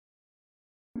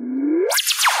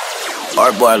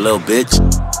Art boy, little bitch.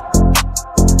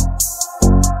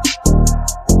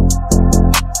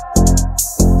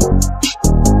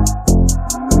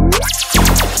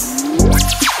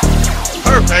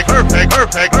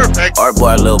 Perfect. Art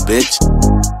boy, little bitch.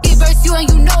 Verse you and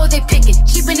you know they pick it.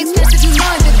 Cheap and expensive, you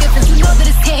know the difference. You know that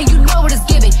it's hitting, you know what it's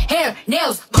giving. Hair,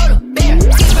 nails, polar bear.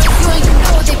 Verse you and you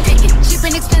know they pick it. Cheap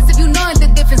and expensive, you know the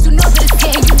difference. You know that it's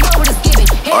hitting, you know what it's giving.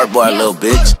 Hair, Art boy, nails, little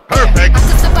bitch. Perfect. I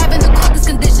can survive in the coldest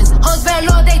conditions. Hoes very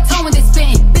low, they tone when they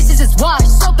spin. Bitches is washed,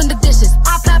 soap in the dishes.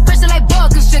 I apply pressure like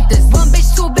boa constrictors. One bitch,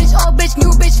 two bitch, old bitch,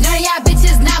 new bitch. None of y'all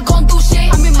bitches not gon' do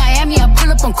shit. I'm in Miami, I pull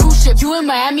up on cruise ship. You in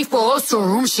Miami for also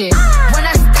room shit. When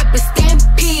I step a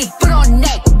stampede, foot on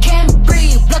neck, can't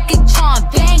breathe. Lucky charm,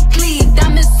 Van Cleef,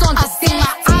 diamonds on the I see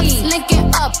my eyes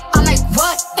linking up. I'm like,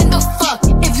 what in the fuck?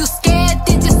 If you scared,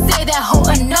 then just say that hoe.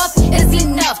 Enough is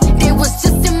enough. They was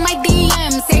just in my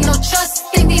DMs. Ain't no trust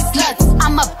in these sluts.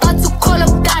 I'm about to call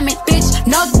up Diamond, bitch.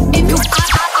 No, if you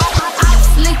eyes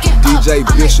linking up. DJ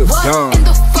I'm Bishop like, what gone. in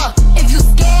the fuck? If you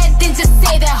scared, then just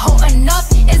say that hoe. Enough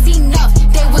is enough.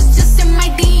 They was just in my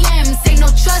DMs. Ain't no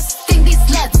trust in these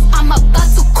sluts. I'm about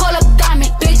to call up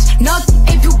Diamond, bitch. No,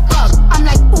 if you buck. I'm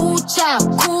like, ooh, child,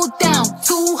 cool down.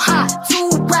 Too hot, too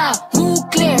wild. Move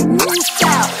clear, new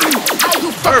style. How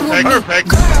you fucking with me?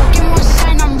 Girl, give me one shot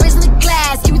and I'm raising the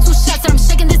glass. Give me 2 shots and I'm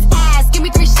shaking this ass. Give me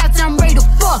 3 shots and I'm ready to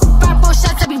fuck. 5, 4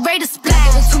 shots, I be ready to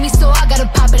splash. Give it to me so I gotta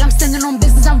pop it. I'm standing on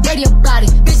business, I'm ready about it.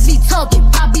 Bitch be talking,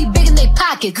 I be big in they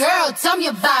pocket. Girl, tell me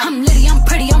about it. I'm litty, I'm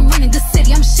pretty, I'm running the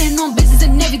city. I'm shitting on bitches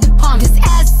in every department. This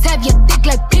ass is heavy, thick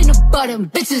like peanut butter.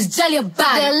 Bitches jelly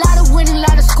about it. There a lot of winning, a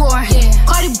lot of scoring. Yeah.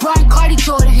 Cardi Bryant, Cardi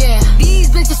Jordan. Yeah. These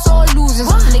bitches all losers.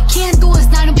 What they can't do is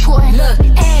not important. Look,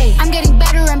 hey, I'm getting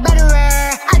better and better.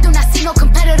 I do not see no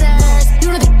competitors.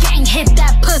 You know the gang hit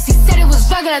that pussy. Said it was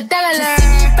regular. Just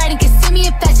see me in fighting, can see me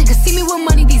in fashion, can see me with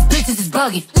money. These bitches is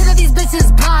bugging. Look at these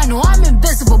bitches blind. No, I'm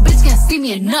invincible. Bitch can't see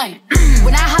me at nothing.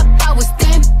 When I hop out with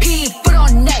stampede, foot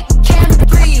on neck, can't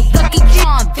breathe. Lucky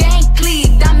charm, Van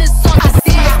Cleef, diamonds on. I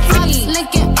see my eyes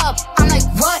linking up. I'm like,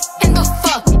 what in the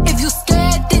fuck? If you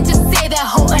scared, then just say that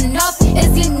hoe. Enough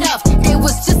is enough. They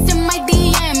was just in my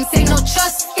DMs. Ain't no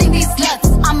trust in these sluts.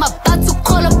 I'm about to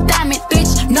call up Diamond,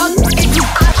 bitch. No, if you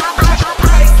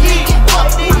linking up.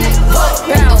 I'm like, what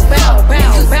in the fuck?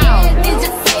 If you scared, then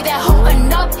just say that hoe.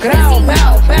 Enough is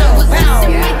enough. They was just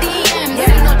in my DMs.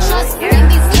 Ain't no trust in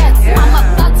these sluts. I'm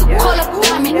about to call up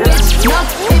Diamond, bitch. No,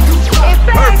 if you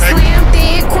Slim,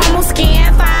 thick, caramel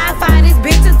skin, 5'5", this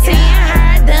bitch a 10.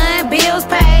 Hair done, bills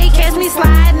paid, catch me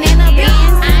sliding in a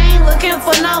Benz. I ain't looking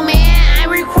for no man, I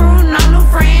ain't recruiting no new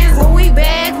friends. When we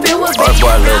back, filled with Art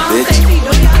boy, little bitch.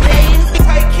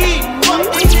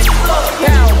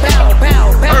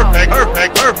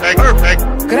 Perfect.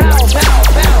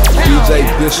 DJ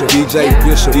Bishop, DJ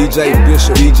Bishop, DJ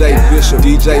Bishop, DJ Bishop,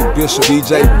 DJ Bishop,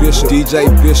 DJ Bishop, DJ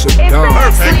Bishop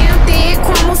gone. Slim, thick,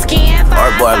 caramel skin,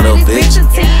 Art boy, little 5'5", this bitch. bitch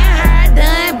a 10. Hair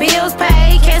done, bills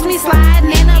paid, catch me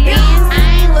sliding in a Benz. I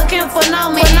ain't looking for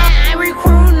no man, I ain't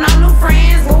recruiting no new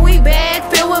friends. When we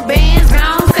back, filled with bands,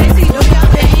 gone sexy, do your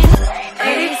dance.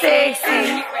 Get it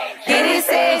sexy, get it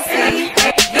sexy,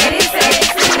 get it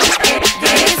sexy,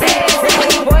 get it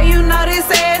sexy. Boy, you know this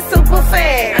ass super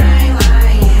fat.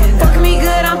 Fuck me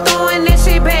good, I'm throwing that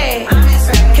shit back.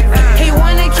 He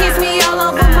wanna kiss me all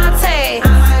over my tag.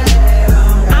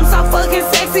 I'm so fucking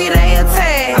sexy, they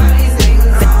attack.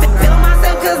 Feel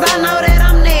myself cause I know that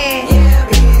I'm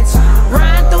next.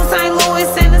 Riding through St. Louis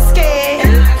in the skate.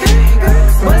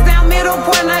 Bust down middle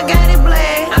point, I got it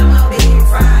black.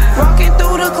 Walking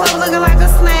through the club looking like a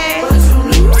snack.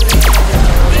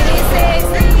 Get it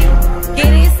sexy,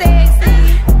 get it sexy,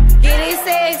 get it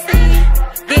sexy,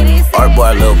 get it sexy. Art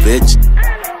boy, little bitch.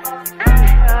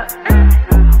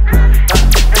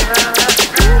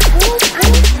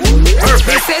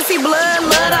 Sexy blood,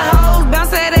 love the hoes,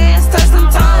 bounce that ass, touch them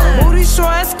toes. Booty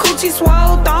shorts, coochie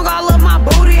swole, thong all up my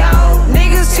booty hole.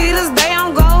 Niggas cheaters, they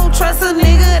on gold, trust a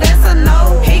nigga, that's a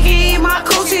no. He can eat my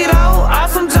coochie though,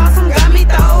 awesome Johnson got me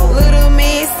though. Little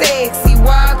me sexy,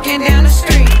 walking down the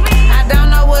street. I don't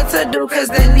know what to do cause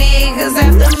the niggas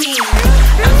after me.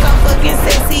 I'm so fucking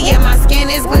sexy, yeah my skin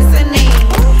is glistening.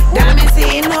 Diamonds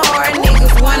hitting hard,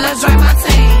 niggas wanna join my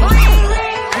team.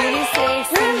 Get it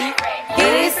sexy,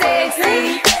 get it sexy.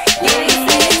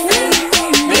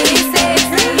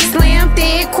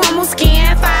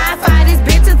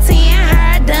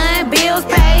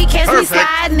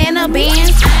 Sliding in a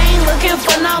Benz. I ain't looking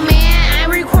for no man, I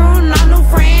ain't recruiting no new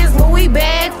friends. When we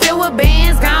back, filled with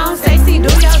bands, gone sexy, do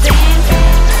your dance.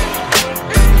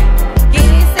 Get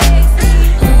it sexy,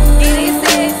 get it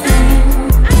sexy.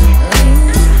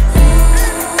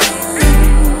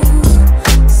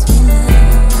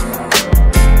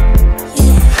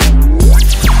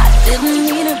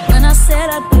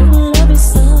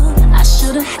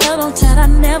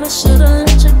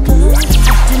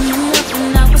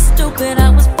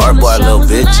 Art boy, little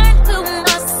bitch.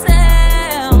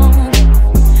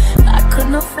 I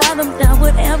couldn't have fathomed I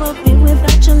would ever be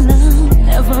without your love.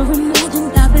 Never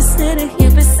imagined I'd be sitting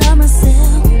here beside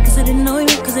myself. Cause I didn't know you,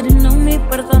 cause I didn't know me,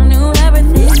 but I thought I knew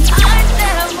everything. I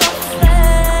never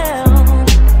felt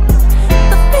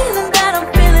the feeling that I'm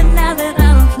feeling now that I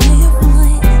don't feel your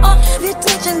voice. Or have you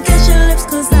touch and kiss your lips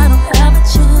cause I don't have a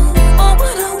choice. Or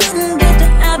what I wouldn't get to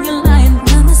have you lying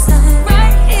by my side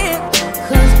right here.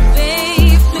 Cause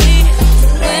baby,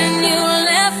 when you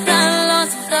left I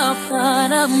lost a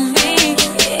part of me.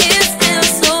 It's still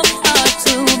so hard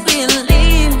to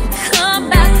believe. Come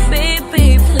back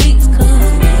baby, please,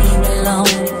 cause we belong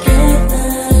together.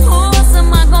 Who else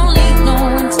am I gonna leave no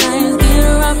when times get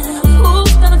rough?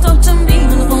 Who's gonna talk to me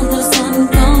when the phone till the sun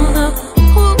comes up?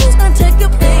 Who's gonna take your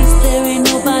place? There ain't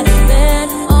nobody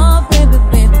better. Oh baby,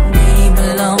 baby, we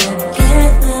belong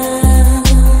together.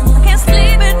 I can't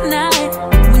sleep at night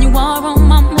when you are on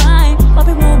my mind.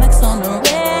 Bobby Womack's on the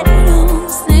radio,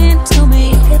 sing to me.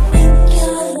 You can think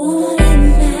you're alone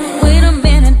now. Wait a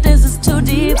minute, this is too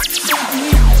deep.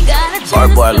 Gotta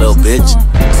Art boy, little bitch.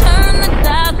 turn the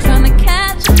dial, trying to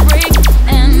catch a break.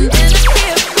 And in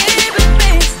here, baby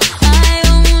face, I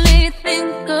only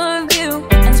think of you.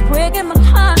 And it's breaking my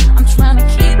heart. I'm trying to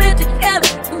keep it together,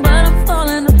 but I'm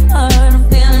falling apart. I'm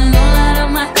feeling all out of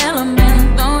my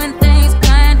element, throwing things,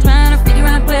 crying, trying to figure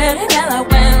out where the hell I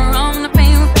went wrong. The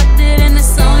pain reflected in the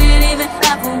song, you didn't even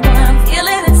have for what I'm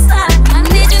feeling inside. I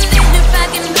need you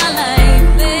back in my life,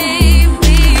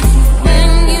 baby. When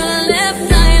you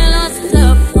left, I lost a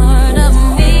part of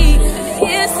me.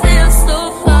 It's still so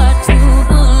hard to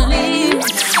believe.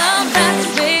 Come back,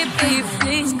 baby,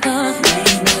 please, cause we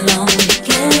belong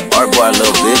together. Art boy,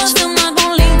 little bitch. Who else am I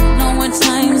gonna leave? No one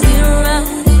times get rough.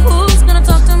 Who's gonna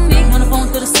talk to me when the phone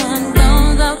till the sun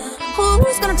comes up?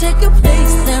 Who's gonna take your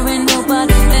place? There ain't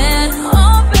nobody better.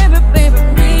 Oh baby, baby,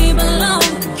 we belong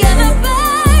together,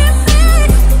 baby.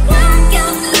 When you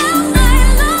left,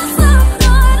 I lost a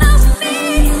part of me.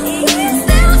 It's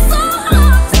still so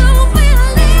hard to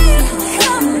believe.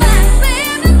 Come back,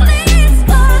 baby, please,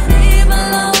 cause we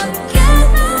belong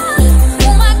together. Who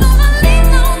am I gonna leave?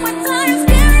 No when times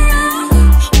get rough.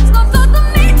 Who's gonna talk to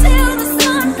me till the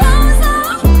sun comes up?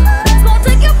 Who's gonna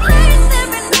take your place? There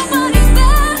ain't nobody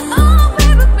better. Oh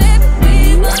baby, baby,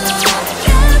 we belong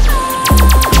together.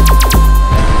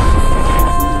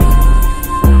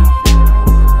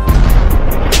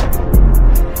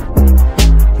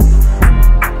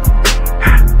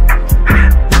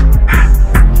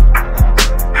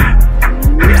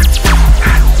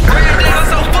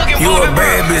 You a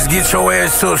bad bitch, get your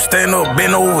ass up, stand up,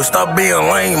 bend over, stop being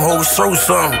lame, ho, throw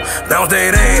something. Bounce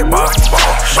that ass, bop,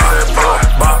 bop, shot it, bop,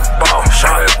 bop, bop,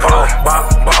 shot it, bop, bop,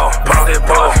 bop, bounce that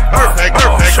bop,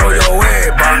 bop, show your ass,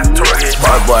 bop, twerk it,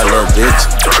 Art boy, little bitch.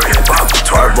 twerk it, bop,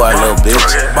 Art boy, little bitch.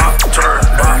 bop, twerk,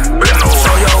 bop, bend over,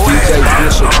 show your DJ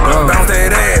ass, Bishop, bop, bounce that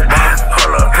ass, bop,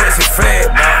 holla, pussy fat,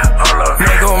 bop,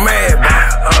 make 'em mad, bop,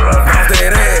 holla, bounce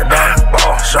that ass,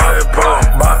 bop, shot it, bop,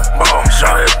 bop,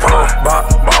 shot it, bop,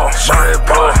 bop, shot it,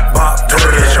 bop,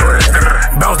 twerk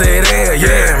it, bounce that ass,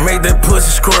 yeah, make that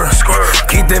pussy squirt,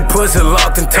 keep that pussy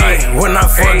locked and tight. When I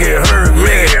fuck it hurt,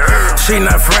 yeah, she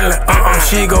not friendly,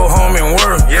 she go home and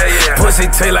work. Pussy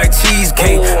taste like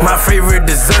cheesecake, my favorite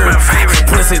dessert.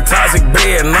 Pussy toxic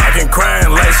bed, knocking,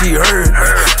 crying like she hurt.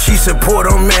 She support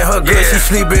on me, her good, she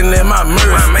sleeping in my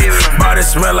mirror. Body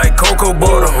smell like cocoa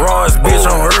butter, rawest bitch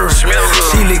on earth.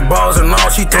 She lick balls and all,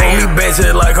 she told me back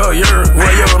shit like her yurt.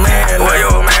 Where your man?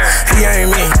 He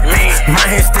ain't me. My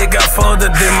hand stick out further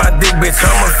than my dick, bitch,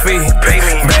 I'm a fee.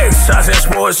 Back shots and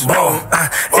sports ball,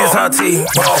 it's her tea.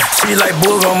 She like,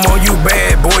 boy, I'm on you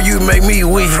bad, boy, you make me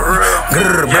weak.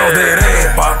 Grrr, bounce that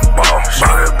ass, bop, bop,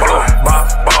 shot it, bop, bop,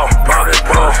 bop, bop it,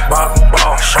 bop, bop,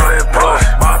 bop, shot it, bop,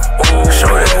 bop, ooh,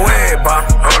 show your ass, bop,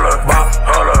 holla, bop,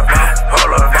 holla, bop,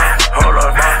 holla, bop, holla,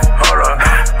 bop, holla,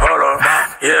 bop, holla,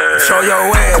 bop, yeah. Show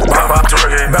your ass, bop, bop,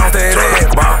 twerk it, bounce that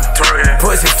ass, bop, twerk it,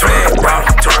 pussy fat, bop,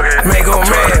 twerk it, make 'em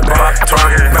mad, bop,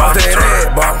 twerk it, bounce that ass,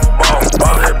 bop, bop,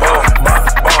 bop it, bop, bop,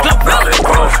 bop, bop it,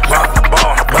 bop, bop,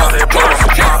 bop, bop it, bop,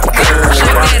 bop,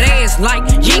 shake that ass like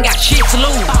you ain't got shit to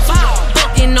lose.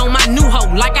 Fucking on my new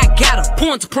hoe like I got a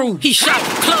point to prove. He shot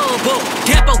the club up,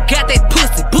 Depo got that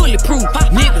pussy bulletproof.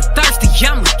 Nigga thirsty,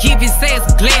 I'ma give his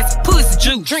ass a glass of pussy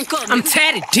juice. Drink up, I'm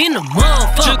tatted in the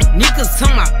motherfucker. Niggas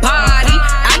on my body,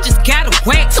 I just got a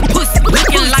wax pussy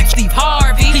looking like Steve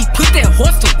Harvey. He put that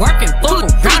horse to work and fuck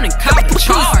around and caught the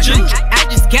charge. I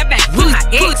just got back with my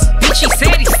ex, bitch, she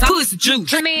said he saw pussy juice.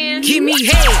 Give me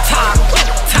head, top,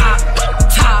 top,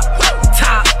 top,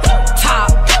 top,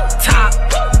 top, top,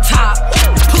 top.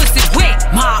 Pussy wet,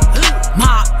 mop,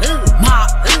 mop, mop.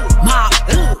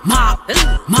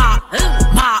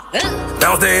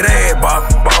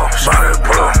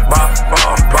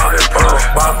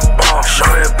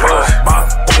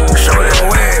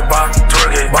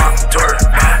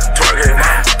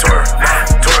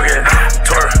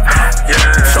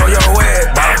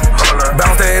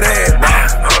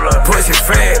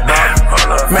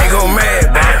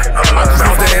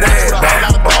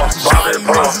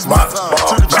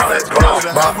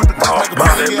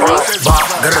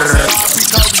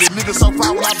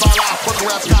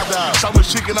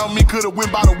 chicken on me, could've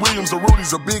went by the Williams or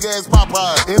Rudy's, a big ass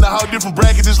Popeye. In a whole different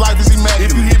bracket, this life is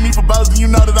immaculate. If you hit me for both, then you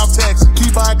know that I'm taxing.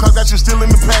 Keep buying cause that shit still in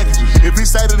the package. If he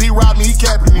say that he robbed me, he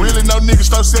capping me. Really no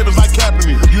niggas throw sevens like capping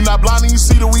me. You not blind and you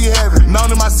see that we have it.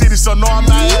 Known in my city, so no, I'm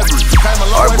not average. Came a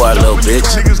long way boy, little bitch.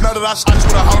 Niggas know that I shot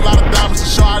with a whole lot of diamonds to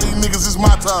show all these niggas it's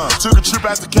my time. Took a trip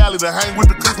out to Cali to hang with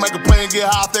the clips, make a play and get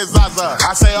high off that Zaza.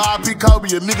 I say R.I.P.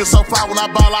 Kobe, a nigga so fly when I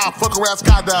ball out, fuck around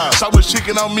skydive. So much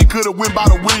chicken on me, could've went by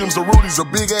the Williams or Rudy's, a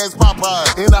big ass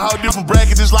Popeye. In a whole different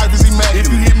bracket, this life is immaculate.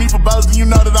 If you hit me for both, then you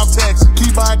know that I'm taxing.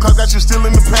 Keep buying cause that shit still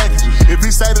in the package. If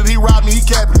he say that he robbed me, he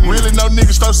capping me. Really no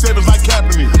niggas throw sevens like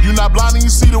capping me. You not blind and you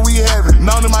see that we have it.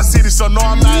 Known in my city, so no,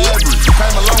 I'm not average.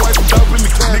 Came a long way from dope in the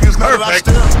can. Niggas know that I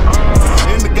still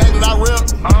in the game that I rep.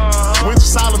 Went to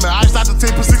Solomon, iced out the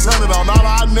 10 for 600 on all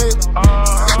our net.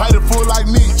 Paid it full like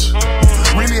Nietzsche.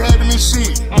 Really having this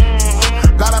shit.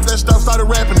 Got out that stuff, started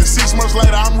rapping, and 6 months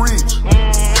later, I'm rich.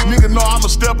 Nigga know I'm a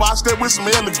stepper, I step with some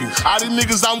elegance. All these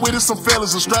niggas I'm with is some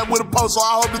fellas, and strapped with a post, so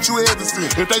I hope that you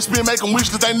hesitant. If they spin, make them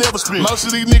wish that they never spin. Most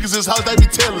of these niggas is hoes, they be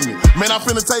telling me. Man, I'm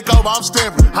finna take over, I'm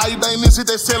stamping it. How you bang this shit,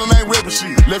 they selling, ain't rapping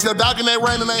shit. Left your dog in that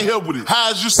rain and ain't help with it.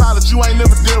 How is you solid, you ain't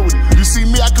never dealt with it. You see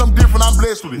me, I come different, I'm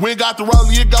blessed with it. We ain't got the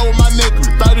rollie, it go with my necklace.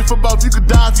 30 for both, you could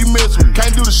die if you mess with it.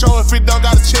 Can't do the show if it don't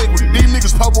got a check with it. These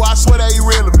niggas popo, I swear they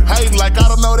irrelevant. Hating like I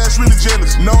don't know, that's really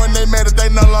jealous. Knowing they mad that they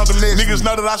no longer live. Niggas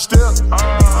know that I step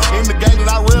in the game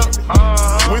that I rep.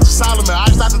 Went to Solomon,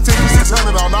 iced out the 10 for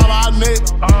 600 on all our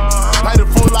net. Paid it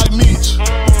full like Nietzsche.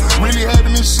 Really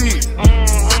having this shit.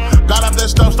 Got out that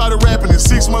stuff, started rapping, and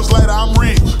 6 months later I'm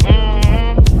rich.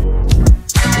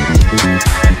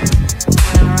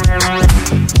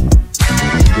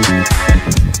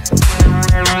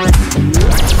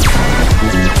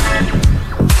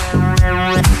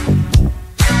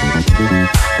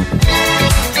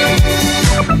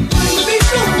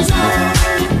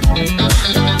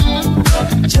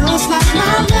 Just like my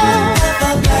love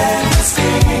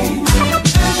everlasting.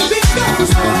 The beat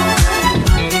goes on,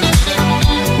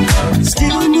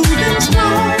 still moving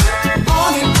strong,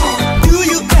 on and on. Do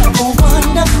you ever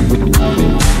wonder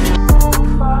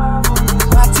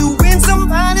why to win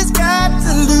somebody's got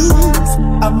to lose?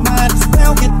 I might as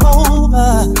well get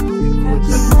over.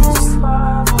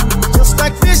 Just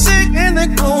like fishing in the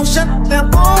ocean,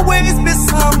 there'll always be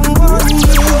someone new.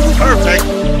 Perfect.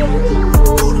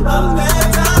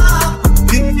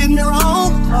 You did me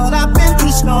wrong, but I've been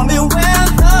through stormy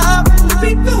weather.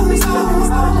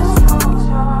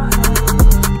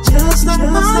 Just like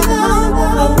my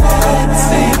love.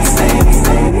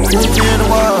 Deep in the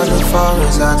water, far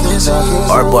as I can see.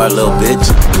 Our boy, little bitch.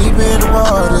 Deep in the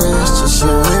water, it's just you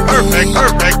and me.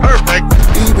 Perfect.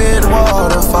 Deep in the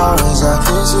water, far as I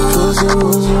can see.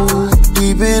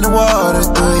 Deep in the water,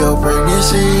 through your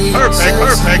pregnancy.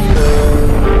 Perfect.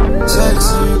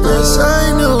 Sexy, yes,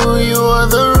 I know you are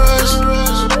the rush.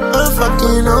 I'm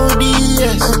fucking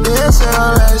ODS,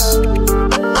 SLS.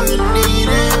 You need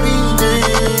everything.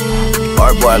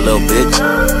 Our boy, little bitch.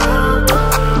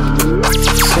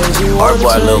 Our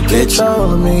boy, little bitch.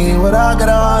 Controlling me, but I got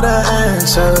all the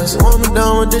answers. Want me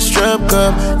done with the strip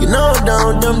club, you know I'm done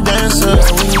with them dancers.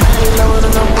 We made love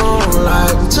in the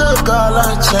moonlight, we took all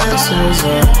our chances.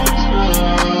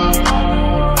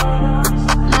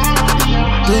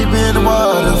 Deep in the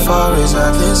water, far as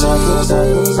I can see.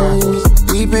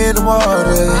 Deep in the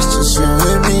water, it's just you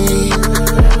and me.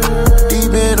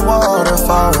 Deep in the water,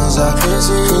 far as I can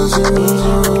see.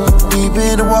 Deep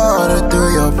in the water,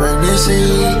 through your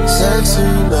pregnancy. Sexy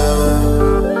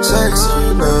love, sexy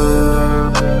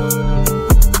love.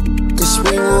 Guess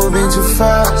we moving too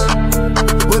fast.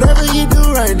 Whatever you do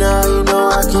right now, you know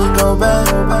I can't go back.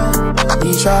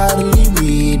 You try to leave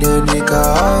me, then it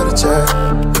got heart attack.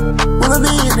 Wanna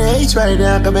be in the H right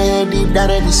now, come and deep down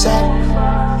at the sack.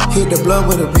 Hit the blunt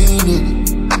with a bean in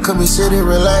it, come and sit and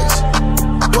relax.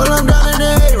 Well, I'm down in the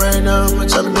A right now, I'm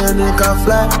chopping down and got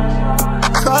flat.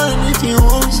 Calling if you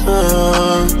want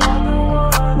some.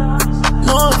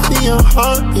 No, I feel your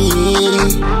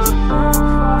heartbeat.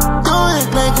 Don't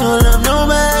act like you love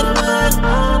nobody.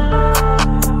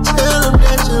 Tell them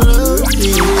that you love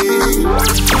me.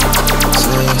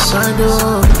 Yes, I do.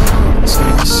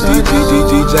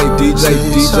 DJ Bishop,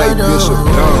 Deep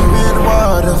in the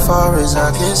water, far as I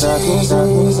can see.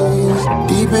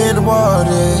 Deep in the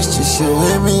water, it's just you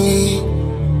and me.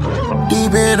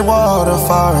 Deep in the water,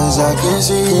 far as I can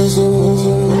see.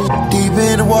 Deep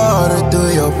in the water,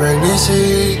 through your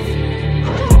pregnancy.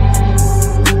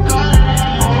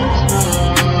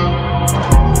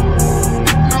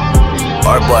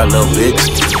 Our boy, little bitch.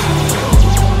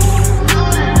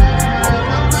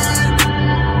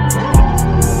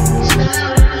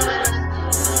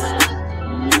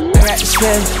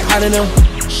 swag, out of them.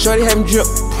 Shorty have me drip,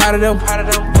 proud of them. Put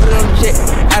it on the jet,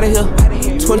 out of here.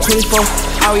 2024,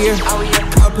 out here.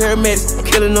 Call paramedics,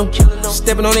 killing them.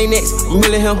 Stepping on their necks,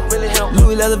 milling him.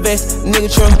 Louis leather vest, nigga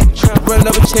Trump. Running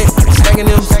up a check, stacking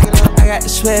them. I got the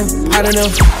swag, proud of them.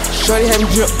 Shorty have me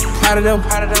drip, proud of them.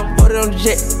 Put it on the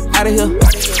jet, out of here.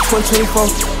 2024,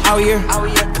 out here.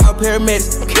 Call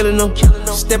paramedics, killing them.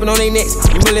 Stepping on their necks,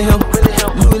 milling him.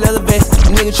 Louis leather vest,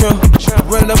 nigga Trump.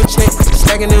 Running up a check,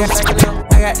 stacking them.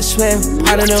 I got the swag,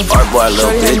 proud of them. Our boy,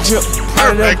 little bitch.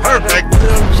 Perfect. Put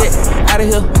it on the jet, out of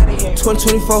here.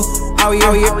 2024, out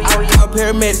here. Call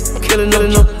paramedics, killing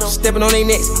them. Stepping on their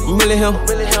necks, milling him.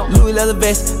 Louis leather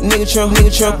vest, nigga Trump.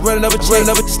 Running up a check,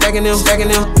 stacking them.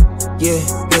 Yeah.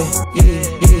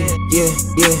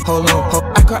 Hold on.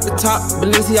 I caught the top,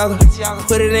 Balenciaga.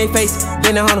 Put it in their face,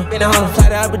 been a hunter. Fly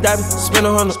to Abu Dhabi, spin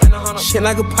a hundred. Shit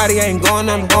like a party, I ain't going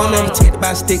on. Protected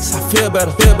by sticks, I feel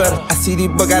better. I see these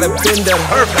bugs got a bend better.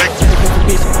 Perfect.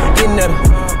 Bitch, getting at her.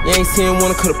 You ain't seen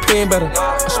one, could've been better.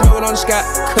 I smell it on the sky,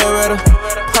 cut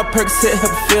Pop Percocet,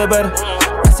 help it feel better.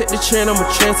 I set the trend, I'm a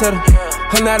trendsetter.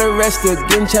 I'm not arrested,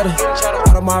 getting cheddar.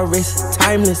 Out of my wrist,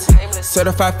 timeless.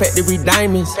 Certified factory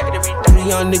diamonds. Pretty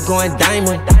young nigga going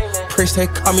diamond. Prince, they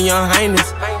call me your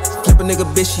highness. Flip a nigga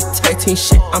bitch, she tag team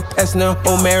shit. I'm passing her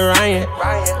home, Mary Ryan.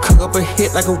 Cook up a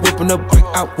hit like a whipping a brick.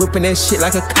 Out whipping that shit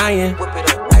like a Cayenne.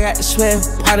 I got the swag,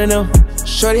 proud of them.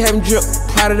 Shorty have me drip,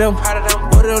 proud of them.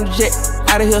 Put it on the jet,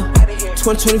 out of here.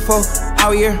 2024,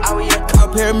 out here. Call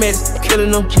paramedics,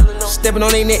 killing them. Stepping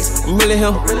on their necks, milling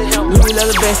him. Louis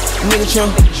leather vest, nigga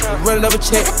Trump. Running up a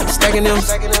check, stacking them.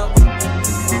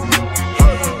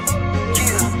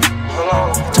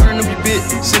 Turning up your bit,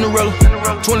 Cinderella.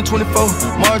 2024,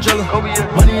 Margiela.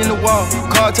 Money in the wall,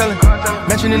 car telling.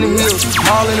 Mansion in the hills,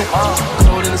 all in it.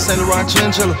 Cold in the Saint Laurent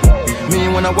chinchilla. Me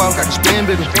and when I walk, I can spin,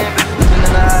 baby. Looking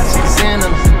in the eyes, see the sin in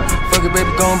them. Fuck it,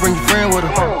 baby, go and bring your friend with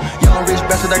her. Young rich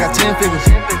bastard, I got 10 figures.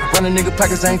 Running nigga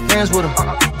pockets, I ain't friends with them.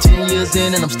 10 years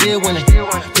in and I'm still winning.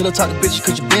 Pillow talk to bitches,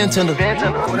 cause you been tender.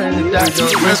 Put her in the doctor,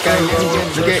 risk out.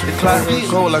 Look at the clock,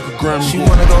 cold like a grandma. She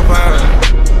wanna go viral.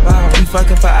 We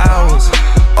fucking for hours.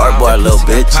 Our boy, little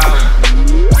bitch.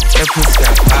 That pussy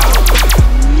got power.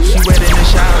 She wet in the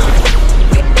shower.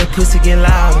 That pussy get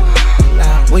loud.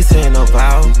 We saying no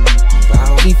vow.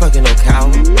 She fucking no cow.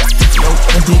 Nope,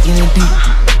 I'm digging it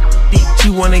deep. She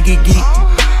wanna get geek.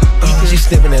 She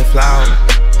sniffing that flower.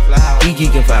 We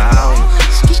geeking for hours.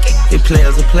 They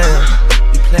players are players.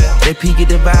 They peek at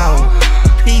the vow.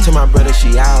 To my brother,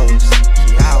 she ours.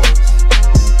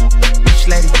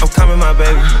 I'm coming, my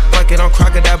baby. Fuck it, I'm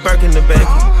crocodile Birkin the baby.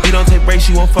 We don't take breaks,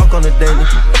 she won't fuck on the daily.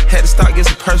 Had to start, get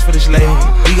some purse for this lady.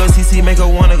 We go CC, make her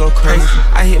wanna go crazy.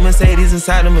 I hit Mercedes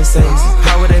inside the Mercedes.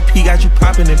 Power that P got you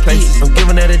popping in places. I'm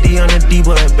giving her the D on the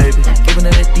D-boy, baby. Giving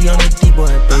her that D on the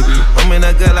D-boy, baby. I'm in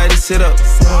a gut like to sit up.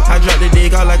 I drop the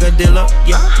dig out like a dealer.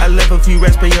 Yeah, I left a few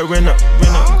rest, pay her rent up.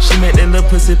 She make that little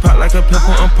pussy pop like a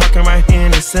pimple. I'm parking right here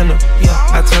in the center. Yeah,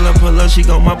 I tell her pull up, she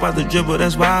gon' mop out the dribble.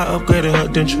 That's why I upgraded her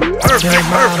denture. Perfect.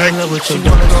 She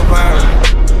wanna go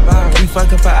viral. We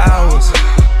fucking for hours.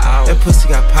 That pussy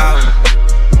got power.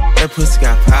 That pussy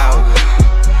got power.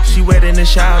 She wet in the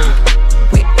shower.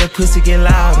 That pussy get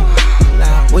louder.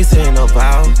 We saying no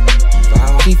vow.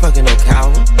 She fucking no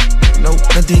cow. Nope,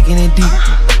 I'm digging it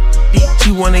deep.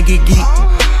 She wanna get geek.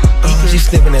 She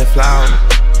sniffing that flower.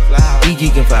 We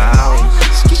geeking for hours.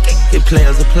 They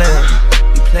players are players.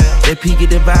 They peek at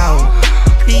the vow.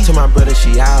 To my brother,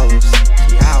 she ours.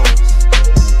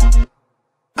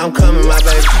 I'm coming, my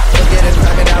baby. Forget it,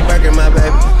 crocodile Birkin, my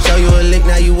baby. Show you a lick,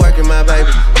 now you working, my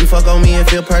baby. You fuck on me and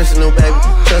feel personal, baby.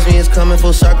 Trust me, it's coming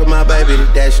full circle, my baby. The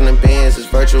dash in the bands is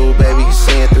virtual, baby. You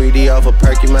seeing 3D off of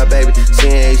Perky, my baby.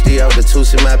 Seeing HD off the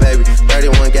Tusi, my baby.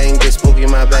 31 gang get spooky,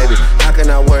 my baby. How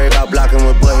can I worry about blocking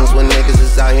with buttons when niggas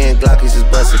is out here and Glockies is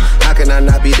busting? How can I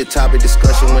not be the topic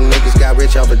discussion when niggas got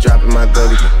rich off of dropping my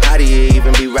gubby? How do you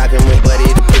even be rocking with Buddy?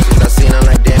 The pictures I seen, I'm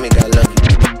like, damn, it got lucky.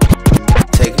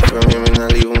 Take it from him and I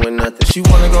leave him with nothing. She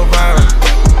wanna go viral.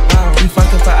 We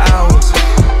fucking for hours.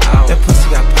 That pussy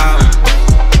got power.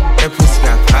 That pussy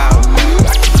got power.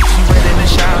 She wet in the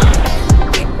shower.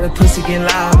 That pussy get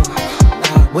loud.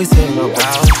 We saying no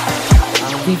vow.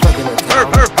 We fucking a cow.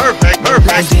 Perfect.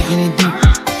 Digging it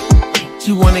deep.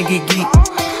 She wanna get geek.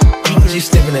 She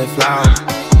sniffing that flower.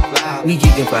 We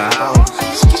geeking for hours.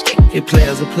 It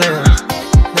players are players.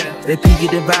 They peek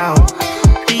at the vow.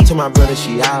 To my brother,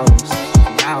 she ours.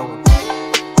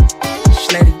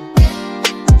 Sletty.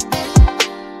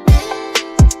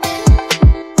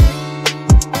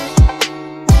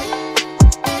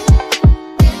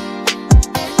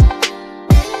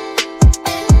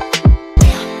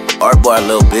 Our boy,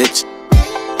 little bitch.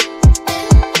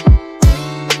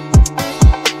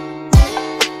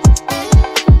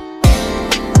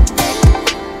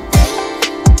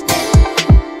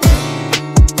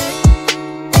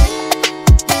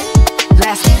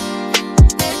 faster.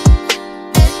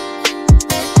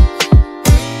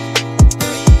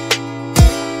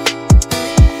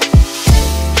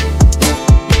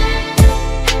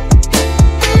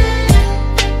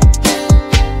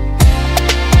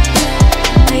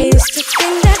 I used to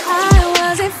think that I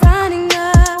wasn't fine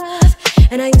enough,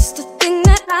 and I used to think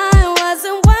that I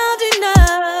wasn't wild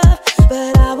enough,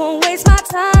 but I won't waste my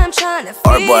time trying to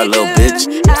figure boy, little bitch.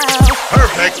 out.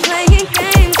 Perfect. Playing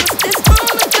games, what's this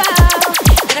all about?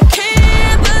 And I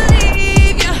can't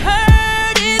believe you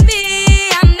hurting me.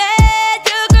 I met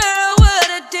your girl, what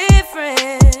a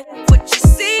difference. What you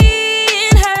see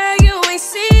in her, you ain't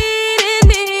seen in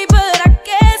me, but I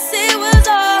guess it was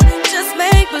all just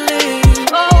make believe.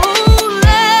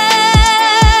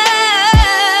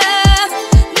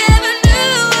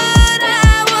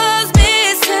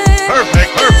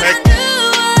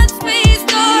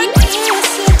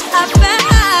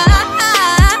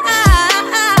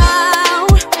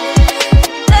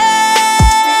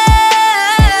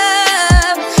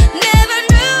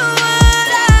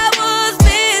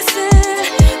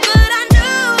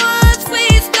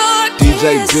 DJ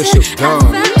Bishop Don.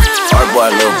 Hard boy,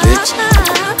 little bitch.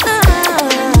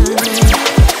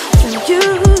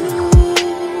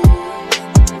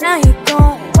 Now you're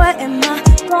gone, what am I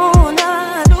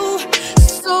gonna do?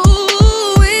 So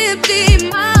empty,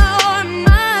 my heart,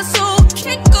 my soul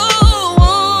can't go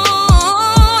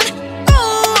on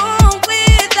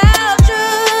without you.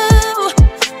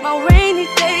 My rainy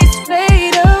days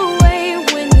fade away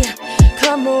when you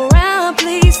come around.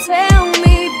 Please tell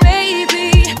me,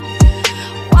 baby,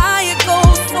 why you go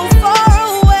so far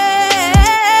away?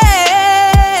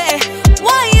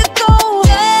 Why you go?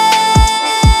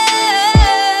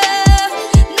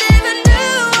 Never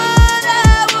knew what I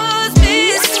was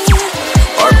missing.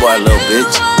 Hard boy, little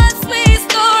bitch. Once we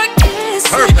start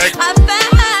kissing, Perfect. I found.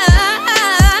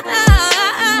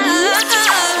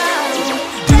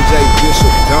 DJ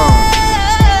Bishop Don.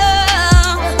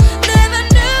 Never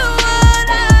knew what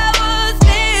I was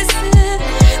missing,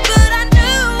 but I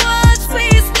knew once we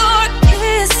start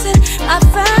kissing, I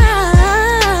found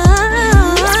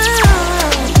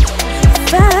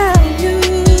you. I find you.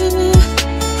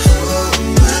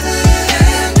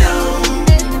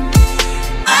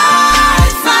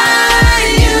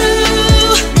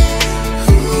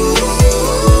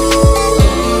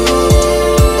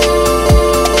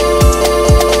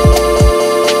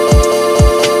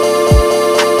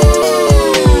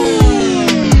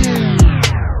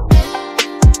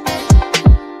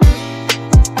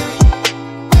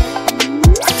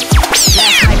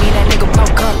 Last night me and that nigga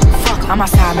broke up. Fuck, I'm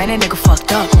outside, man, that nigga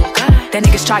fucked up. That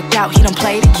nigga striked out, he done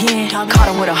played again. Caught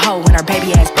him with a hoe in her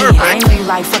baby ass bed. I ain't know you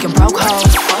like fucking broke hoes.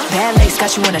 Bad lace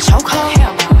got you in a chokehold.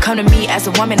 Come to me as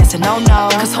a woman, that's a no-no.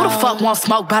 Cause who the fuck won't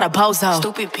smoke by the bozo?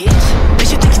 Stupid bitch.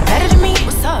 Bitch, you think you better than me?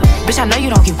 What's up? Bitch, I know you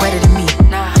don't get wetter than me.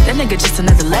 Nah, that nigga just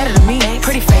another letter to me.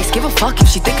 Pretty face, give a fuck if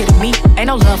she thicker than me.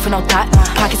 Ain't no love for no thought,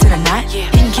 pockets in a knot. He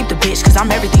can keep the bitch, cause I'm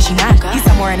everything she not. He's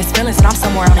somewhere in his feelings and I'm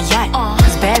somewhere on a yacht.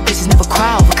 Cause bad bitches never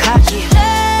cry over cock.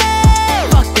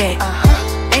 Fuck that.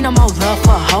 Ain't no more love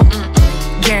for a hoe.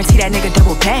 Guarantee that nigga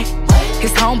double back.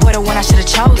 His homeboy the one I should've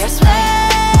chose.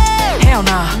 Hell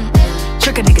nah.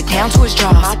 Trick a nigga down to his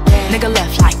drawers. Nigga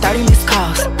left like 30 missed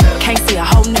calls. Can't see a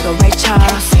whole nigga Ray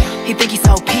Charles. He think he's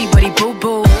OP, but he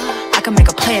boo-boo. I can make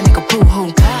a play, a nigga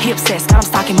boo-hoo. He obsessed, got him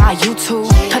stalking my YouTube.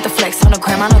 Cut the flex on the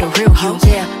gram, I know the real you.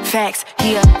 Yeah, facts,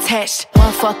 he attached.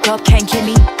 One fuck up, can't get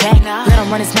me back. Let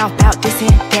him run his mouth out this and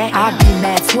that. I'd be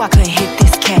mad too, I couldn't hit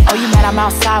this cat. Oh, you mad I'm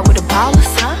outside with the ballers?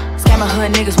 Scammer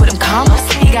hood niggas with them commas.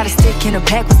 He got a stick in the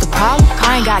back, what's the problem?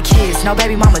 I ain't got kids, no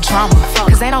baby mama drama.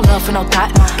 Cause ain't no love for no thought,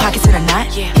 pockets in a knot.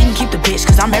 He can keep the bitch,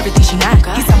 cause I'm everything she not.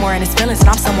 He's somewhere in his feelings and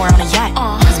I'm somewhere on a yacht.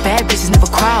 Cause bad bitches never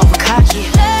cry over cock.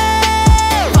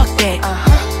 Fuck that.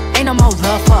 Ain't no more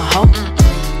love for a hoe.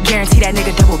 Guarantee that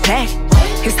nigga double back.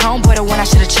 His homeboy the one I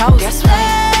should've chose.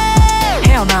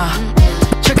 Hell nah.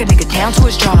 Trick a nigga down to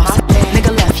his drawers.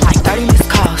 Nigga left like 30 missed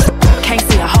calls. Can't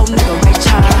see a whole nigga Ray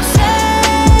Charles.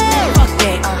 Fuck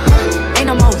that. Ain't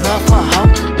no more love for a hoe.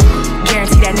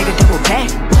 Guarantee that nigga double back.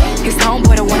 His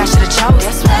homeboy the one I should've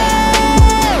chose.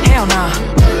 Hell nah.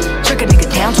 Trick a nigga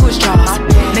down to his drawers.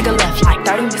 Nigga left like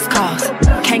 30 missed calls.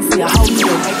 Can't see a whole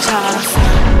nigga Ray Charles.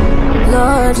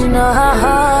 Lord, you know how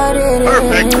hard it is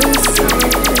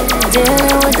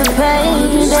dealing with the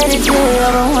pain that it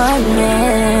did on one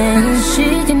man. She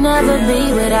can never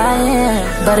be what I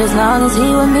am, but as long as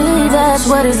he with me, that's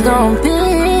what it's gonna be.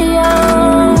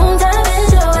 Oh, dive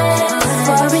in your ass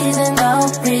for a reason, no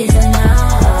reason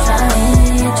now.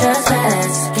 Trying just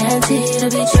fast, guarantee to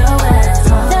beat your ass.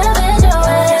 Dive in your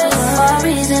ass for a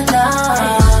reason, no.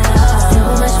 Too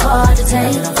much for to take.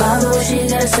 taking no fuck with what she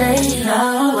gotta say.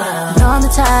 Oh wow. Know I'm the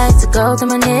type to go through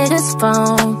my niggas'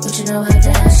 phone. What you know about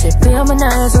that? Shit be on my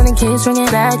nerves when it keeps ringing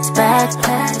back to back.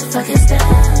 What the fuck is that?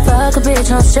 Fuck a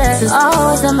bitch on stress is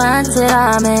always the mindset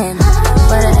I'm in.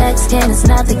 But an ex game is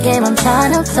not the game, I'm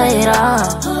trying to play it all.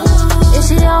 Is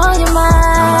she on your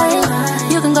mind?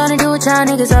 You can go and do what y'all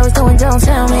niggas always doing, don't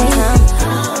tell me.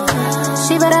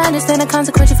 She better understand the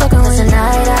consequence you fucking with.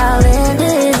 Tonight I'll end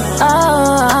it.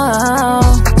 Oh,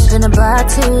 spin the block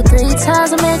 2-3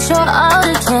 times to make sure all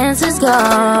the cancers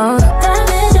gone. That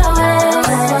bitch your ex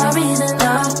for a reason,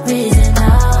 no reason, no.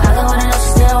 I got one and she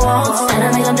still wants, and I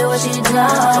make her do what she does. That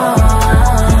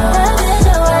bitch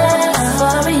your ex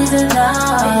for a reason, no.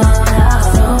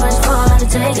 So much for her to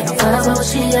take it, no fuck with what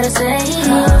she gotta say.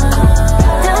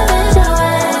 That bitch your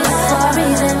ex for a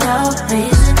reason, no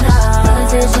reason, no.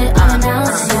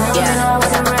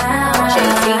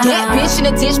 That bitch in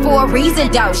the ditch for a reason,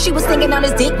 though. She was singing on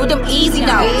his dick with them easy,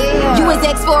 though. You was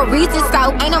ex for a reason,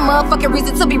 so ain't no motherfucking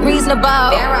reason to be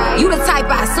reasonable. You the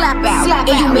type I slap out.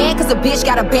 And you mad cause a bitch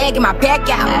got a bag in my back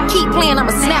out. Keep playing,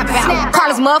 I'ma snap out. Call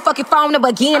his motherfucking phone number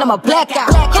again, I'ma black out.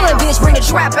 Hood bitch, bring the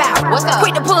trap out.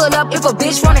 Quick to pull it up if a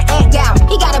bitch wanna act out.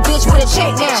 He got a bitch with a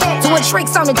check now. Doing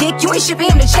tricks on the dick, you ain't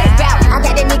shipping him to check out. I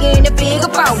got that nigga in the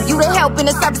figure phone. You the help in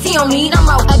the service, he don't need no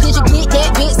more. Did you get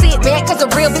that bitch? Sit back, cause a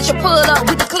real bitch will pull up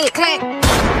with the click clack.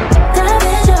 That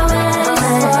bitch your ex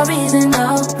for a reason,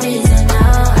 no reason, no.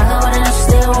 I got one and she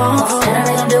still wants, and I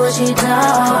make her do what she does.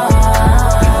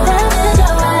 That bitch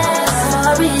your ex for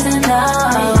a reason, no.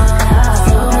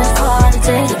 So much for her to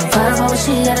take it, no fuck what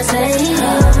she gotta say.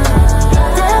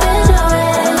 That bitch your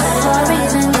ex for a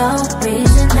reason, no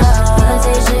reason, no. You can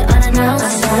take shit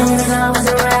unannounced, and the girl was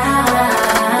around.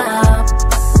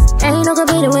 Ain't no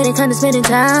competing when it comes to spending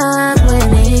time with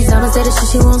me. I'ma say the shit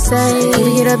she won't say.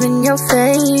 Even get up in your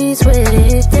face with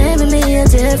it. Damn me a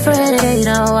different, ain't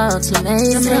no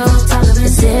ultimatum. The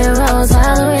zeros,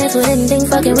 tolerance with anything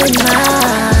fucking with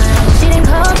mine. She didn't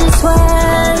call just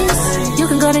twice. You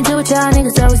can go and do what y'all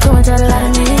niggas always doing, try to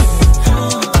lie to me.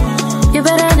 You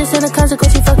better understand the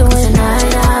consequence you fucking with.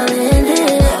 Tonight I'll end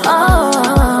it.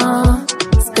 Oh,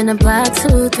 spin the block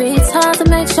 2-3 times to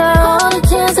make sure all the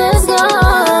cancer's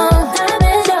gone.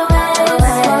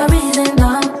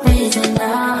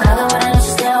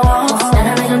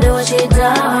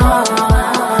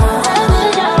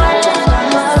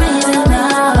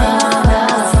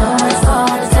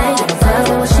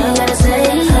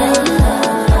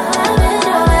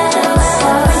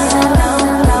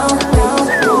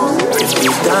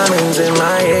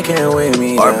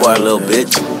 Boy, little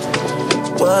bitch.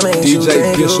 What makes DJ you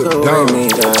think Bishop you could down. weigh me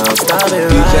down? Stop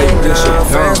it DJ right Bishop now. down.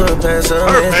 Friends with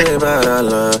pessimistic about our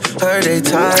love. Heard they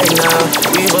tight now.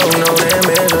 We both know they're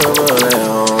miserable at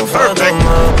home. Fuck them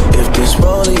up. If this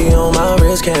rollie on my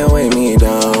wrist can't weigh me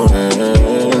down.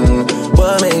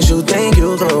 What makes you think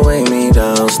you could weigh me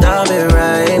down? Stop it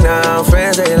right now.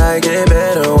 Friends, they like it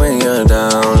better when you're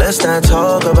down. Let's not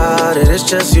talk about it. It's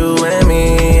just you and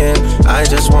me. And I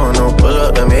just wanna pull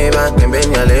up the Maybach and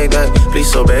bend your leg back.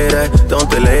 Please obey that, don't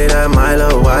delay that. My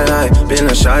love, why lie? Been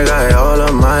a shy guy all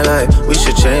of my life. We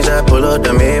should change that. Pull up the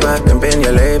Maybach and bend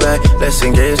your leg back. Let's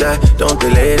engage that, don't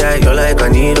delay that. You're like a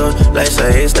needle, life's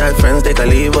a haystack. Friends, they can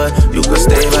leave, but you could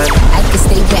stay back. I could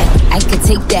stay back, I could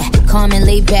take that. Calm and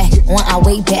lay back, on our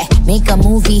way back. Make a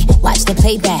movie, watch the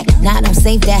playback. Nah, don't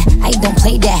save that, I don't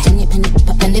play that.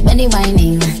 Penny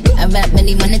whining, I rap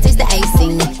many wanna taste the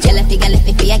icing. Jalafi,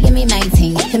 I give me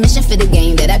 19. Permission for the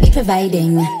game that I be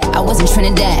providing. I was in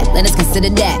Trinidad, let us consider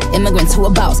that. Immigrant to a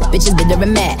boss, bitches bitter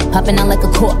and mad. Hopping out like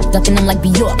a cork, ducking them like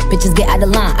Bjork. Bitches get out of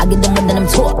line, I get them within them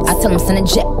talk. I tell them send a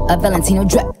jet, a Valentino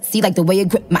drip. See like the way you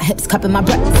grip, my hips cupping my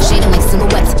breath. Shading like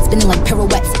silhouettes, spinning like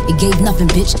pirouettes. It gave nothing,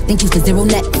 bitch, thank you for 0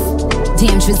 net.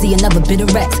 Damn, Trizzy, another bit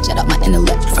of rest. Shut up my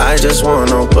intellect. I just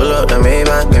wanna pull up the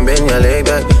Maybach and bend your leg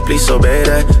back. Please obey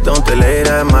that, don't delay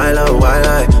that. My love, why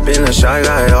lie? Been a shy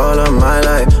guy all of my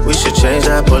life. We should change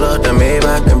that. Pull up the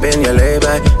Maybach and bend your leg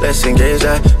back. Let's engage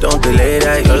that, don't delay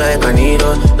that. You're like a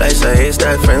needle, life's a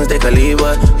haystack. Friends, they can leave,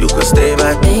 but you could stay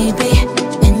back. Baby,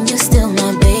 and you're still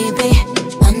my baby.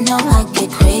 I know I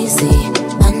get crazy,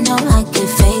 I know I get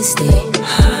feisty.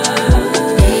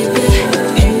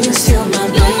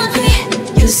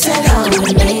 Said I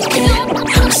would make it.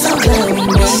 I'm so glad we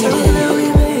made it.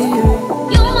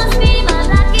 You must be my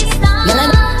lucky star.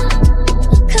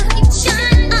 'Cause you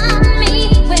shine on me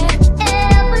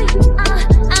wherever you are.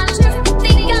 I just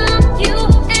think of you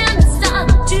and the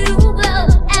stars to glow.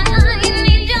 And I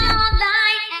need your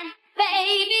light. And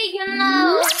baby, you know,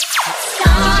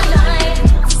 starlight,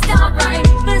 starbright,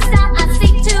 the star I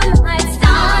see tonight.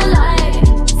 Starlight.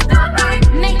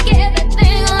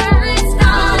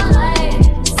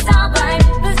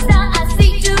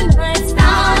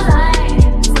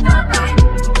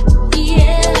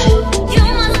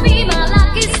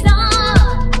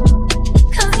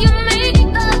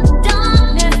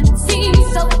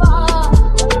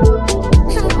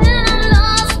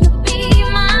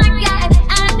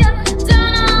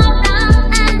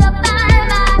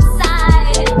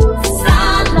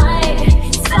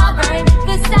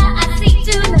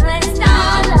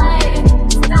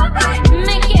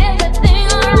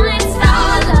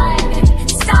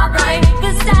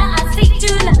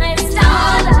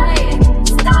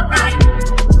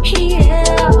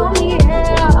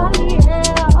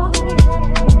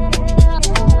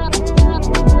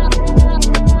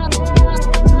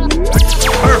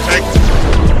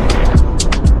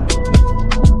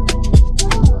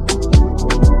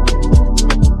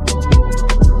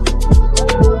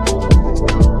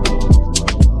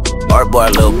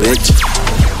 bitch.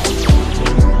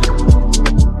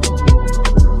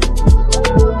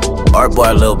 Art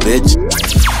boy, little bitch.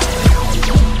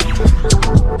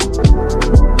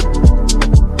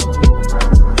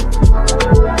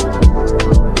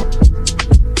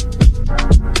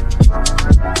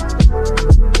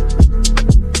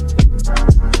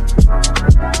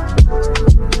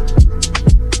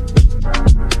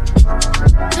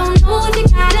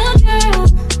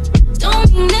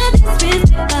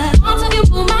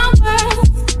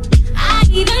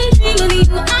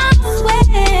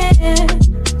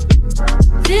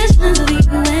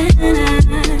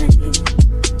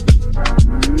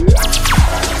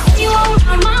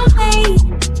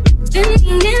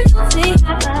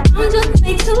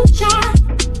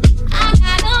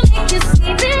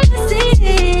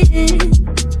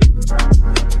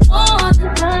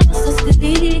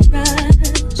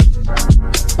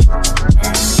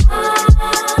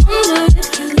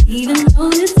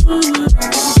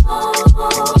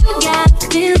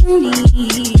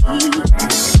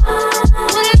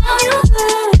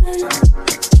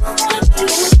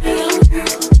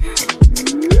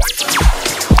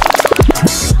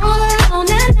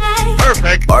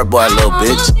 Art boy, little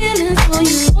bitch.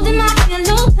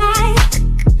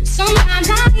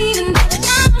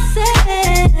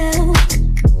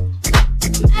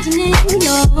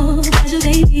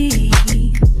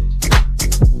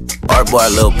 Art boy,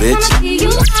 little bitch.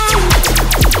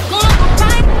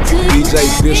 DJ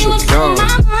Bishop John.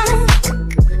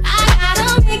 I gotta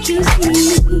make you see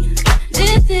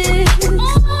this is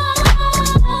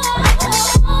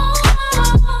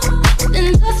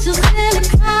industrial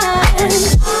silicone.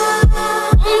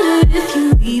 Wonder if you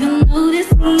even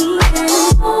notice me.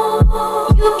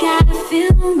 You gotta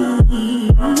feel me.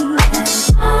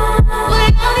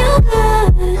 Wherever you go,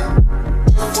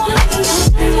 just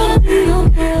wanna be your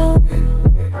girl.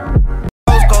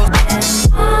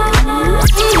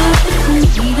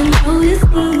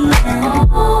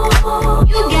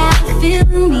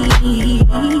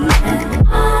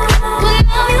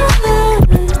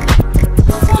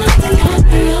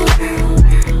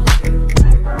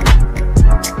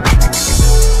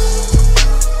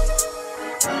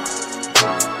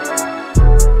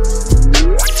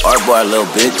 Art boy, little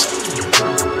bitch.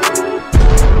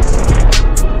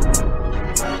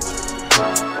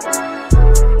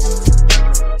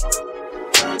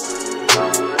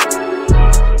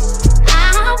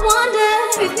 I wonder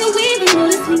if you even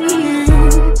notice me.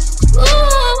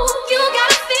 Ooh, you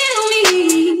gotta feel me.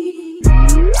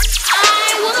 I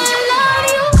wanna love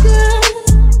you, girl.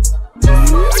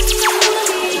 Just wanna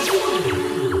be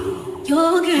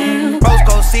your girl. Rose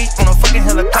gold seat on a fucking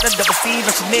helicopter, double C's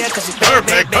on Chanel, cause you bad,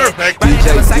 bad, bad. Perfect. Ride it DJ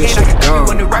up a socket Bishop like a John.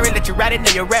 when the Rari let you ride it,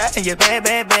 now you're rap and you're bad,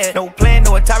 bad, bad. No plan,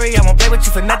 no Atari, I won't play with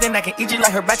you for nothing. I can eat you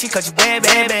like hibachi, cause you bad,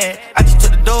 bad, bad. I just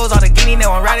took the doors, all the guinea,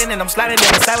 now I'm riding and I'm sliding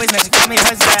down the sideways, now she call me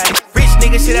her side. Rich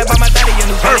nigga shit up on my daddy, your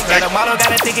new daddy. Got a model,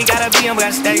 got a ticket, got a BM, got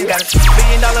a status, got a $1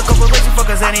 billion corporation, fuck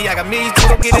us, Annie. I got millions to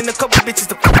go get in a couple bitches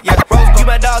to fuck. Yeah, Rose, you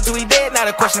my dog till he dead, not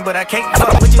a question, but I can't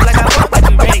fuck with you like I fuck, like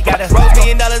you ready. Got a $1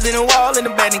 million in the wall, in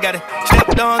the bed, and got it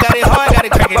stepped on, got it hard, got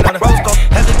it cracking on the Rose go,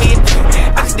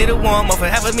 $500,000. I just did a warm up for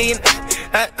 $500,000.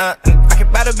 I can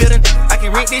buy the building, I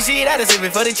can rent this shit out and save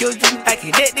it for the children. I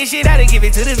can get this shit out and give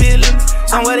it to the villains,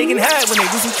 somewhere they can hide when they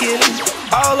do some killing.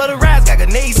 All of the rides got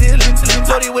grenade ceilings,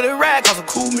 loaded with a ride, cost a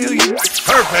cool million.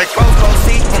 Perfect. Rose gold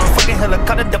seat on a fucking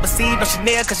helicopter, double C, no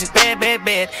Chanel, cause she's bad, bad,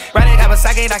 bad. Ride it, have a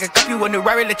socket, I can cup you when the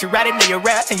Rari let you ride it, now you're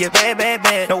rap and you're bad, bad,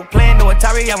 bad. No plan, no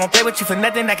Atari, I won't play with you for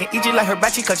nothing. I can eat you like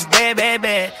hibachi, cause you bad, bad,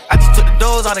 bad. I just took the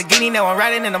doors, all the guinea, now I'm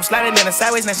riding and I'm sliding in the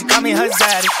sideways, now she call me her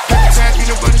zaddy.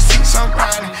 Peanut butter seats, I'm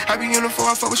riding. I be uniform,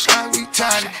 I fuck with slime, we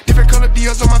tied it. Different color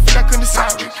deals on my feet, I couldn't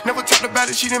decide it. Never talked about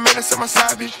it, she done made us at my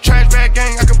side, bitch. Trash bag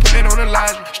gang, I can put that on the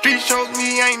line. Street shows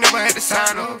me, I ain't never had to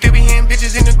sign up. They be hitting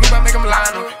bitches in the group, I make them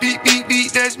line up. Beat, beat,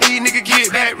 beat, that's me, nigga,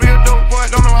 get back. Real dope boy,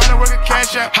 don't know how to work a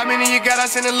cash out. How many you got, I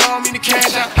send a law, me the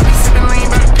cash out. I be sipping lean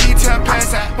by the P till I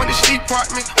pass out. Went to sleep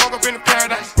apartment, woke up in the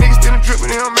paradise. Niggas still drip, but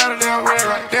it don't matter, they don't wear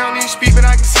right. They don't need speed, but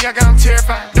I can see, I got them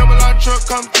terrified. Double R truck,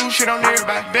 come through, shit on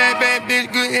everybody. Bad, bad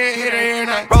bitch, good head, hit her every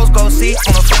night. Rose gold seat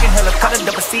on a fucking helicopter,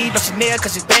 double C, no Chanel,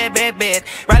 cause she's bad, bad, bad.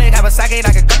 Ride it, have a socket,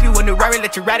 I can cup you when the Rari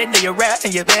let you ride it, now you're rap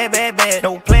and you're bad, bad, bad.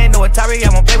 No plan, no Atari,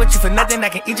 I won't play with you for nothing. I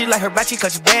can eat you like hibachi,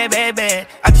 cause you bad, bad, bad.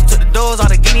 I just took the doors, all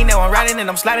the guinea, now I'm riding and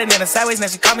I'm sliding in the sideways, now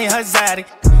she call me her zaddy.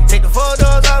 Take the 4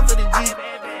 doors off for the Jeep,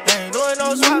 I ain't doing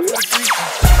no swap for the street.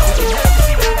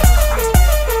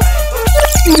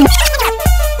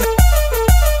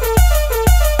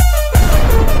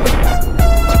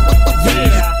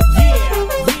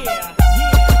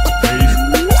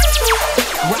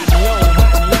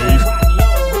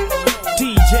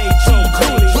 DJ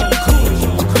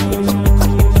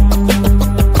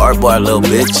boy, little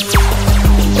bitch.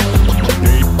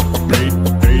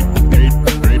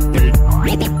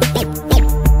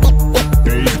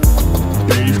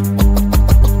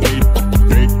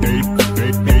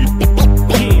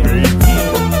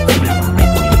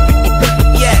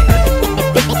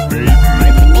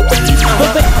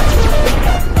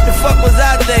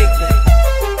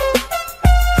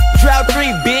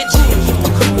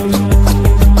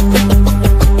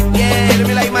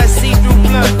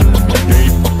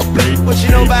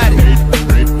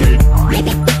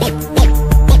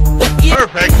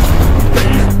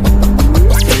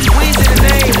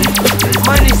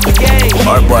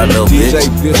 DJ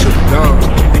Bishop Don.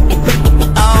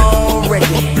 Already.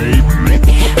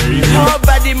 Hard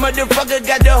body motherfucker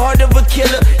got the heart of a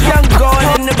killer. Young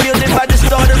God in the building by the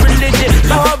start of religion.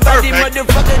 Hard body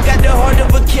motherfucker got the heart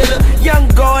of a killer. Young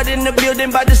God in the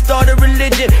building by the start of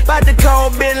religion. About to call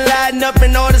Bin Laden up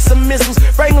and order some missiles.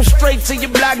 Bring them straight to your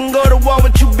block and go to war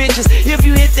with you bitches. If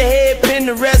you hit the head pin,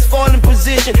 the rest fall in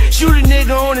position. Shoot a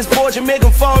nigga on his porch and make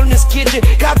him fall in his kitchen.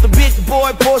 Got the big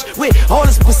boy Porsche with all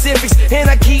the specifics. And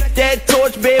I keep that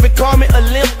torch, baby, call me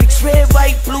Olympics. Red,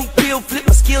 white, blue pill, flip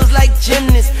my skills like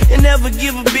gymnasts. And never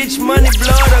give a bitch money,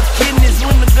 blood, or kidneys.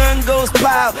 When the gun goes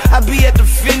pow, I be at the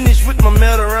finish with my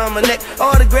medal around my neck,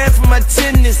 autograph for my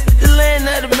tennis. The land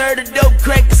of the murder, dope,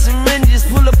 crack, and syringes.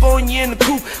 Pull up on you in the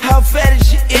coupe, how fat is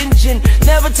your engine?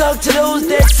 Never talk to those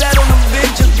that sat on the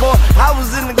benches, boy. I was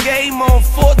in the game on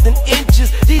 4th and inches.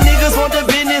 These niggas want the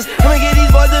business, I'ma get these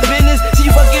boys the business. See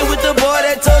you fucking with the boy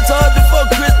that told before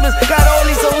Christmas. Got all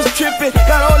these souls tripping,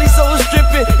 got all these souls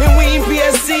stripping. And we ain't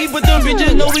PSC, but them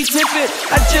bitches know we tipping.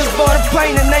 I just bought a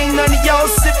plane and ain't none of y'all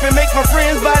sipping. Make my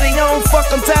friends buy their own, fuck,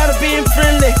 I'm tired of being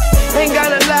friendly. Ain't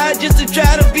gotta lie just to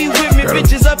try to be with me.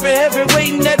 Bitches up in heaven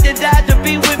waiting that they die to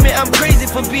be with me. I'm crazy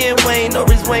for being Wayne, or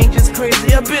is Wayne just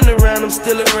crazy? I've been around, I'm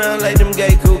still around like them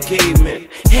gay cool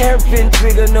cavemen. Hairpin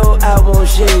trigger, no, I won't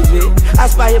shave it. I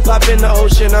spy hip hop in the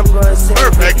ocean, I'm gonna say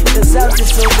perfect. The South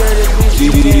is so dirty,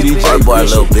 we Hard boy,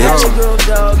 little bitch. I'm a girl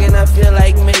dog and I feel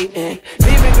like mating.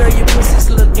 Baby girl, your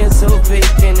pussy's looking so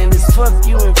vacant. And it's fuck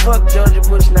you and fuck Georgia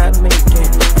Bush not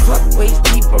making. Fuck waist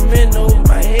deep, I'm in over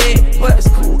my head. But it's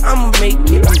cool, I'ma make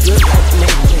it, I'm good like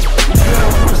making. Girl,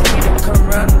 Bruce need to come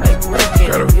round like working.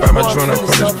 Gotta find my joint up on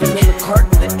this bitch.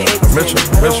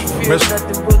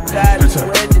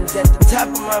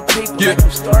 Yeah.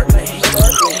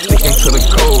 Sticking to the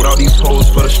code, all these hoes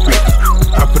for the street.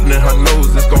 I put it in her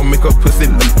nose, it's gon' make her pussy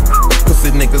leak. Pussy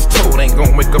niggas told ain't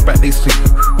gon' wake up at they sleep.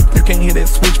 You can't hear that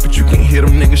switch, but you can hear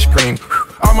them niggas scream.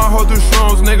 All my hoes do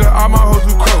shrooms, nigga, all my hoes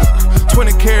do coke.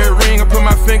 20 carat ring, I put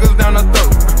my fingers down her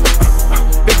throat.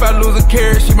 If I lose a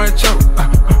carat, she might choke.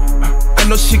 I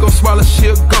know she gon' swallow,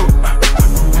 she'll go.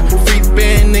 Free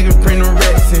band, nigga, bring the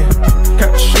rats in.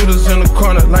 Got the shooters in the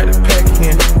corner like the pack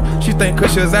in. She think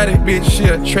cause she's out of bitch, she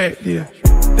attractive.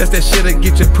 That's that shit that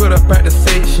get you put up at the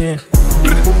section.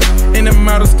 And the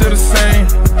model still the same.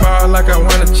 Ball like I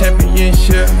won a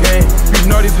championship game. You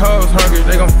know these hoes hungry,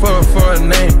 they gon' fuck for a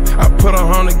name. I put her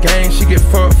on the game, she get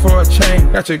fucked for a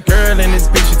chain. Got your girl in this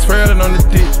bitch, she twirling on the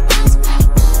dick.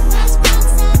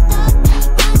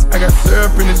 I got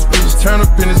syrup in this bitch, turn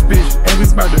up in this bitch. And we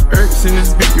bout the irks in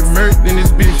this bitch, get murked in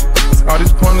this bitch. All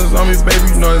these pointers on me, baby,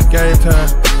 you know it's game time.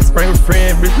 Bring a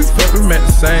friend, bitch, we fuck them at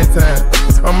the same time.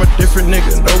 I'm a different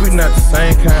nigga, no, we not the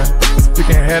same kind. You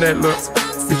can have that look,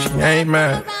 bitch, you ain't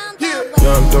mine.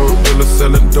 Young dope dealer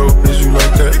selling dope, is you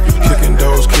like that? Kicking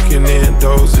doors, kicking in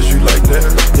doors, is you like that?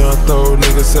 Young throw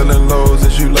niggas selling lows,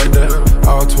 is you like that?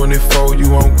 All 24,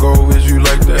 you won't go, is you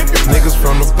like that? Niggas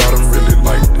from the bottom really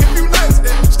like that.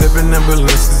 Stepping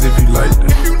ambulances if you like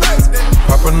that.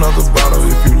 Pop another bottle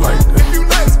if you like that.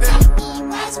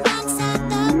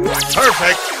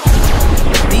 Perfect.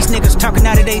 These niggas talking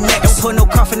out of their neck. Don't put no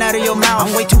coughing out of your mouth.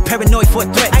 I'm way too paranoid for a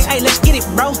threat. Hey, let's get it,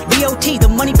 bro. DOT, the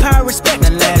money, power, respect.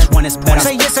 The last one is better.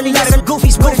 Say yes, or yes,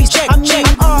 goofies, check. I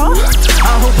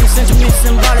hope you sentiment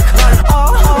symbolic.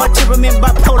 My temperament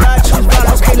bipolar, I choose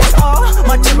violence. Okay, let's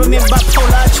my temperament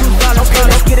bipolar, I choose violence. Okay,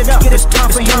 let's get it up. It's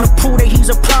time for him to prove that he's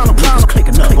a problem.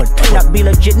 Clicking up, but not be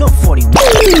legit, no 40.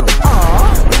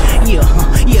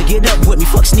 Yeah, get up with me.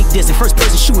 Fuck sneak this and first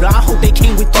person shooter. I hope they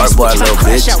came with three switches. I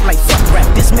crash out like fuck rap.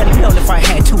 This melly hell if I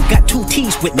had to. Got 2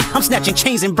 T's with me. I'm snatching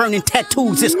chains and burning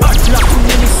tattoos. It's art. Not too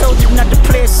many soldiers, not to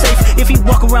play it safe. If he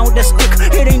walk around with that stick,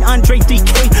 it ain't Andre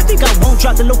 3K. Think I won't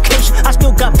drop the location. I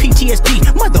still got PTSD.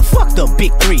 Motherfuck the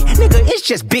big 3. Nigga, it's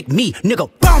just big me. Nigga,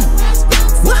 boom.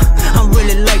 I'm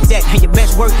really like that. And your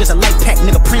best work is a light pack.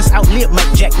 Nigga, Prince outlived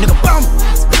Mike Jack. Nigga, boom.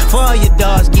 For all your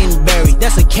dogs getting buried,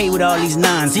 that's a K with all these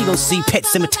nines. He gon' see Pet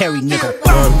Cemetery, nigga.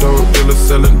 Dope dealer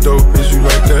selling dope, is you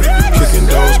like that? Kicking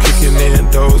doors, kicking in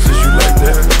doors, is you like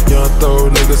that? Young throw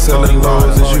niggas selling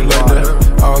lows, is you like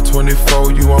that? All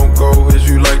 24, you won't go, is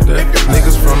you like that?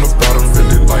 Niggas from the bottom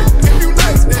really like that.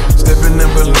 Stepping in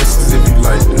balances if you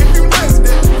like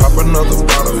that. Pop another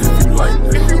bottle if you like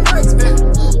that.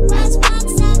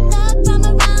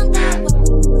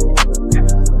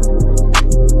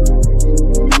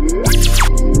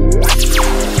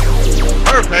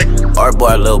 Perfect. Art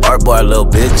boy, little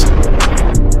bitch.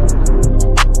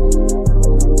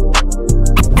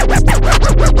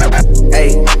 Hey,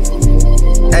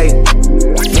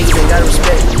 niggas ain't gotta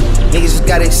respect, niggas just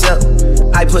gotta accept.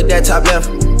 I put that top left,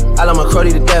 I love my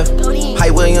cruddy to death.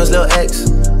 Hype Williams, Lil X,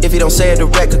 if he don't say it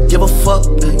direct, give a fuck.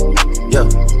 Yo,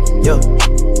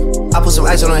 I put some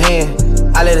ice on her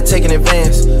hand, I let her take in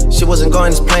advance. She wasn't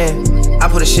going as planned, I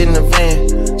put her shit in the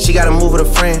van. She gotta move with a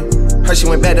friend, her she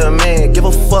went back to a man, give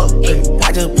a fuck.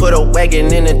 I just put a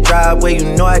wagon in the driveway, you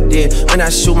know I did. When I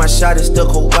shoot my shot, it's the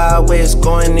cold wild way it's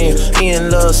going in. Me and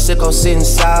Lil Sicko sitting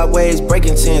sideways,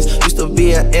 breaking tents. Used to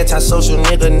be an antisocial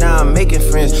nigga, now I'm making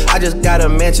friends. I just got a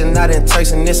mansion out in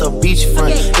Turks and it's a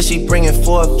beachfront. If she bringing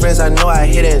 4 friends, I know I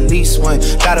hit at least one.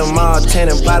 Got them all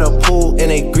tanning by the pool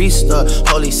and they greased up.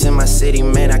 Police in my city,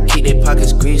 man, I keep their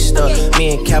pockets greased up.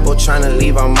 Me and Capo tryna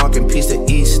leave, I'm marking piece to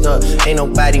Easter. Ain't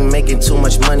nobody making too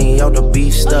much money out the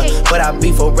beef stuff. But I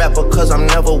beef a rapper cause I'm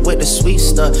never with the sweet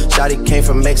stuff. Shawty came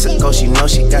from Mexico, she know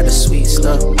she got the sweet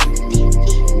stuff.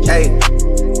 Hey,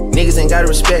 niggas ain't gotta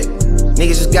respect,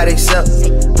 niggas just gotta accept.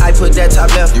 I put that top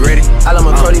left, you ready? I love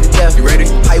my cruddy to death, you ready?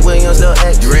 Hype Williams, Lil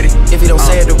X, you ready? If he don't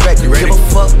say it direct, you ready? Give a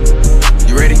fuck.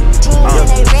 You ready? You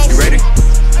ready?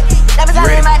 You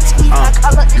ready?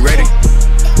 You ready? You ready?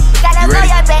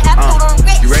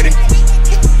 You ready?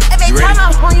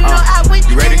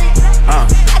 You ready? You ready?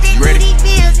 You ready?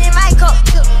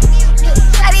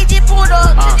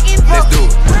 Let's do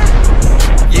it.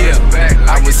 Yeah,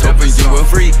 I was hoping you were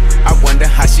free. I wonder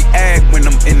how she act when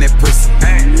I'm in that pussy.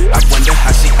 I wonder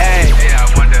how she act.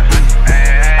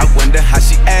 I wonder how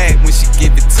she act when she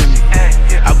give it to me.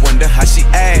 I wonder how she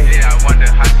act.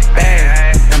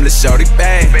 Bad, I'm the shorty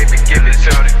bad. Baby, give it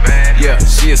shorty bad. Yeah,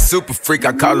 she a super freak.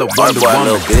 I call her Wonder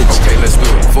Woman. Okay, let's do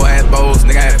it. 4 ass bowls,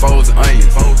 nigga had foes and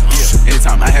onions. Yeah,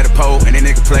 anytime I had a pole and they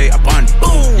nigga play, I bonded.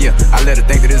 Yeah, I let her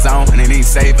think that it's on and they need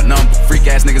save a number. Freak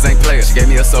ass niggas ain't players. She gave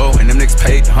me a soul and them niggas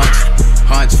paid to hunch.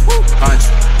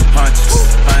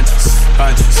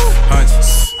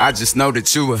 I just know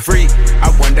that you a freak. I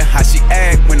wonder how she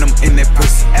act when I'm in that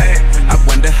pussy. I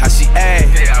wonder how she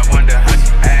act. I wonder how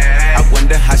she act. I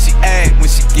wonder how she act when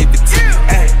she give it to me.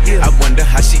 I wonder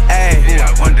how she act.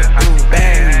 I wonder how she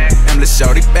bad. I'm the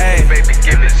shorty bad. Baby,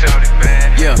 give it shorty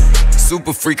bad. Yeah,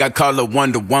 super freak. I call her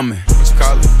Wonder Woman. What you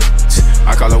call her?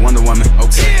 I call her Wonder Woman.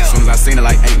 Okay. As soon as I seen her,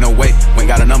 like, ain't no way. Went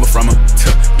got a number from her.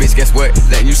 Bitch, guess what?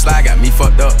 Letting you slide got me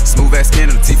fucked up. Smooth ass skin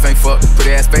and the teeth ain't fucked.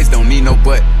 Pretty ass face don't need no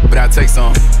butt, but I'll take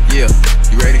some. Yeah,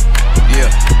 you ready? Yeah,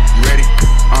 you ready?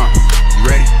 You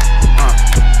ready?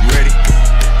 You ready?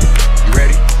 You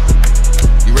ready?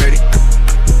 You ready?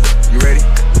 You ready?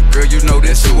 Girl, you know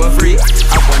that you a freak.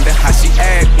 I wonder how she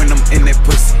act when I'm in that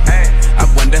pussy. I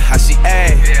wonder how she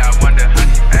act. Yeah, I wonder how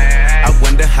she act. I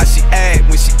wonder how she act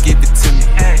when she give it to me.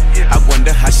 I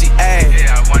wonder how she act.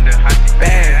 Yeah, I wonder how she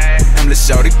bad. I'm the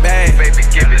shorty bad. Baby,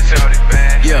 give it shorty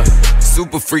bad. Yeah,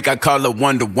 super freak. I call her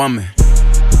Wonder Woman.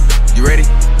 You ready?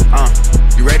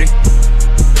 You ready?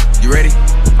 You ready?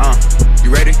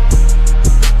 You ready? You ready?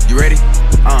 You ready?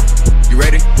 You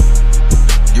ready?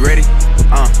 You ready?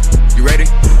 You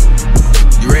ready?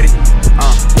 You ready?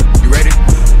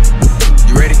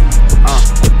 You ready?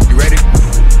 You ready?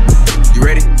 You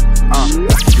ready?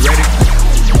 You ready?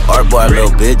 Art boy,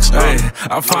 little bitch. Hey,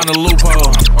 I found a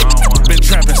loophole. Been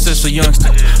trapping since a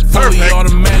youngster. Fully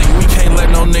automatic, we can't let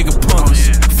no nigga punk us.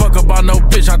 Fuck about no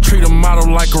bitch, I treat a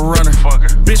model like a runner.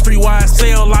 Bitch free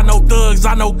YSL, I know thugs,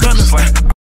 I know gunners.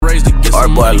 Raised to get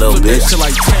some money, flip that shit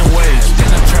like 10 ways.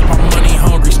 Then I trap my money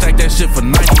hungry, stack that shit for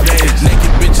 90 days.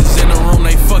 Naked bitches in the room,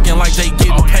 they fucking like they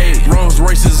getting paid. Rolls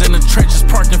Royces in the trenches,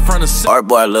 parked in front of Art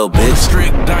boy, little bitch.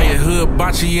 Strict diet, hood,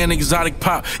 bocce, and exotic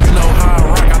pop. You know how I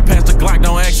rock, I pass the Glock,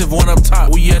 don't ask if one up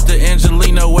top. We at the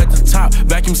Angelino at the top,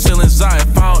 vacuum sealing Zion.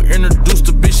 If I don't introduce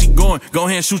the bitch, she going. Go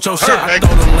ahead and shoot your shot. I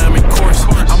throw the lamb in course.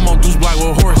 I'm on Deuce Block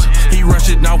with horse. He rush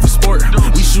it down for sport.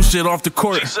 We shoot shit off the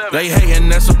court. They hating,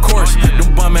 that's of course.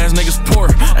 Them bum ass niggas poor.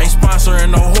 Ain't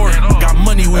sponsoring no whore. Got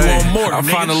money, we want more. I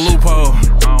find a loophole.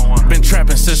 Been trapping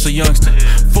trapping since a youngster.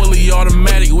 Fully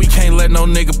automatic, we can't let no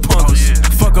nigga punk us.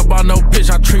 Fuck about no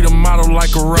bitch, I treat a model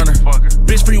like a runner.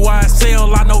 Bitch free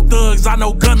YSL, I know thugs, I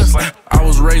know gunners. I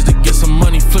was raised to get some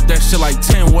money, flip that shit like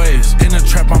 10 ways. In the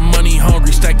trap, I'm money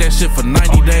hungry, stack that shit for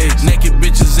 90 days. Naked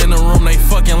bitches in the room, they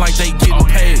fucking like they getting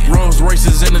paid. Rolls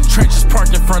Royces in the trenches,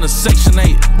 parked in front of Section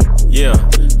 8. Yeah,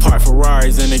 park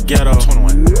Ferraris in the ghetto.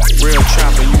 21. Real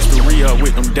trapper, used to re-up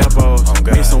with them depots.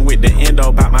 Mixin' with the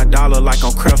endo, bout my dollar like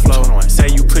on Creflo. Say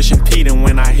you pushin' Pete and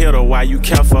when I hit her, why you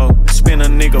careful? Spin a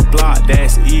nigga block,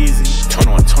 that's easy.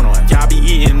 21. Y'all be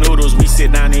eating noodles, we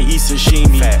sit down and eat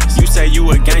sashimi. You say you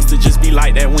a gangster, just be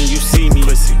like that when you see me.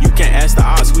 You can ask the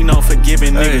odds, we know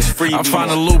forgiving niggas free. I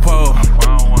find a loophole.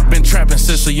 Been trapping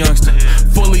since a youngster.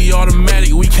 Fully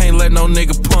automatic, we can't let no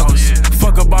nigga punk us.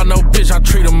 Fuck about no bitch, I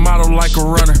treat a model like a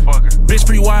runner. Bitch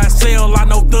free YSL, I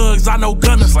know thugs, I know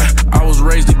gunners. I was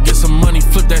raised to get some money,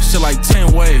 flip that shit like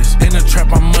 10 ways. In the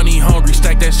trap, I'm money hungry,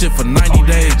 stack that shit for 90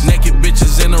 days. Naked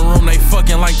bitches in the room, they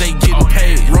fucking like they getting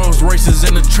paid. Rolls Royces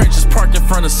in the trenches, parked in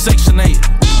front of Section 8.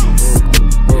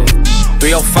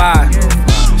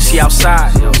 305, she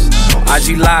outside.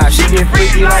 IG Live, she get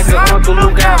freaky like her Uncle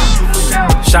Luke out.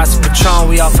 Shots of Patron,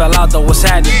 we all fell out though, what's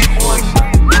happening?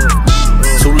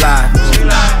 Too live,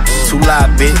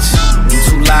 bitch.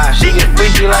 Too live. She get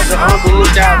freaky like her Uncle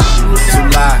Luke out. Too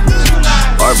live.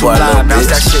 Too live, bounce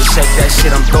that shit, shake that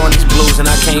shit. I'm throwing these blues and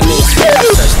I can't miss.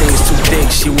 Such thing is too thick.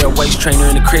 She wear waist trainer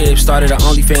in the crib. Started her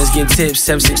OnlyFans getting tips.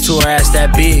 762 her ass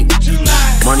that big.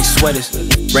 Money sweaters,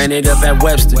 ran it up at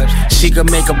Webster. She could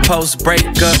make a post break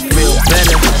up, feel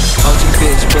better. OG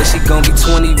bitch, but she gon' be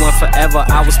 21 forever.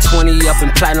 I was 20 up in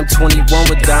platinum, 21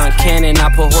 with Don Cannon. I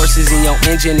put horses in your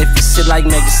engine if you sit like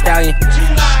Meg Thee Stallion.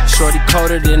 Shorty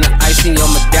colder than the ice in your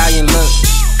medallion.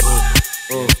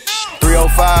 Look.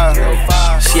 305,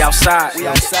 she outside,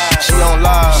 she on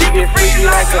live. She get freaky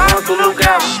like her Uncle Luke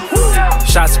out.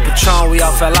 Shots of Patron, we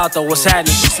all fell out though, what's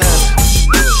happening?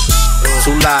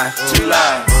 Too live,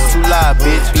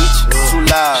 bitch. Too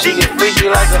live. She get freaky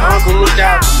like her Uncle Luke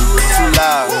out.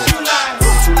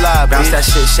 Too live, bounce that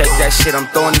shit, shake that shit. I'm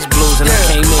throwing these blues and I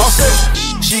can't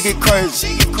miss. She get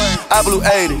crazy. I blew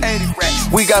 80.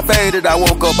 We got faded. I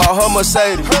woke up out her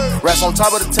Mercedes. Rats on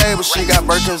top of the table. She got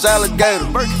Birkin's alligator.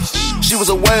 She was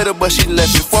a waiter, but she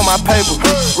left it for my paper.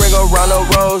 Ring around her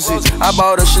roses. I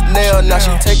bought her Chanel. Now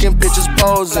she taking pictures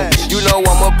posing. You know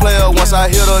I'm a player. Once I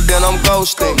hit her, then I'm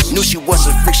ghosting. Knew she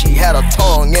wasn't freak. She had a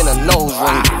tongue in her nose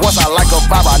ring. Once I like her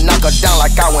vibe, I knock her down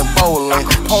like I went bowling.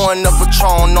 Pouring up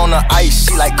Patron on the ice.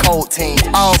 She like cold team.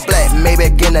 All black, maybe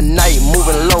in the night,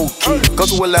 moving low key. Go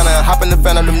to Atlanta and hop in the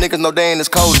Phantom. Them niggas know they ain't as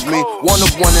cold as me. One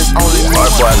of one is only me.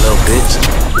 Hard boy, little bitch.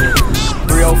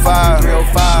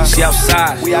 305, she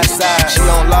outside. We outside. She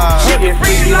on live. She get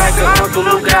freaky like her Uncle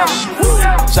Luke out.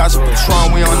 Shots of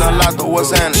Patron, we on the lot though.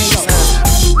 What's happening?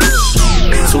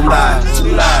 Too live,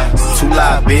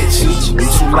 bitch.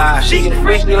 Too live. She get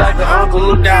freaky like her Uncle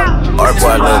Luke out. Hard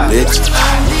boy, little bitch.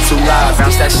 Too live,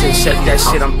 bounce that shit, shake that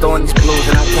shit. I'm throwing these blues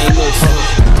and I can't lose.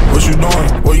 What you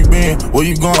doing? Where you been? Where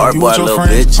you going? Hard You boy, with your little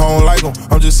friends? bitch. I don't like them.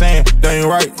 I'm just saying, they ain't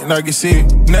right, and I can see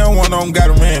it. Now one of them got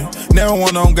a man. Now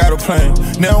one of them got a plan.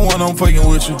 Now one of them fucking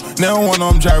with you. Now one of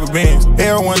them drive a Benz.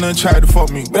 Everyone done tried to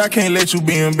fuck me, but I can't let you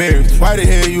be embarrassed. Why the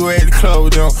hell you at the club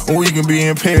with them when we can be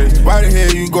in Paris? Why the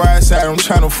hell you go outside? I'm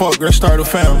trying to fuck, girl, start a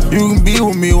family. You can be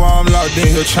with me while I'm locked in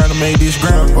here trying to make this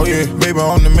ground. Oh yeah, baby,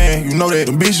 I'm the man. You know that.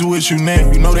 The bitches with you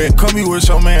now. You know that. Come here with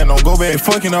your man. Don't go back.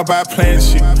 Fucking up our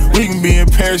plans shit. We can be in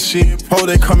Paris shit. Oh,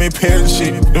 they come in pairs and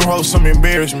shit. Them hoes some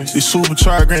embarrassments. This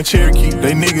supercharged Grand Cherokee.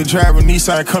 They nigga driving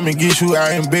Nissan, come and get you,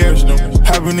 I embarrass them.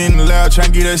 Hopping in the loud,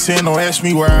 trying to get us in, don't ask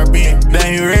me where I been. They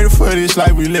ain't ready for this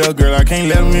life we live, girl, I can't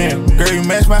let them in. Girl, you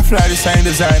match my fly, this ain't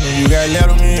designer, you gotta let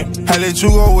them in. I let you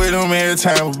go with them every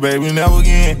time, but baby, never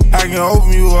again. I can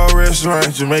open you a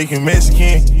restaurant, Jamaican,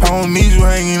 Mexican. I don't need you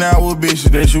hanging out with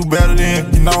bitches that you better than.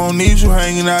 And I don't need you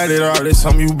hanging out at all, that's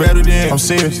something you better than. I'm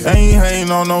serious, I ain't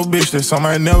hanging on no bitch, that's something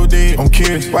I never did. I'm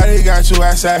curious, why they got you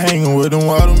outside hanging with them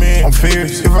other men? I'm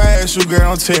fierce. If I ask you, girl,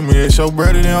 don't tell me that's your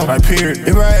brother them. Like, period.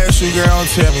 If I ask you, girl, don't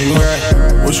tell me you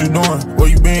right. What you doing? Where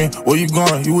you been? Where you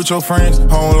going? You with your friends? I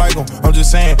don't like them. I'm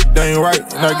just saying, they ain't right,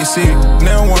 and I can see it.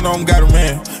 Now one of them got a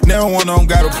man. Now one of them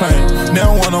got a plan.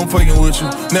 Now one of them fucking with you.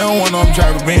 Now one of them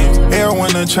drive a Benz.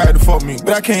 Everyone done tried to fuck me,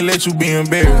 but I can't let you be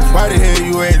embarrassed. Why the hell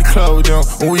you at the club with them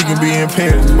when we can be in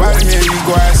Paris? Why the hell you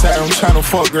go outside? I'm trying to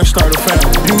fuck, girl, start a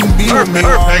family. You can be with me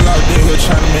while I'm locked in here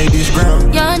trying to make this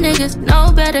ground. Y'all niggas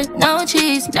know better, no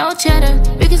cheese, no cheddar.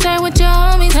 We can start with your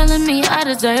homies telling me I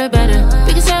deserve better.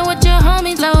 We can start with your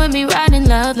homies blowing me writing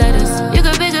love letters. You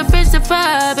got bigger fish to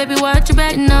fry, baby, watch your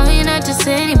back. No, you're not just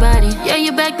anybody. Yeah,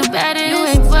 you back to batter. You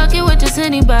ain't fucking with just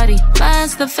anybody.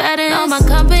 Mine's the fattest. All my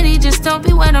company, just don't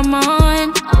be when I'm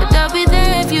on. But I'll be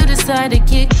there if you decide to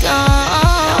get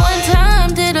gone. One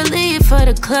time did I leave for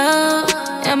the club,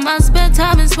 and my spare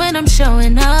time is when I'm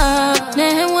showing up.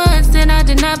 Then once, then I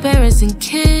did not parents and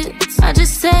kids. I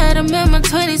just said I'm in my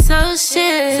 20s, so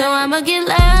shit. So I'ma get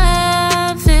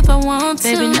loud if I want to.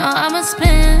 Baby, no, I'ma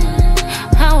spend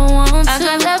how I want to. I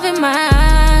got love in my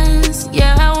eyes,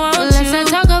 yeah, I want you. Let's not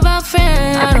talk about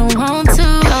friends, I don't want to.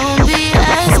 Don't be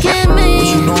asking me what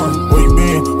you doing, where you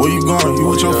been, where you going. You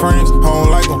with your friends, I don't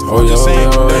like them. I'm just saying,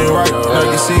 they ain't right,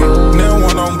 now you see it. Now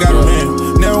one of them got a man,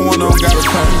 now one of them got a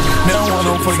plan. Now one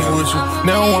of them fucking with you,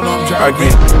 now one of them driving.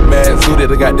 I get mad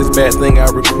suited, I got this bad thing I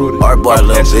recruited. Art boy,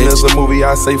 little bitch. There's a movie,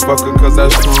 I say fuck her cause I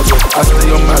screwed up. I stay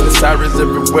on Miley Cyrus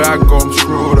everywhere I go, I'm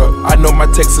screwed up. I know my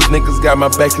Texas niggas got my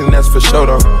back and that's for sure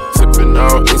though. Sippin'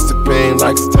 on Instagram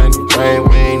like it's tiny rain.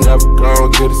 We ain't never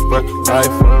gon' get this fucking life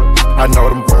up. I know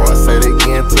them boys say they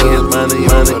can't tell money,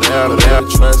 whatever.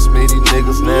 Trust me, these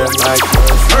niggas now like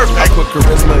us. I put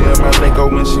charisma in my lingo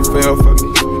when she fell for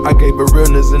me. I gave her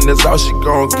realness and that's all she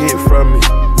gon' get from me.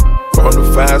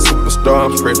 Bonafide superstar,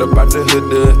 I'm straight up out the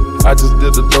hood. I just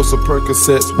did a dose of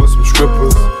Percocets with some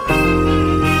strippers.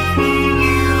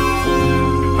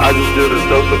 I just did a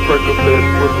dose of Percocets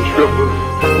with some strippers.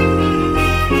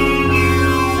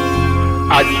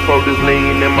 I just pour this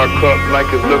lean in my cup like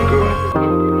it's liquor.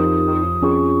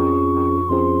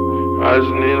 I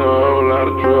just need a whole lot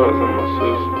of drugs in my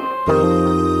system.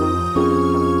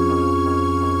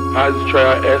 I just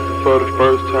try acid for the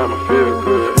first time, I feel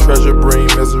good. Treasure bring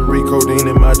misery, codeine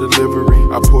in my delivery.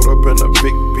 I pulled up in a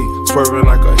big beat, swerving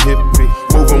like a hippie.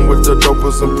 Moving with the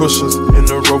dopers and pushers. In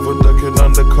the Rover, ducking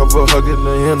undercover, hugging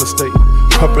the interstate.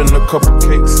 Pumping a couple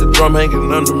cakes, the drum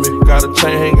hanging under me. Got a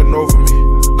chain hanging over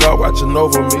me. God watching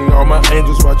over me, all my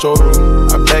angels watch over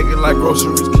me. I bag it like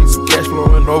groceries, keep some cash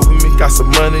flowing over me. Got some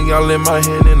money all in my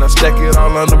hand and I stack it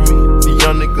all under me. The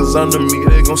young niggas under me,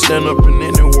 they gon' stand up in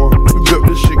any war. We built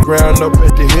this shit ground up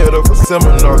at the head of a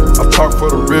seminar. I talk for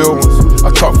the real ones, I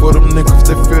talk for them niggas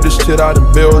that feel this shit out in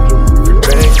Belgium. Free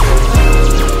bank.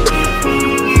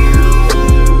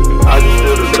 I just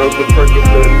did a dose of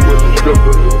Percocets with some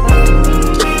strippers.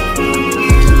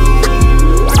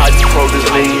 I just pour this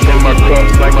lean in my cup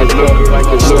like a look.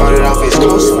 Started off as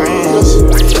close friends,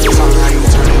 somehow you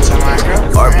turned into my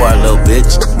girlfriend. Art boy, little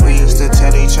bitch. We used to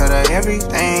tell each other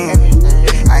everything.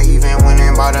 I even went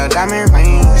and bought her diamond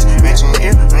rings, matching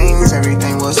earrings,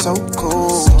 everything was so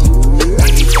cool.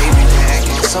 Baby, been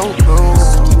acting so cool.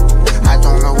 I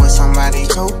don't know what somebody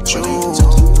told you,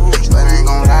 but I ain't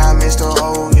gon' lie, Mr.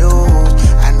 Hold You.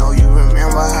 I know you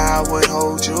remember how I would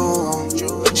hold you.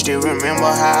 Still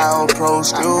remember how I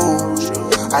approached you.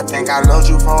 I think I loved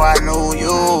you before I knew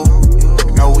you.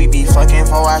 Know we be fucking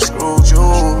before I screwed you.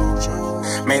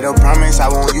 Made a promise I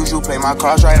won't use you. Play my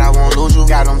cards right, I won't lose you.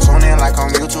 Got them tuning like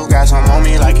I'm YouTube. Got some on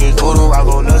me like it's voodoo. I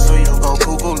go nuts so you go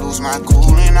cuckoo. Lose my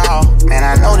cool and all. Man,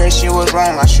 I know that shit was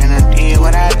wrong. I shouldn't did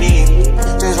what I did.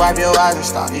 Just wipe your eyes and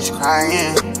start just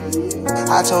crying.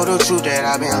 I told the truth that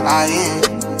I've been lying.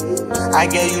 I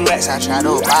gave you racks, I tried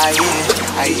to buy it.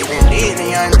 I even did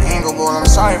the unthinkable, I'm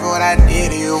sorry for what I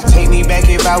did to you. Take me back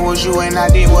if I was you and I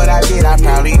did what I did. I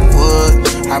probably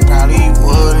would, I probably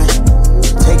wouldn't.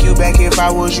 Take you back if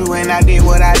I was you and I did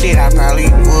what I did. I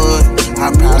probably would,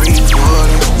 I probably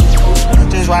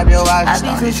wouldn't. Just wipe your eyes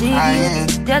and start crying.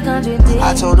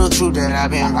 I told the truth that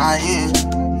I've been lying.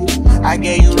 I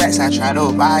gave you racks, I tried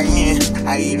to buy in.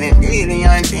 I even did the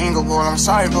unthinkable, I'm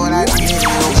sorry for what I did. We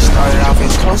started off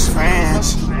as close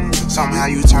friends, somehow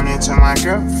you turned into my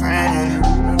girlfriend.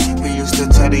 We used to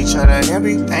tell each other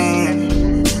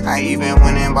everything. I even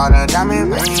went and bought her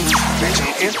diamond rings,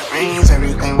 matching earrings,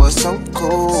 everything was so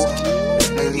cool.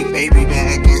 Lately, baby, been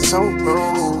acting so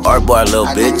rude. Art boy, little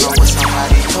bitch. I don't know what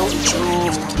somebody told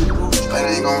you, but I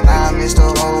ain't gon' lie, Mr.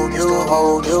 Hold You,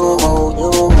 hold You, hold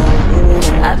You.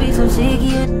 I be so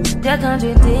sick, that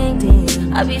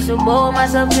contradicting. I be so bold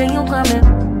myself till you coming.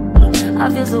 I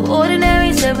feel so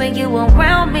ordinary, said when you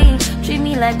around me. Treat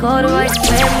me like all the right,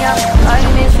 wear me out.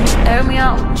 Arguments, you air me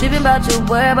out. Tripping about your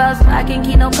whereabouts. I can't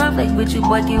keep no conflict with you,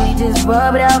 boy, can we just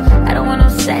rub it out? I don't want no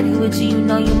static with you, you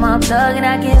know you my plug. And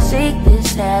I can't shake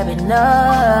this habit,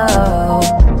 no.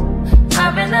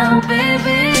 I've been out,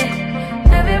 baby,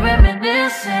 heavy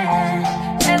reminiscing,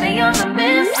 heavy on the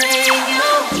missing. You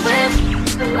with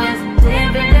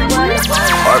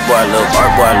Art boy, little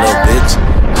bitch.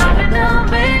 I've been down,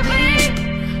 baby.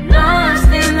 Lost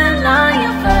in the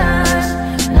lion first.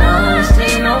 Lost,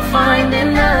 ain't no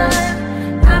finding us.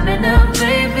 I've been down,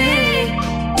 baby.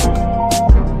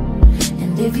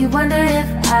 And if you wonder if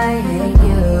I hate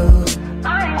you,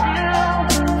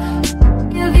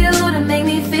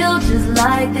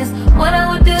 like this? What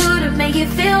I would do to make you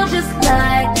feel just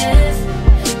like this?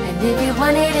 And if you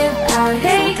wanted it, I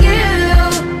hate you.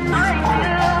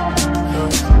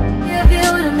 If you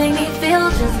were to make me feel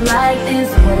just like this,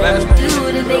 what I would do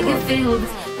to make you feel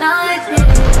just like this?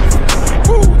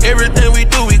 Woo, everything we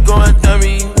do, we going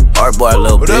dummy. Art boy,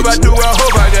 little bitch. Whatever I do, I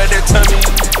hope I got that tummy.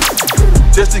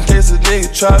 Just in case a nigga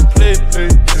try to play.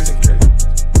 Just in case.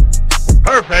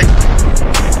 Perfect.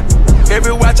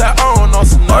 Every watch I own on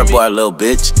tsunami. Art boy, little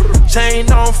bitch.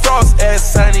 Chain on frost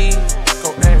ass sunny.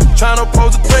 Tryna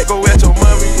pose a trick, go at your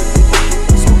mommy.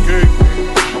 It's okay.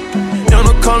 On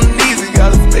the corner easy,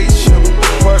 got a spaceship.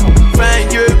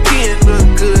 Fine European, look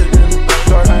good in the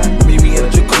dark. Meet me in a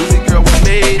jacuzzi, girl, we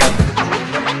made it.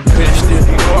 Finished it,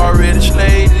 you already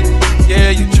slayed it. Yeah,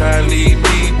 you try to leave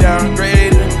me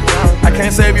downgraded. I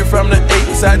can't save you from the ape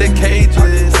inside the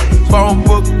cages. Phone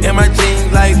book in my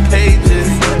jeans like pages.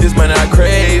 This money I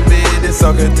crave it, it's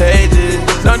so contagious.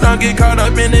 Don't get caught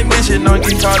up in the mission, don't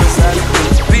get caught inside the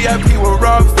fish. VIP with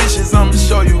raw fishes, I'ma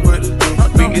show you what it do.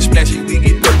 We get splashy, we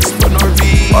get dirty, for no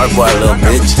reason. Art boy, little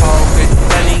bitch.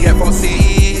 And he got 4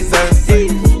 seasons.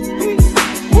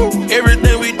 Woo,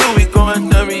 everything we do, we going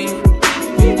dummy.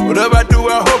 Whatever I do,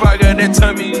 I hope I got that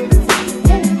tummy.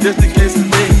 Just in case the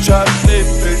nigga try to flip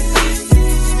it.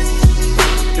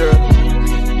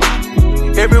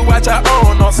 Yeah. Every watch I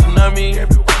own on tsunami.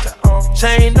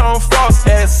 Chain on frost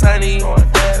ass sunny.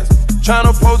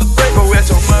 Tryna pose a break, go at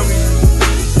your mommy.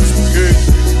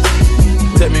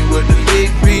 Tell me what the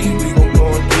league be, we gon' go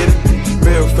and get it.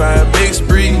 Real fine mixed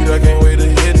breed, I can't wait to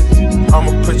hit it.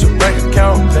 I'ma put your bank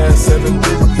account past 7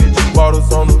 digits.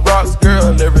 Bottles on the rocks,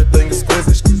 girl, everything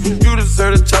exquisite. You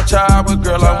deserve a cha-cha, but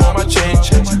girl, I want my chain.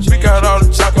 We got all the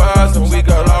choppers and we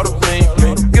got all the bling.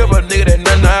 Give a nigga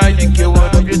that none, you get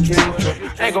what up your dream.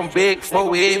 Ain't gon' beg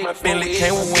for it, my family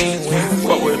came with wings.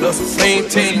 Fuck with us, a same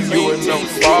team, you and them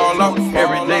fall off.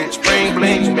 Every day spring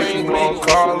bling, make you gon'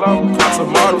 call off.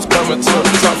 Some models coming to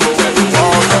the top, go at the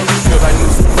wall up. Feel like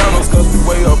new Sopranos, cause we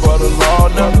way above the law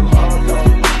now.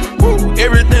 Woo,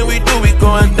 everything we do, we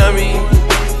going dummy.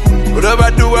 Whatever I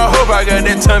do, I hope I got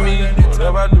that tummy.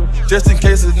 Whatever I do, just in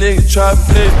case a nigga try to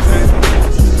play.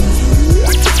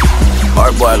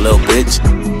 Art boy, little bitch.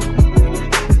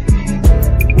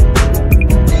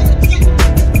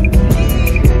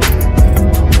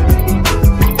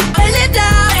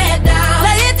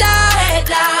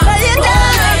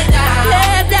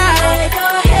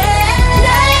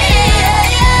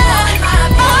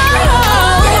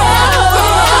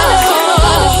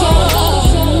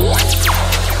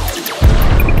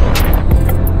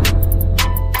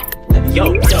 Yo,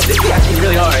 this is actually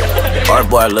really hard. Art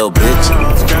boy, little bitch.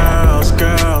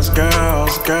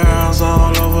 Girls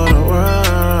all over the world.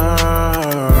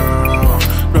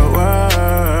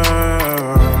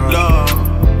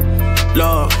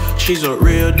 Love, she's a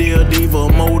real deal diva,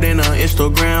 more than an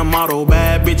Instagram model.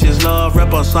 Bad bitches love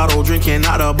reposado, drinking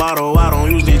out a bottle. I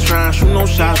don't usually try and shoot no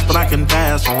shots, but I can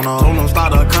pass on her. Told them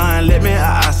start a kind, let me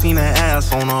I seen her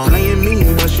ass on her. Playing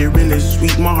mean, but she really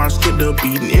sweet. My heart skipped a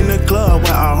beat. In the club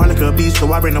where our harmonica beat,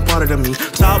 so I bring a part of me.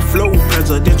 Top flow,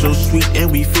 presidential suite,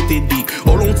 and we 50 deep.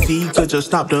 Hold on T, could just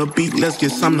stop the beat, let's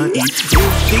get something to eat. If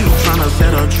she tryna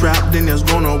set a trap, then it's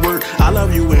gonna work. I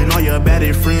love you and all your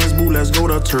baddie friends, boo, let's go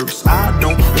to Turks. I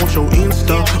don't want your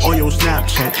Insta or your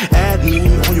Snapchat. Add me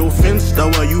on your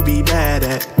Finsta where you be bad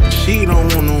at. She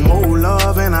don't want no more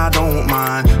love and I don't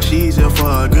mind. She's here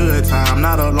for a good time,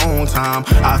 not a long time.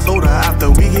 I told her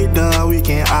after we get done, we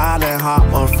can island hop.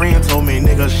 A friend told me,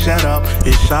 nigga, shut up,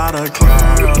 it's shot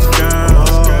o'clock.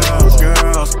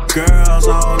 Girls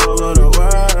all over the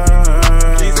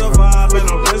world. She's a vibe and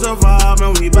a Prince of vibe,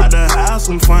 and we bout to have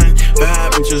some fun.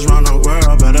 Bad bitches run the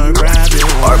world, better grab it.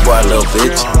 Art boy, little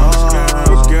bitch.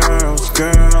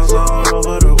 Girls all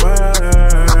over the world.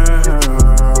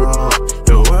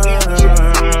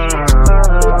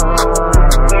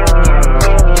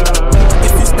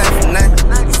 If you stand for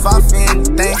nothing, you fall for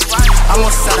anything. I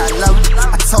won't say I love her,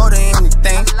 I told her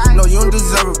anything. No, you don't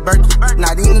deserve a Birkin,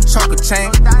 not even a choker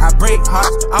chain. I break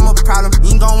hearts, I'm a problem,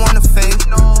 you ain't gon' wanna fade.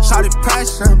 Shawty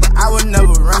pressure, but I would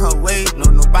never run her way. No,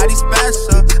 nobody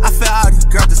special, I feel all these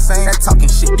girls the same. That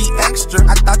talking shit be extra,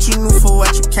 I thought you knew for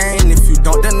what you came. If you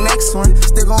don't, the next one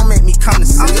still gon' make me come to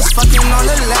see. I'm just fucking on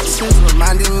elections,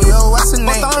 reminding me of what's her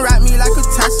name. Both don't rap me like a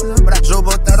Tesla, but I drove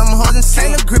both of them hoes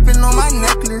insane. Taylor gripping on my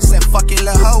necklace, said fuck it,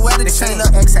 let her wear the chain.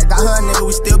 Little ex had got her nigga,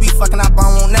 we still be fucking, our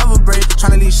bond won't never break.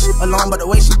 Tryna leave shit alone, but the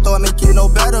way she throw it make it no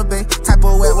better, babe. Type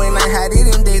of wet when I had it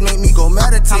in days, make me go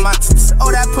meditate. My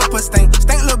oh, that purple stink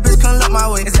little bitch couldn't look my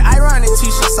way. Is it ironic?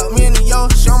 T-shirt suck me in the yo,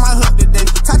 show my hook today.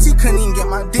 Tati couldn't even get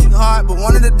my dick hard, but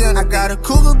one of the dinner. I got a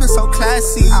cougar, bitch so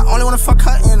classy. I only wanna fuck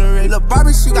her in the race. Lil'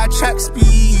 Barbie, she got track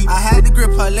speed. I had to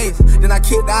grip her lace, then I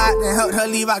kicked her out, then helped her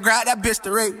leave. I grabbed that bitch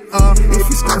to rape. If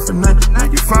you stand for nothing,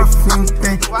 you fall for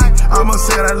anything. I'ma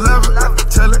say I love her,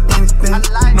 tell her anything.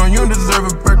 No, you don't deserve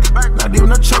a Birkin, not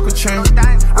even a choker chain.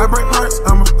 I break hearts,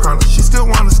 I'm a problem, she still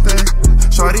wanna stay.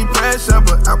 Shorty pressure,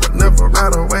 but I would never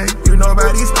ride away. You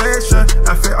nobody's special,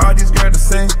 I feel all these girls the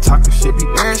same. Talking shit be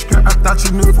extra, I thought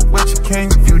you knew for what you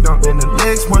came. If you don't, then the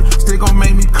next one still gon'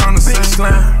 make me come the same.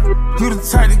 Slime, you the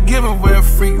type to give away a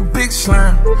free big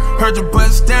slime. Heard your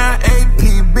bust down,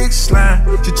 AP, big slime.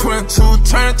 She 22,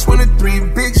 turn 23,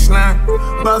 big slime.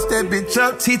 Boss that bitch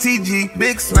up, TTG,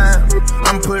 big slime.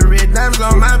 I'm putting red diamonds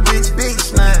on my bitch, big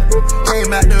slime.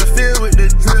 Came out the field with the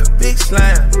drip, big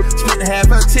slime. Spent half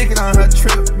her ticket on her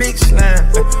trip, big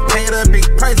slime. Paid a big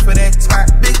price for that top,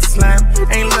 big slime.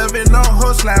 Ain't loving no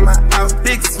whole slime, my house,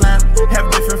 big slime.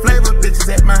 Have different flavor bitches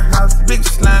at my house, big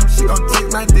slime. She gon' take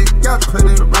my dick out, put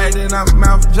it right in her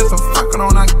mouth. Just a fucking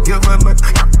on, I give her a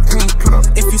pink cup.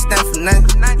 If you stand for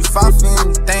nothing, you fall for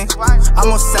anything.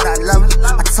 Almost said I love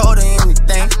her, I told her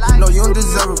anything. No, you don't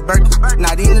deserve a Birkin,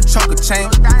 not even a choker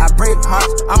chain. I break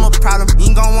hearts, I'm a problem,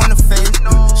 you ain't gon' wanna face.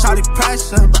 Shawty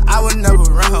pressure, but I would never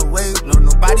run her way. No,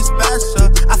 nobody special,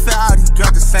 I feel all these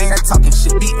girls the same. That talking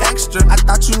shit be extra, I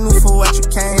thought you knew for what you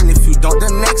came. If you don't, the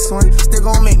next one still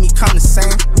gon' make me come the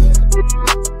same.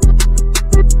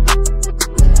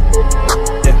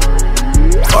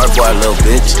 Hard boy, little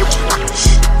bitch.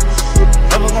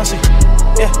 Never gonna see,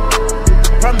 yeah,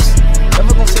 promise.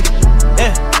 Never gonna see,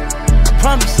 yeah,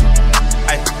 promise.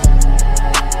 Hey,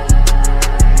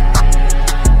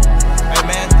 hey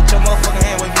man, get your motherfucking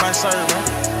hand away from my serve, man.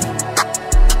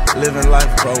 Living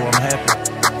life, bro, I'm happy.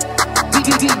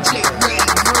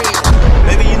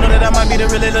 Baby, you know that I might be the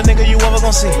real little nigga you ever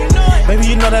gon' see. Baby,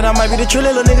 you know that I might be the true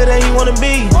little nigga that you wanna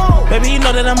be. Baby, you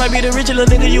know that I might be the rich little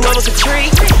nigga you ever could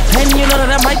treat. And you know that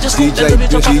I might just scoop that little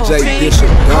bitch up off her feet.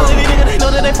 All of these niggas, they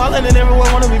know that they fallin' and everyone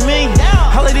wanna be me.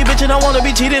 All of these bitches don't wanna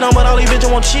be cheated on, but all these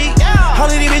bitches won't cheat. All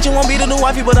of these bitches won't be the new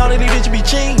wifey, but all of these bitches be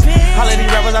cheap. All of these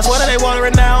rappers, I swear that they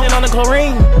watering now and on the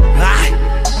chlorine.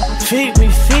 Feed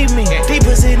me, feed me. These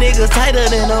pussy niggas tighter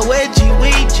than a wedgie,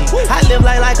 Ouija. I live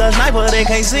like a sniper, they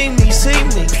can't see me, see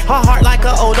me. Her heart like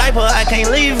an old diaper, I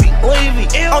can't leave me, leave me.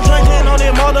 I'm drinking on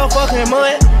this motherfucking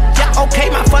mud. Yeah,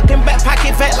 okay, my fucking back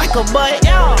pocket fat like a butt.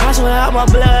 I swear out my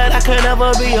blood, I could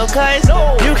never be your cousin.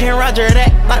 You can Roger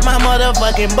that like my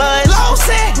motherfucking buzz.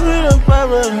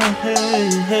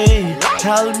 Hey,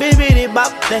 tell baby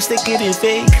bop, that stick in his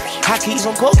face. I keep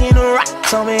some coke in the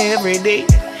rocks on me every day.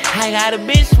 I got a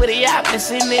bitch with a yacht and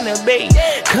sitting in a bay.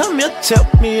 Come here, tell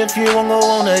me if you wanna go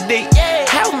on a date.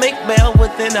 I'll make bail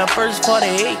within the first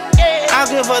 48. I'll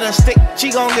give her the stick,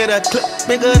 she gon' get a clip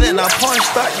bigger than a porn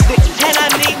star dick. And I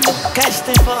need the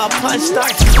casting for a punch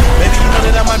start. Baby, you know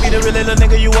that I might be the real little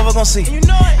nigga you ever gon' see.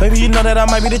 Baby, you know that I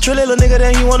might be the true little nigga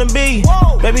that you wanna be.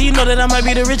 Baby, you know that I might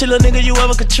be the rich little nigga you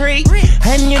ever could treat.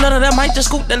 And you know that I might just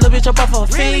scoop that little bitch up off her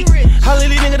feet. All of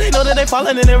these niggas, they know that they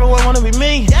fallin' and everyone wanna be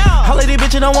me. All of these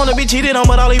bitches don't wanna be cheated on,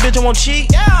 but all these bitches won't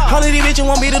cheat. All of these bitches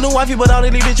won't be the new wifey, but all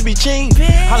of these bitches be cheap.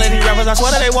 All of these rappers, I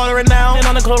swear that they watering now and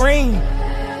on the chlorine.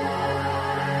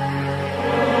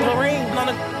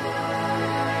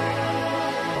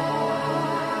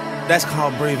 That's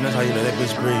called breathing. That's how you let that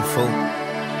bitch breathe, fool.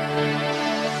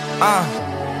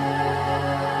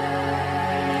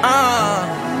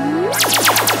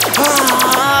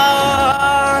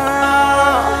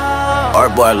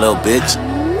 Hard boy, little bitch.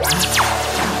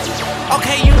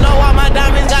 Okay, you know why my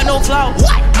diamonds got no flaw.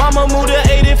 Mama moved to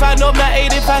 85 north, not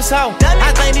 85 south.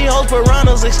 I think these hoes for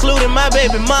runners, excluding my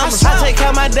baby mamas. I take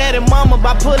out my dad and mama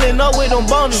by pulling up with them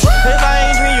bonus. If I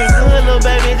ain't treat you good, little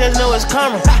baby, just know it's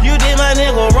coming. You did my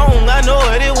nigga wrong, I know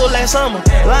it was last summer.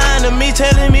 Lying to me,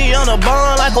 telling me on a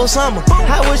bond like Osama.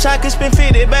 I wish I could spend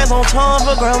 50 bags on time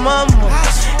for grandmama.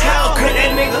 How could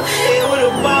that nigga hit with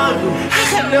a bomb? I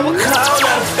could never call,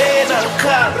 not a fed, not a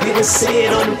cop. Nigga sit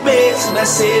on the bed, so I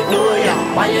said, no,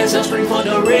 y'all. Why you so scream for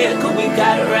the red, cause we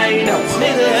got it right now.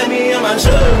 Nigga had me on my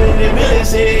shoulder, and the Billy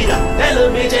said, yeah. That little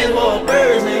bitch ain't more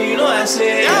birds, and you know I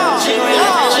said, yeah.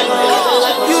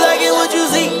 You like it what you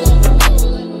see.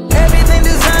 Everything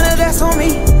designer, that's on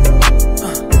me.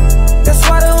 That's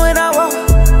why that when I walk,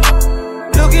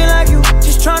 looking like you,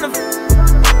 just tryna,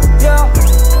 yeah.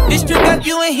 This trip got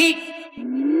you in heat.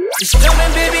 Just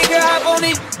coming, baby girl, hop on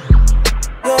it.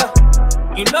 Yeah,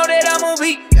 you know that I'm on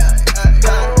beat.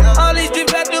 All these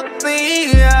trips got to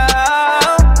be, yeah.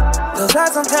 Cause I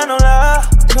sometimes don't love,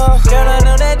 no. Girl, I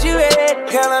know that you ready.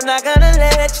 Girl, I'm not gonna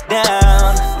let you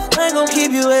down. I ain't gon'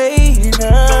 keep you waiting,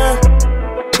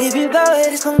 If you go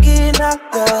ahead, it's gon' get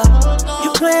knocked up.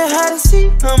 You playin' hide and seek,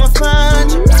 I'ma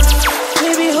find you.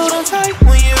 Baby, hold on tight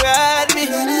when you ride me.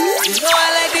 You know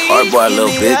I like to Hard boy, little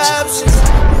bitch.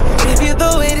 If you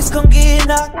go ahead, it's gon' get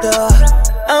knocked up.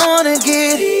 I wanna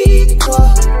get equal.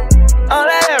 All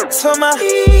that for my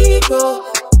ego.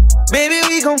 Baby,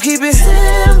 we gon' keep it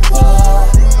simple.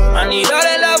 I need all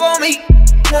that love on me.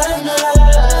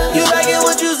 You like it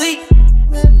what you see.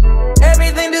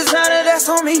 Everything designer, that's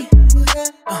on me.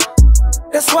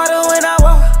 That's why when I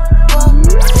walk,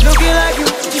 looking like you,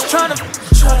 just tryna,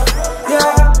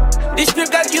 yeah. This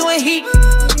trip got you in heat.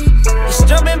 It's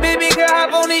jumping, baby girl,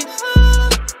 hop on it.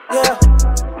 Yeah,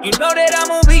 you know that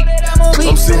I'm on beat.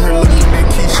 I'm sitting here looking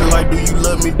at Keisha like, do you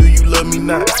love me? Do you love me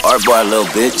not? Hard boy, little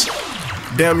bitch.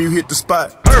 Damn, you hit the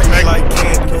spot. Perfect. Like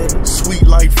candy, sweet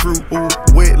like fruit, ooh,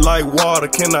 wet like water.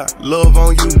 Can I love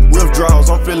on you? Withdrawals,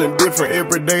 I'm feeling different.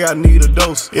 Every day I need a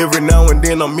dose. Every now and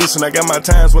then I'm missing. I got my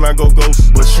times when I go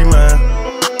ghost. But she mine,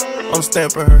 I'm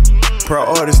stamping her.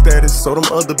 Proud artist status, so them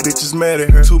other bitches mad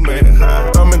at her. Too mad at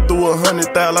her. Thumbing through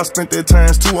 100,000, I spent that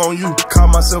times 2 on you.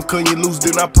 Caught myself cutting you loose,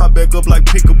 then I pop back up like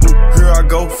Pickaboo. Here I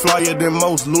go, flyer than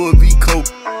most, Louis V. Coke.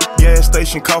 Gas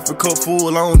station, coffee cup full,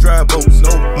 I don't drive boats.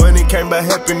 No money came by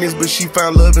happiness, but she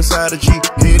found love inside a G.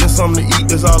 Head and something to eat,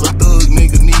 that's all a thug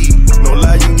nigga need. No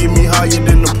lie, you get me higher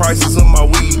than the prices of my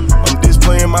weed. I'm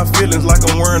displaying my feelings like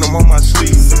I'm wearing them on my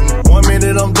sleeve. 1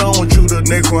 minute I'm done with you, the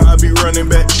next one I be running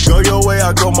back. Go your way,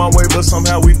 I go my way, but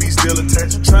somehow we be still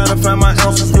attached. Trying to find my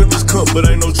ounces with this cup, but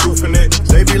ain't no truth in that.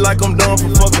 They be like I'm done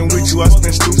for fucking with you, I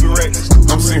spend stupid racks.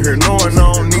 I'm sitting here knowing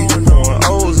I don't need you, knowing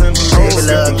O's and the O's.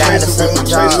 Baby, got the same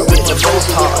job with the both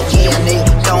heart. Yeah,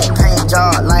 nigga, don't paint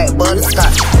job like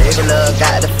butterscotch. Baby, love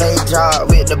got the fake job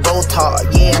with the both heart.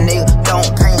 Yeah, nigga,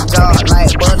 don't paint job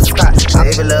like butterscotch.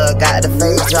 Baby, love got the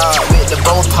fake job with the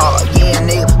both heart. Yeah,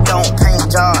 nigga, don't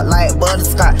paint job like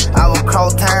butterscotch. I was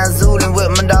cross town zoolin'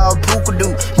 with my dog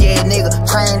Pookadoo. Yeah, nigga,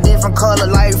 train different color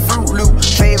like Fruit Loop.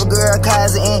 Favorite girl,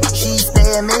 cousin, and she stay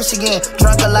in Michigan.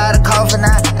 Drunk a lot of coffee,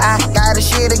 now I got the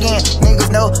shit again.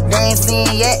 Niggas know they ain't seen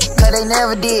yet, cause they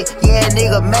never did. Yeah,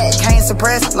 nigga, Matt can't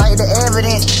suppress like the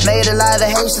evidence. Made a lot of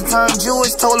Haitians turn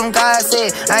Jewish, told them God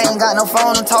said I ain't got no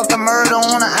phone to talk to murder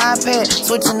on an iPad.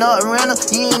 Switching up rental,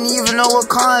 you ain't even know what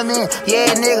car I'm in.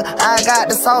 Yeah, nigga, I got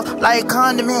the sauce like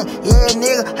condiment. Yeah,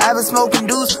 nigga, I been smoking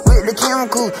deuce with the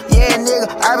chemicals. Yeah, nigga,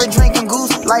 I been drinking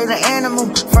goose like an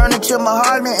animal. Furniture,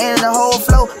 mahogany, and the whole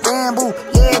flow bamboo.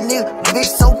 Yeah, nigga,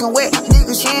 bitch soaking wet,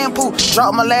 nigga shampoo.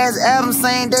 Dropped my last album,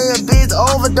 same day a bitch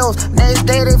overdose. Next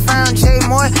day they found J.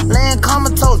 Moore laying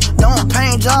comatose. Don't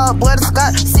paint job,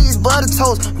 butterscotch, seeds, butter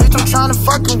toast. Bitch, I'm tryna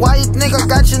fuck you, why you think I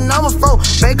got your number for?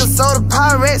 Baker soda,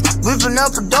 Pyrex, whipping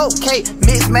up a dope cake.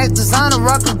 Mix match designer,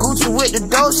 rockin' Gucci with the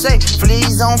dope shake.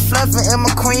 Fleas on fluffin' and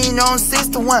McQueen on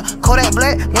 61. Kodak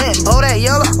black, went and bow that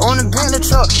yellow on the Bentley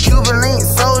truck. Cuban link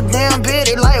so damn big,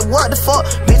 they like what the fuck?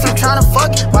 Bitch, I'm tryna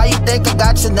fuck you, why you think I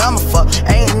got your number for?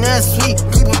 Ain't nothing sweet,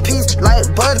 keepin' peace like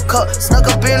buttercup. Snuck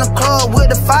up in the club with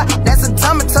the fire, that's a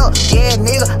tummy tuck. Yeah,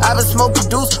 nigga, I been smoking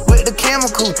deuce with the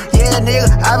chemical. Yeah, nigga,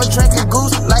 I been drinking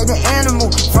goose like the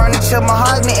animal. Furniture,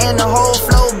 mahogany, and the whole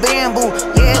flow bamboo.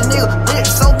 Yeah, nigga, bitch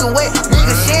soaking wet,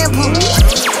 nigga shampoo.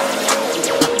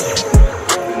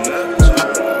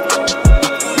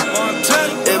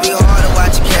 It be hard to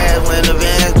watch your cash when the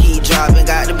van keep dropping.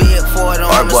 Got the big Ford on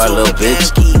Hard boy, little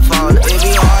bitch. Keep falling. It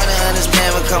be hard to understand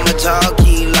when come a jaw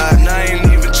keep locking. I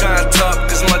ain't even trying to talk,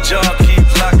 cause my jaw keep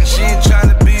locking. She ain't trying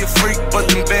to be a freak, but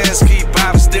them bands keep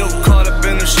popping. Still caught up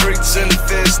in the streets and the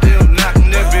feds still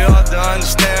knocking. It be hard to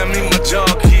understand me, my jaw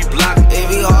keep locking. It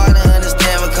be hard to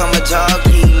understand when come a jaw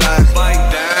keep locking. Bite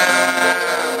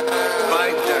down,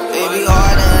 bite down. It be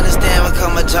hard to understand when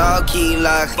come a jaw keep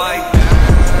locking. Bite down,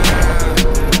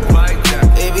 bite down.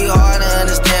 It be hard to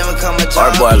understand when come a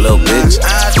jaw Hard boy, little bitch.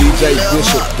 DJ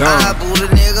Bishop I boot a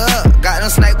nigga up. Got them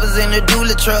snipers in the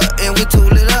dually truck and we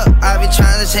tool it up. I been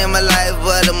trying to change my life,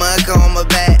 but a monk on my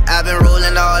back. I been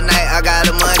rolling all night, I got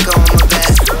a monk on my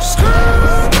back.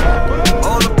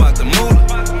 All about the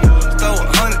moolah. Throw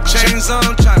 100 chains on,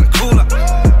 I'm trying to cool up.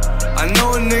 I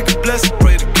know a nigga blessed,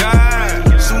 pray to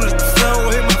God. Soon as the flow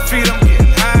hit my feet, I'm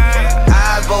getting high.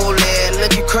 Eyes bold lead,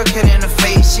 looking crooked in the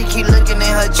face. She keep looking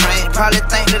in her drink, probably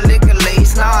think the liquor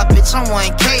lace. Nah, bitch, I'm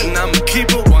 1K. And I'ma keep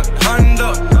it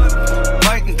 100.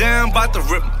 Biting down, bout to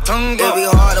rip my tongue It up. be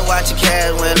hard to watch your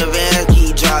cash when the van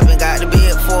keep dropping. Got the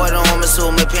big Ford on me,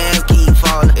 so my pants keep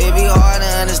falling. It be hard to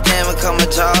understand when come a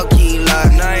jaw keep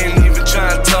locking. And I ain't even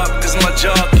trying to talk, cause my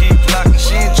jaw keep locking.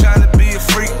 She ain't trying to be a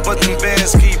freak, but them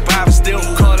bands keep popping. Still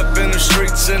caught up in the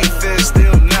streets and the feds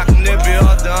still knocking. It be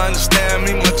hard to understand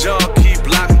me, my jaw keep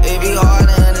locking. It be hard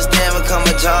to understand when come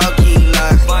a jaw keep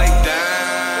locking.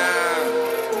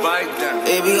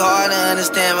 It be hard to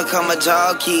understand, but come a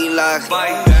jaw key lock. It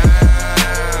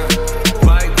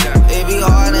be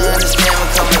hard to understand, but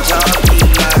come a jaw key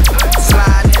lock.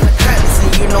 Slide in the cutlass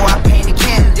and you know I painted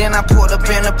candy. Then I pulled up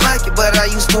in the bucket, but I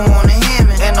used to wanna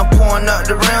hand me. And I'm pouring up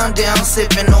the round down,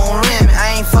 sipping on Remy.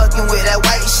 I ain't fucking with that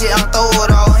white shit, I'm throw it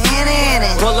all in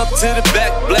it. Pull up to the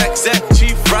back, black Zach,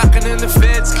 chief rockin' and the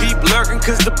feds keep lurking,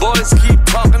 cause the boys keep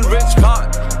talking rich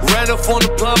cotton. Ran up on the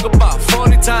plug about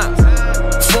 40 times.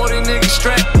 40 niggas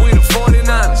strapped, we the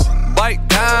 49ers. Bite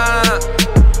down,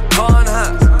 car and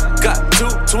house. Got 2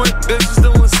 twin bitches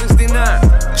doing 69.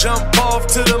 Jump off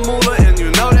to the moolah and you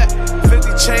know that.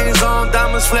 50 chains on,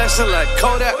 diamonds flashing like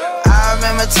Kodak. I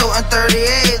remember 2 and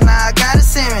 38, now I got a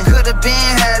semen. Could've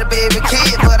been had a baby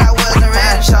kid, but I wasn't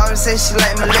ready. Shawty say she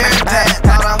like my lyric pad,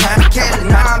 thought I wanted Kelly.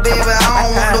 Nah, baby, I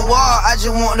don't want the wall, I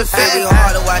just want the fat. It be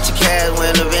hard to watch your cash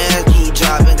when the vans keep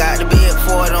dropping. Got the big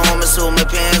 40 on me, so my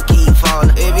pants keep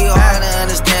falling. It be hard to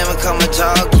understand, but come a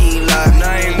jaw key lock. And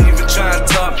I ain't even trying to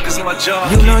talk, cause my jaw.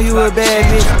 You know you a bad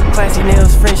bitch, classy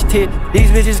nails, French tip.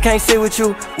 These bitches can't sit with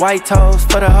you, white toes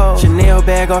for the hoe. Chanel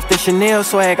bag off the Chanel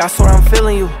swag, I swear I'm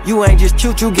feeling you. You ain't just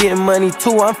cute, you getting money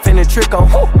too, I'm finna trick on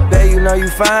who? Babe, you know you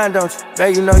fine, don't you?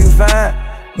 Babe, you know you fine.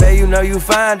 Babe, you know you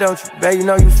fine, don't you? Babe, you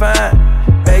know you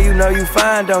fine. Babe, you know you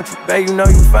fine, don't you? Babe, you know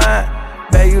you fine.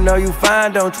 Babe, you know you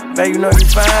fine, don't you? Babe, you know you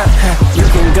fine. You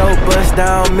can go bust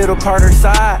down middle part or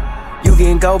side. You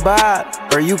can go bob,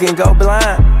 or you can go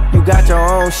blind. You got your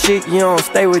own shit, you don't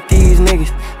stay with these niggas.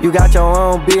 You got your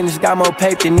own business, got more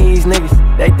paper than these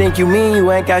niggas. They think you mean, you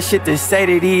ain't got shit to say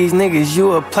to these niggas. You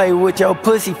will play with your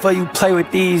pussy before you play with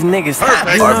these niggas.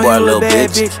 You know you a bad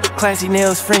bitch, classy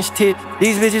nails, French tip.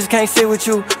 These bitches can't sit with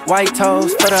you, white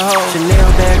toes for the hoe.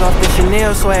 Chanel bag off the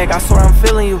Chanel swag, I swear I'm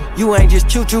feeling you. You ain't just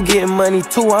cute, you getting money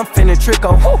too, I'm finna trick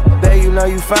on who? Babe, you know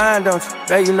you fine, don't you?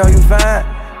 Babe, you know you fine.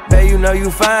 Babe, you know you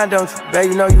fine, don't you?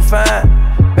 Babe, you know you fine.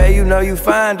 Babe, you know you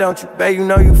fine, don't you? Babe, you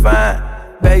know you fine.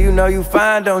 Babe, you know you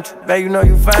fine, don't you? Babe, you know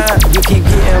you fine. You keep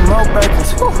getting more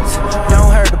burgers,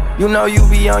 don't hurt them. You know you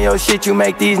be on your shit, you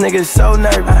make these niggas so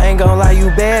nervous. I ain't gon' lie, you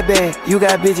bad, bad. You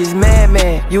got bitches mad,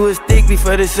 mad. You was thick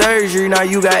before the surgery, now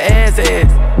you got ass.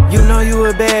 You know you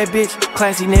a bad bitch,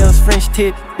 classy nails, French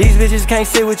tip. These bitches can't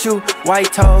sit with you,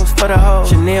 white toes for the hoe.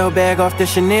 Chanel bag off the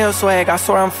Chanel swag, I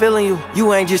swear I'm feeling you.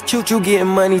 You ain't just cute, you getting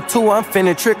money too, I'm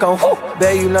finna trick on who?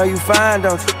 Babe, you know you fine,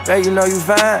 don't you? Babe, you know you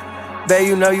fine. Babe,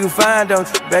 you know you fine, don't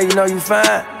you? Babe, you know you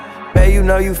fine. Babe, you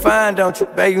know you fine, don't you?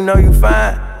 Babe, you know you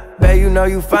fine. Babe, you know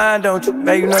you fine, don't you?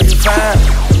 Babe, you know you fine.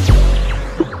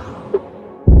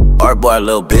 Art boy,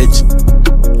 little bitch.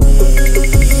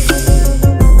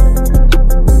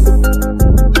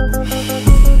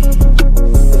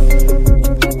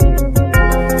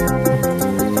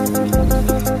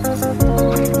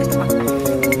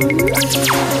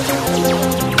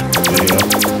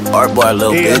 Art boy,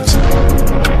 little bitch.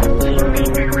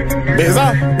 Biz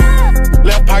up.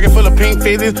 Left pocket full of pink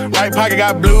fizzies, right pocket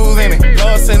got blues in it.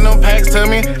 Lord send them packs to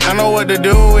me, I know what to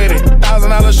do with it.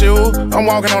 $1,000 shoes, I'm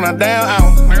walking on a down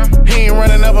out. He ain't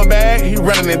running up a bag, he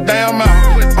running it down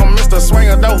mouth. I'm Mr.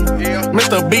 Swinger Dope,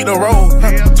 Mr. Beat the Road.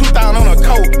 2,000 on a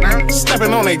coat,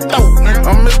 stepping on they throat.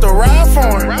 I'm Mr. Ride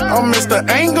Foreign, I'm Mr.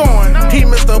 Ain't Going. He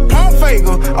Mr. Pump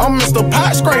Faker, I'm Mr.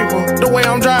 Pot Scraper. The way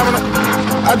I'm driving it,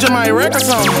 I just might wreck or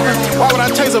something. Why would I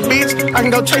chase a bitch? I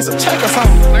can go chase a check or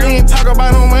something. You ain't talk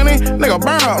about no money, nigga,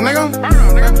 burn up, nigga.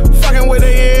 Fucking with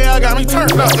it, yeah, I got me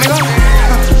turned up, nigga.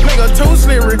 Nigga too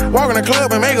slippery, walk in the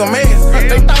club and make a mess.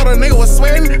 They thought a nigga was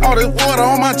sweating, all this water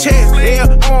on my chest. Yeah,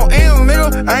 I'm on M,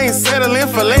 nigga, I ain't settling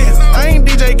for less. I ain't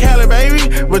DJ Khaled,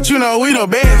 baby, but you know we the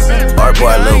best. Art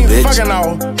boy, little bitch. Fucking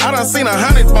all, I done seen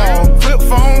 100 ball, flip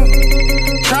phone,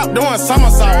 trap doing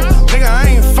somersault. Nigga, I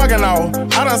ain't fucking all,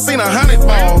 I done seen 100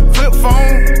 ball, flip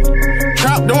phone,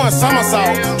 trap doing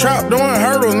somersault, trap doing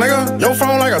hurdles, nigga. Your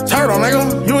phone like a turtle,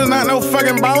 nigga. You is not no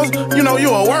fucking boss, you know you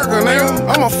a worker, nigga.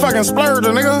 I'm a fucking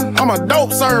splurger, nigga. I'm a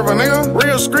dope server, nigga.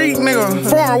 Real street, nigga.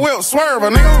 Foreign whip swerver,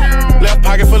 nigga. Left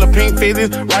pocket full of pink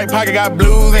fizzies, right pocket got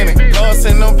blues in it. Lord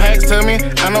send them packs to me,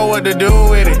 I know what to do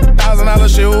with it. $1,000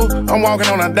 shoes, I'm walking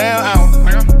on a down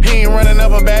out. He ain't running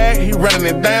up a bag, he running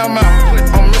it down mouth.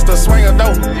 I'm Mr. Swinger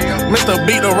Dope, Mr.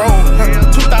 Beat the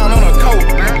Road. 2,000 on a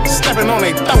coat, stepping on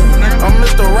they throat. I'm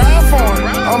Mr. Ride Foreign,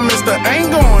 I'm Mr.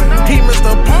 Ain't Going. He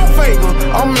Mr. Pump Faker,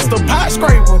 I'm Mr. Pot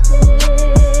Scraper.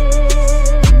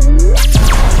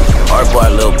 Art boy,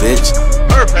 little bitch.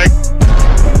 Perfect.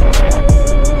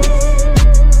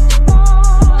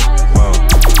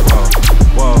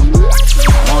 Whoa.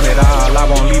 Want it all, I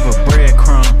won't leave a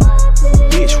breadcrumb.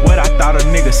 Bitch, what I thought a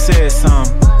nigga said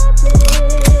something.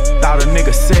 Thought a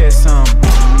nigga said something.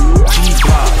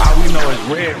 G-Block, all we know is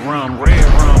red rum, red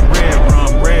rum, red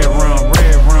rum.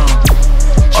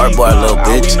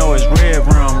 bitch. All we know is red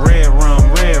rum, red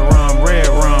rum, red rum, red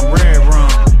rum, red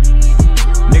rum.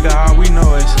 Nigga, all we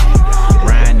know is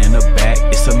riding in the back,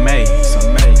 it's a May, it's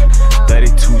a May.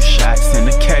 32 shots in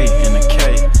the K, in the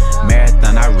K.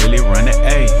 Marathon, I really run an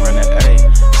A, run an A.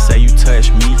 Say you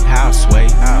touch me, how sway,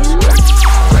 how sway.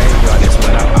 Graveyard, that's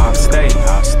what I'll stay,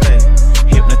 I'll stay.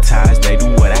 Hypnotized, they do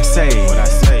what I say, what I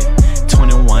say.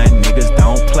 21 niggas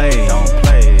don't play, don't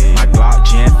play. My Glock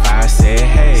Gen 5 said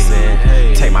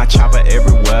hey, take my chopper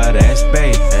everywhere, that's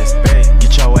bae, that's bae.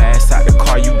 Get your ass out the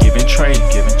car, you giving trade,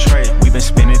 giving trade. We been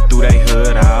spinning through they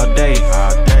hood all day,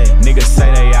 all day. Niggas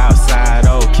say they outside,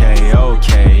 okay,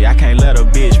 okay. I can't let a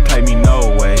bitch play me,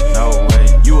 no way, no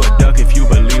way. You a duck if you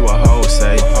believe what hoes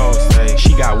say, hoes say.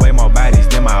 She got way more bodies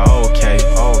than my okay,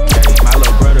 okay. My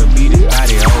little brother beat his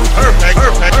body, okay. Perfect,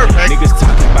 perfect, perfect. Niggas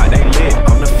talking about they lit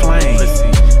on the flame. Pussy.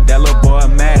 That little boy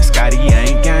mascot, he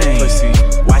ain't game. Pussy.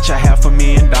 Watch I have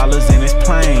 $1,000,000 in his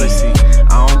plane. Pussy.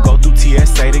 I don't go through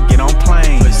TSA to get on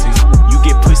planes. Pussy. You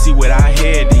get pussy without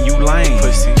head, then you lame.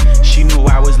 Pussy. She knew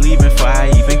I was leaving before I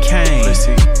even came.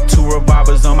 Pussy. 2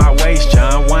 revolvers on my waist,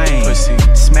 John Wayne. Pussy.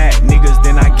 Smack niggas,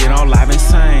 then I get on live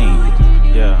insane.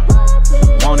 Yeah.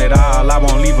 Want it all, I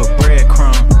won't leave a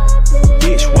breadcrumb.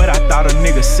 Bitch, what I thought a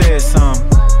nigga said something.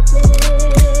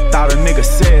 Thought a nigga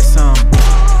said something.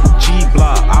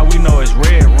 G-Block, all we know is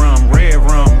red rum, red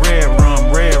rum, red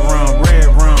rum, red rum, red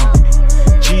rum.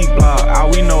 G-Block, all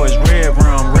we know is red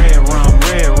rum, red rum,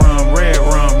 red rum, red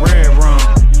rum, red rum.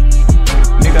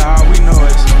 Nigga, all we know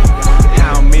is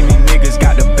how many niggas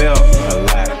got the belt. A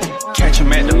lot. Catch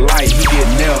him at the light, he get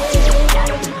nailed.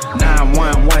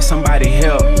 911, somebody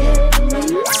help.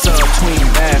 Sub-tween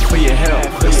bad for your help,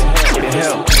 for your help, for your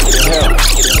help, for your help.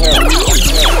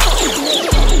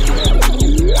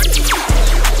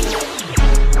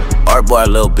 Art boy,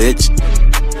 little bitch.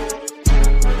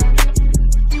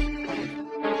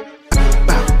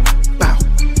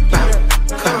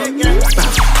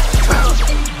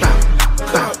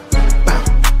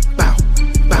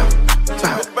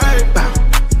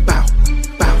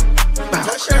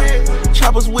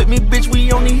 Choppers with me, bitch,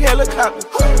 we on the helicopter.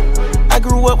 I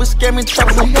grew up with scamming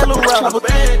choppers and hella robbers.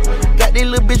 Got this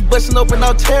little bitch busting open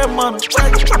out Terramana.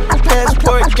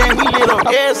 Passport gang, we lit on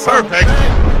air summer. Perfect.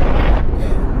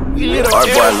 We lit on Art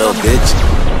boy, little bitch.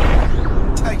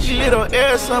 We lit on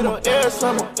air summer, air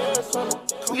summer.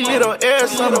 We lit on air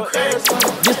summer.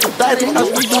 This the 30 house,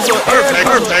 we use on air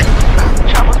summer. Perfect.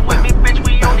 Choppers with me, bitch,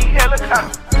 we on the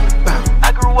helicopter.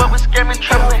 I grew up with scamming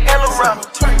choppers and hella robbers.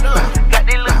 Got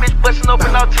this little bitch busting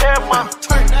open out Terramana.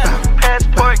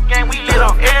 Passport gang, we lit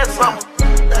on air summer.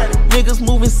 Niggas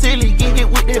moving silly, get hit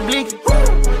with that blicky.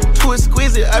 Too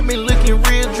exquisite, I been looking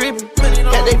real drippy.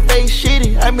 Got they face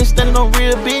shitty, I been standing on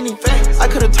real business. I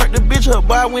could've turned the bitch up,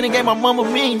 but I went and gave my mama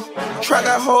millions. Truck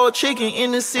got whole chicken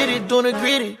in the city doing the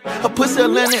gritty. Her pussy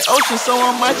Atlantic Ocean, so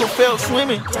I'm Michael Phelps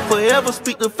swimming. Forever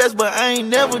speak the fast, but I ain't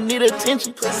never need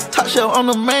attention. Top shelf on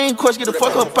the main course, get the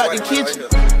fuck up out the kitchen.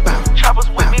 Choppers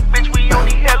with me, bitch, we on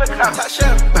the helicopter.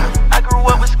 I grew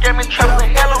up with scamming trappers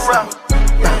and hella robbers.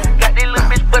 Got this little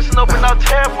bitch busting open out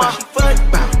Terramana.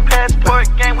 Passport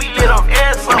gang, we lit on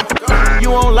air summer.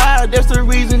 You won't lie, that's the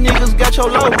reason niggas got your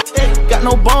low. Got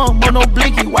no bomb or no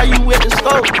blicky, why you at the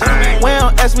stove?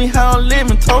 Well, ask me how I'm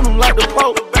living, told them like the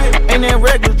Pope. Ain't that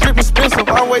regular, dripping expensive,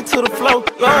 all the way to the flow.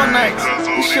 Long nights,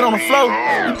 this shit on the floor.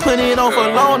 You put it on for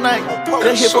a long night.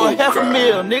 That hit for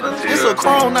 $500,000, nigga. It's a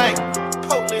chrome night.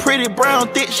 Pretty brown,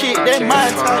 thick shit, that my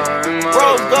type.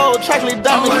 Rose gold, chocolate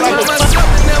diamonds like a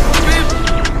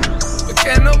but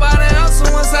can't nobody else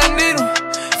once I need him.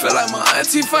 Feel like my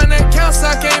auntie find that counts,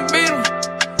 I can't beat him.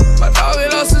 My dog he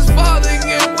lost his father, he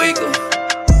getting weaker.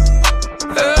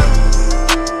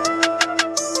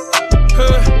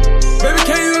 Baby,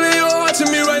 can you leave your heart to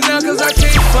me right now, cause I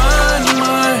can't find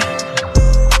mine.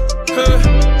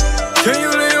 Can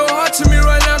you leave your heart to me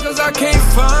right now, cause I can't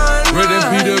find mine. Red and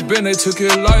Peter Ben, they took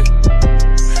it light.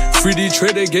 Free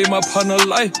Detroit, they gave my partner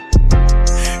life.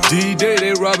 D-Day,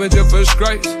 they robbing just for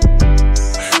stripes.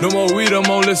 No more weed, I'm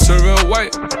only serving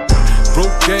white.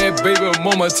 Broke ass baby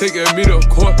mama taking me to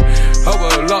court. I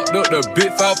was locked up, the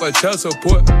bitch filed for child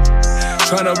support.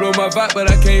 Tryna blow my vibe, but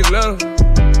I can't let her.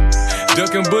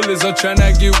 Ducking bullets, I'm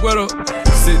tryna get with her.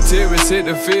 Sit Terry, sit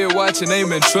the Fed, watching, ain't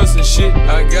been trusting shit.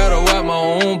 I gotta wipe my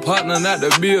own partner, not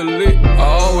to be a lick. I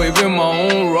always been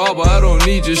my own robber, I don't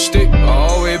need your stick. I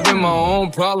always been my own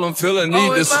problem, feel a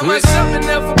need to switch. Myself and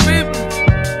there for people.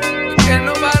 Can't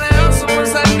nobody else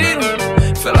once I need them.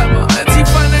 Feel like my auntie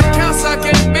find that counts, I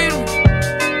can't beat him.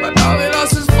 My dog he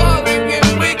lost his father, he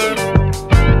getting weaker.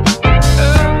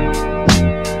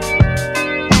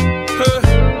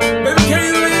 Baby, can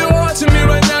you leave your heart to me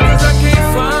right now, cause I can't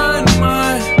find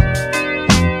mine.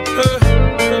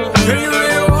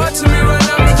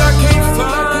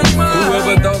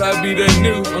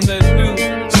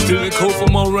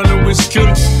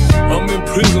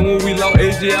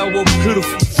 I was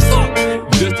pitiful.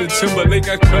 Justin Timberlake,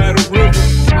 I cried a river.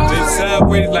 They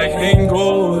sideways like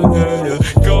hangover, yeah, yeah.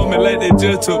 Government like they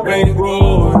just took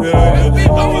bankroll, yeah,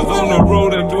 yeah. I was on the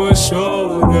road and doing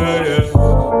shows, yeah, yeah.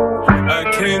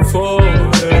 I came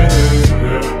forward, yeah,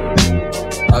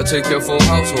 yeah. I take care of full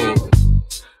household.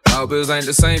 Our bills ain't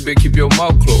the same, bitch, keep your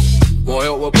mouth closed. Boy,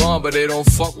 help with bomb, but they don't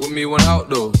fuck with me when out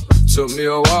though. Took me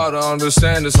a while to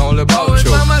understand it's only about you. Always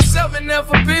by myself and never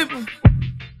for people.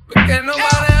 But can't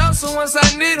nobody else once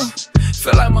I need them.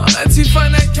 Feel like my auntie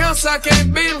find that counts, I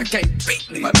can't beat him. I can't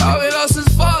beat me. My dog, he lost his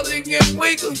father, he get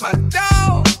weaker. My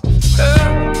dog.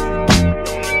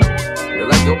 They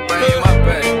like your pain, my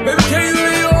pain. Baby, can you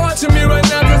lay your heart to me right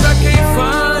now? Cause I can't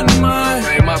find mine.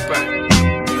 Pain, my pain.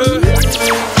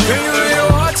 Can you lay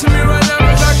your heart to me right now?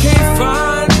 Cause I can't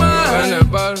find mine.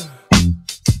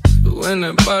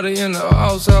 Anybody in the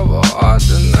house have a heart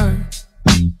tonight?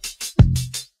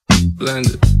 Blend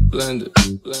it, blend it,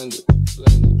 blend it,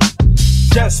 blend it.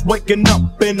 Just waking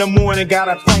up in the morning,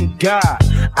 gotta thank God.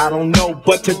 I don't know,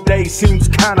 but today seems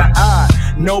kinda odd.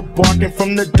 No barking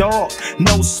from the dog,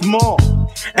 no small.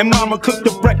 And mama cooked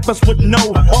the breakfast with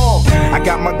no hog. I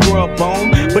got my grub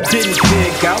on, but didn't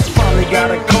dig out. Finally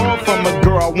got a call from a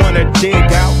girl I wanna dig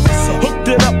out. Hooked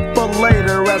it up for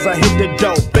later as I hit the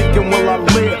dough. Thinking, will I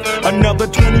live another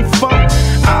 24?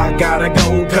 I gotta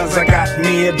go, cause I got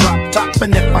me a drop top.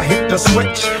 And if I hit the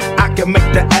switch, I can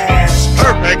make the ass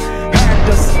drop. Perfect.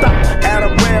 To stop at a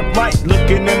red light,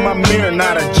 looking in my mirror,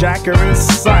 not a jacker in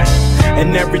sight,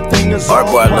 and everything is all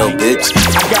right. Little bitch.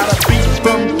 I got a beat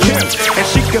from Kim, and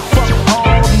she can fuck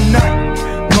all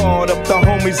night. Called up the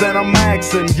homies and I'm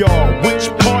asking y'all, which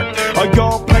part are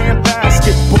y'all playing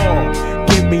basketball?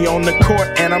 Get me on the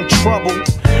court and I'm troubled.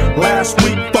 Last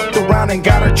week fucked around and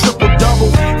got a triple-double.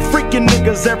 Freaking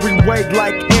niggas every way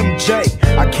like MJ.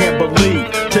 I can't believe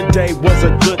today was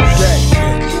a good day.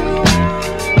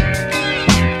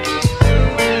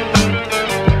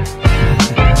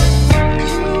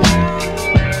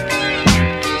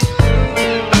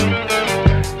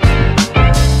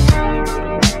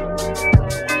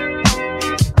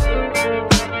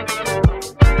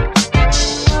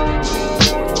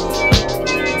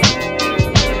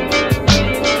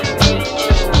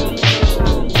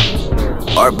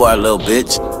 Art boy, little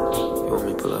bitch.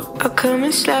 I'll come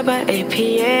and slide by 8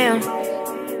 p.m.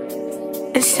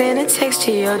 and send a text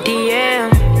to your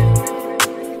DM.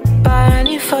 Buy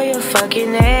honey for your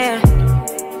fucking hair,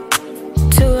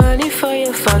 too honey for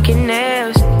your fucking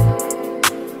nails.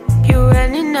 You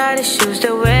running out of shoes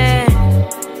to wear,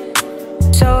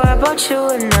 so I bought you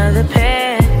another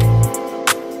pair.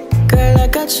 Girl, I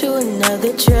got you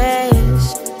another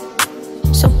dress,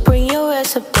 so bring your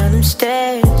ass up down them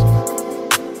stairs.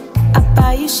 I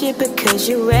buy you shit because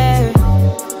you're rare,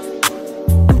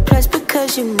 and plus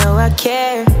because you know I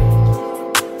care.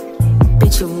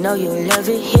 Bitch, you know you love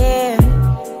it here,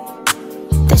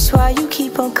 that's why you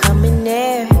keep on coming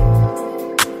there.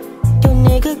 Your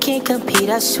nigga can't compete,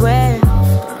 I swear.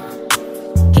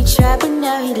 He tried but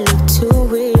now he look too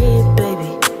weird,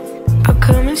 baby. I'll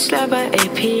come and slide by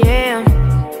 8 p.m.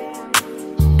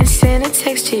 and send a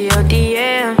text to your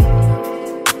DM.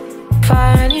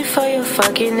 500 for your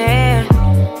fucking hair,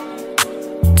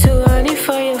 200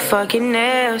 for your fucking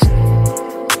nails.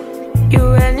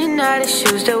 You running out of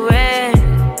shoes to wear,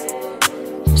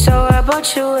 so I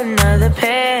bought you another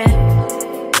pair.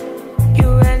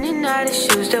 You running out of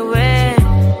shoes to wear,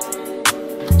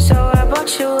 so I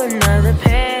bought you another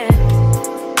pair.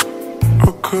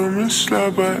 I'll come and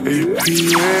slide by 8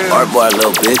 p.m. Art boy,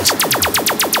 little bitch.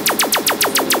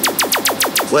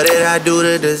 What did I do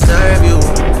to deserve you?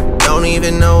 Don't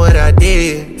even know what I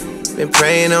did. Been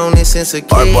praying on this since a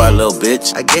kid. Art boy, little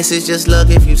bitch. I guess it's just luck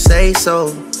if you say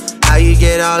so. How you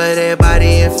get all of that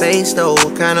body and face though?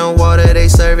 What kind of water they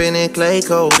serving in clay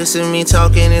cold? This is me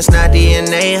talking, it's not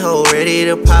DNA ho. Ready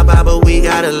to pop out, but we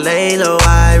gotta lay low.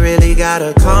 I really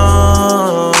gotta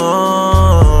calm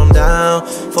down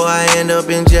before I end up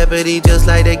in jeopardy, just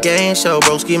like the game show.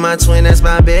 Broski, my twin, that's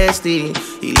my bestie.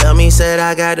 He love me, said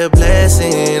I got a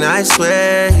blessing. I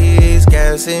swear he's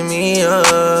gassing me up.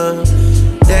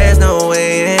 There's no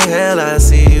way in hell I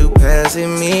see you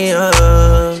passing me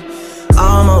up.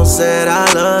 Almost said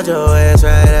I loved your ass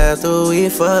right after we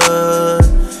fucked.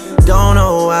 Don't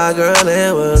know why, girl,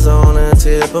 it was on the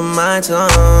tip of my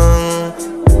tongue.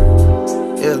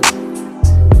 Yeah.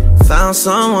 Found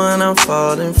someone I'm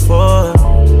falling for.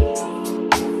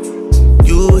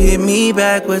 You hit me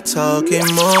back, we're talking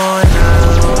more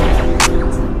now.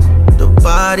 The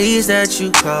bodies that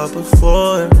you caught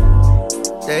before,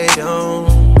 they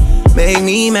don't make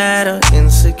me mad or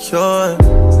insecure.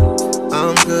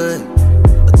 I'm good.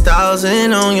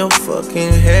 1,000 on your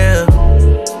fucking hair,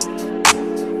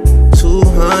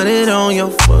 200 on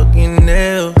your fucking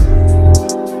nail.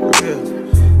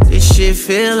 This shit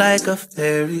feel like a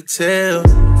fairy tale.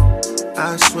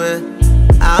 I swear,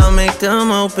 I'll make them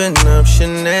open up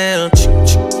Chanel.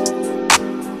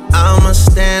 I'm a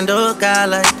stand-up guy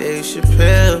like Dave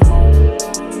Chappelle.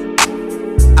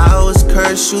 I was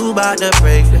cursed, you bout to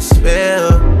break the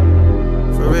spell.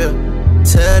 For real,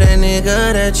 tell that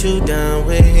nigga that you done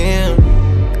with him.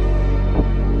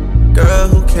 Girl,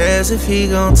 who cares if he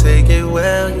gon' take it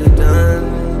well, you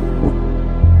done.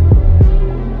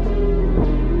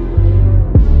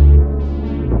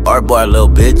 Art boy, little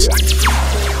bitch.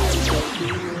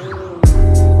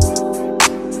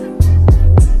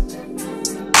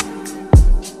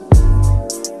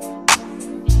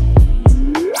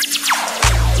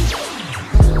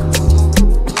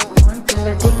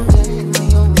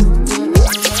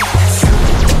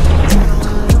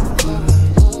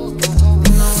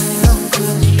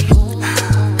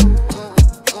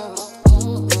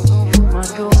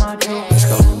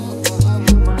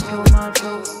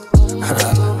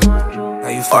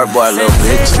 Art boy, little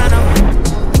bitch.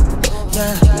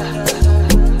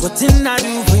 What didn't I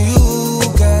do for you,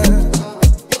 girl?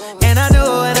 And I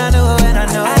know, and I know, and I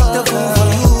know. Act the fool for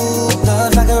you.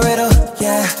 Love like a riddle,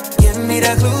 yeah. Give me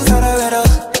the clues for the riddle.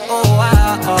 Oh,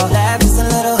 wow, oh, laugh just a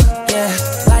little, yeah.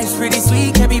 Life's pretty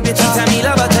sweet, can't be bitter. Tell me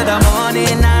love her to the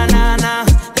morning, nah, nah, nah.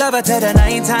 Love her to the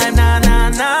nighttime, nah, nah,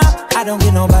 nah. I don't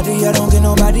get nobody, I don't get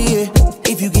nobody, yeah.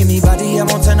 If you give me body, I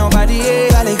won't tell nobody, yeah.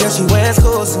 Valley girl, she wears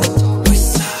clothes.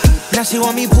 Now she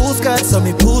want me pool skirt, so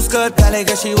me pool skirt. Valley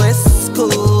girl, she wears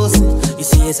schools. You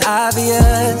see, it's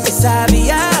obvious, it's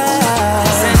obvious.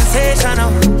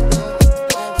 Sensational,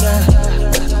 yeah.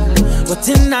 What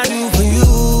didn't I do for you,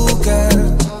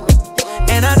 girl?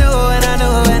 And I know, and I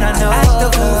know, and I know. Act the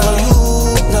fool for you.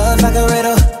 Love like a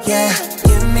riddle, yeah.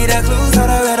 Give me the clues for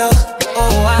the riddle. Oh,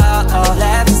 wow, oh,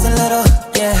 laugh just a little,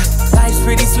 yeah. Life's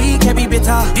pretty sweet, can't be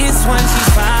bitter. This one, she's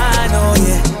fine, oh,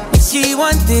 yeah. She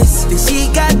want this, then she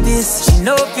got this. She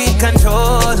know if we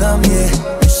control them, yeah.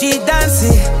 She dance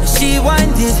it, she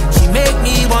wind it. She make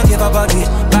me want give her body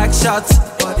back shots,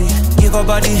 body. Give her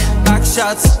body back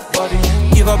shots, body.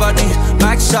 Give her body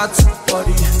back shots,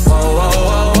 body. Oh, oh,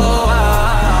 oh, oh,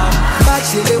 oh. Back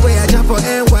she the way I jump for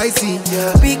NYC,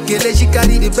 yeah. Big girl, she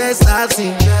carry the best I've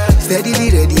seen, yeah.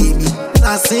 Steadily ready, me,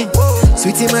 I sing.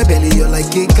 Sweet in my belly, you're like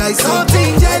cake, I sing.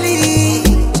 Something jelly,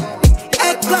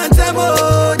 eggplant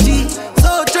emoji.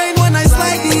 So trained when I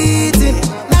slide it in.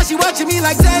 Now she watching me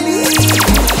like telly.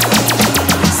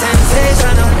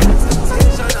 Sensational,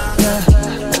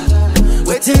 yeah.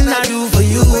 What didn't I do for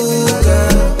you,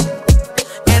 girl?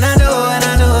 And I know, and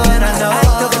I know, and I know.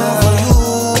 Act the fool for you.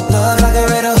 Love like a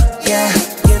riddle, yeah.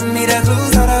 Give me the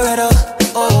clues for the riddle.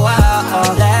 Oh, wow,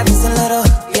 oh, laugh just a little,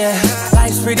 yeah.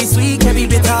 Life's pretty sweet, can't be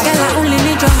bitter. Girl, I only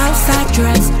need your outside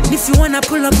dress. If you wanna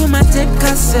pull up with my tape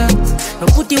cassette, no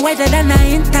put it wider than the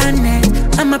internet.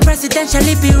 I'm a presidential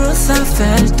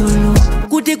Roosevelt to look.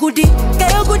 Goody goody,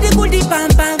 girl, goody goody, bam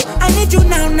bam. I need you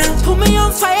now now. Put me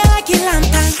on fire like a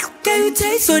lantern. Girl, you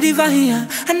taste so divine,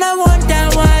 and I wonder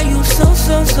why you so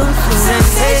sensational.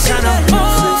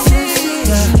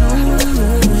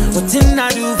 What didn't I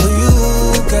do for you,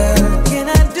 girl? Can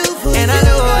I do for you? And I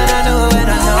know, and I know, and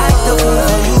I know. Act the fool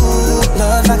for you.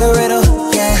 Love like a riddle,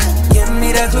 yeah. Give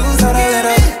me the clues for the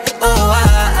riddle. Oh,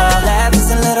 laugh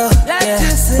just a little, yeah.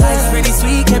 Life's pretty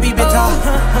sweet, can't be bitter.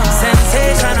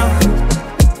 Sensational,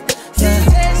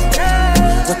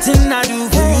 yeah. What didn't I do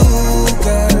for you,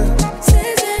 girl?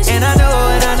 And I know,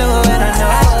 and I know, and I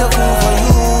know. Act the fool for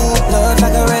you. Love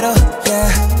like a riddle, yeah.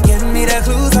 Give me the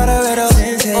clues for the riddle.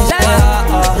 Oh,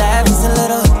 laugh just a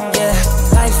little, yeah.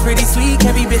 Life's pretty sweet,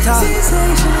 can't be bitter.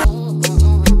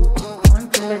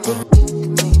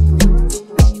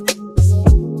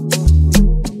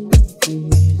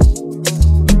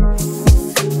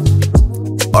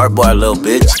 Art boy, little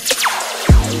bitch.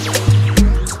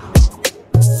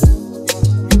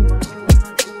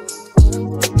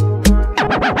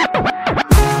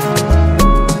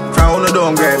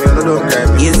 Don't grab me, don't grab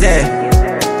me. Is that?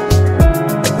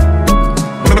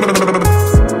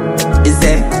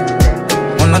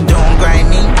 Wanna don't grind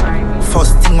me?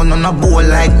 First thing on a bowl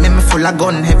like me full of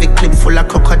gun, heavy clip full of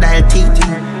crocodile teeth.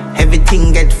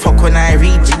 Everything get fuck when I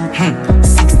reach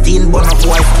 16 bun up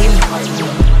white skin.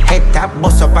 Head tap,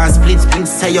 bust up and split.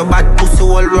 Say your bad pussy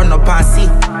all run up and see.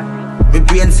 My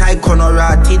brain side corner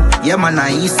rotted. Yeah man,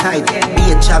 I east side,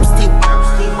 be a chopstick.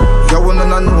 You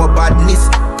wanna know badness.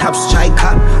 Top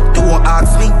striker, don't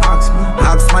ask me.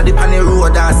 Ask my dip on the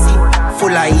road and see.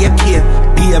 Full of AK,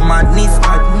 be a madness.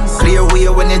 Clear way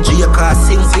when you G your car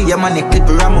sing. See your money clip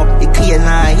ram up, it clear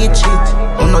now hit shit.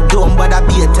 On no dumb but I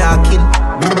be a talking.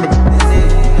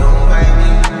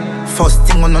 First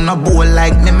thing on a bowl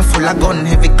like me full of gun,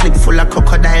 heavy clip full of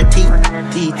crocodile teeth.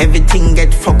 Everything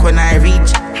get fuck when I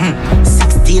reach.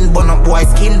 16 bun up boy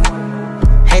skin.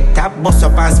 Head tap, bust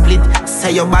up and split.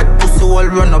 Say your bad pussy all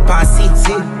run up and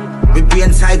see. We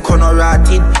brain side corner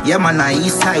rotted. Yeah man, I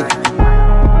east side.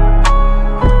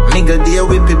 Nigga there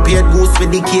we prepared goose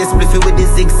with the case. Spliffy with the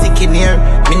zig sick in here.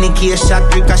 Mini case shot,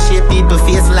 ricochet people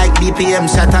face. Like BPM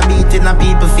shot a beat in a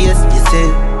people face. You say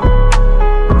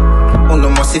no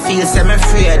must feel say me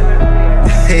afraid.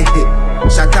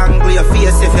 Shot angle your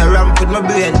face if you ramp with my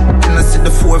brain. Then I see the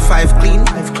 4-5 clean.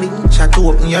 Shot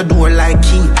open your door like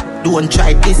key. Don't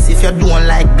try this if you don't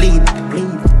like bleed.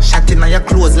 Shot in your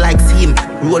clothes like seam.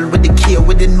 Roll with the K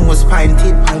with the nose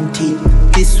pointed.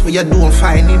 This way you don't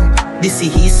find him. This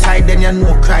is his side then you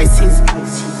know crisis.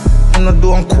 You know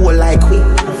don't cool like we.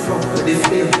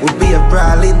 We be a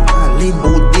brawling.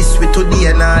 Out this way today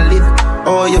and I live.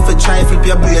 Oh, you for try flip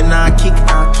your brain and kick.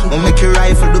 Or make your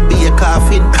rifle to be a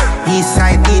coffin. East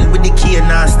side deal with the key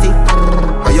nasty.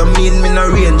 Or you mean me no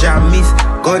range and miss?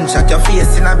 Gunshot your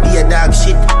face in a be a dog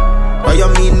shit. Or you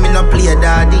mean me no play a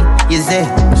daddy? You say,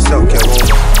 suck your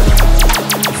home.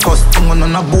 First thing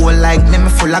on a bowl like me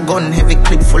full of gun. Heavy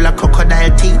clip full of crocodile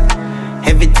teeth.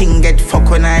 Everything get fuck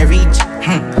when I reach.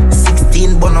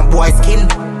 16 bun up boy skin.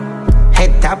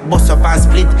 Head tap, bust up and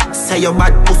split. Say your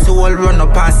bad pussy all run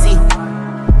up and see.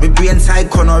 My brain side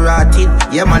corner rotted.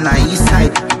 Yeah man, I east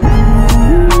side.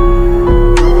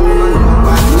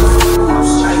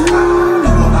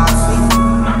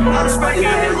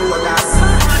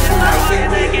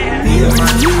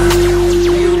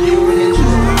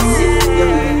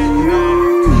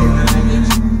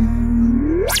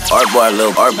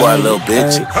 Art boy, little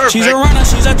bitch. She's a runner,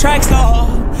 she's a track star.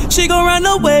 She gon' run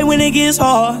away when it gets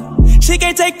hard. She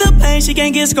can't take the pain, she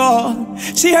can't get scarred.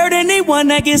 She hurt anyone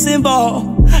that gets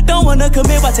involved. Don't wanna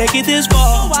commit, why take it this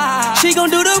far? She gon'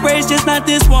 do the race, just not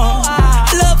this one.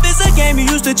 Love is a game you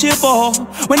used to cheer for.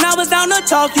 When I was down to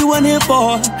talk, you weren't here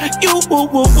for. You woo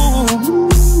woo woo.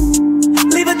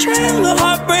 Leave a trail of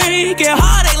heartbreak and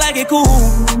heartache like it cool.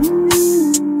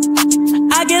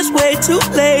 I guess way too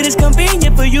late is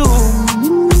convenient for you.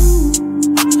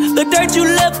 The dirt you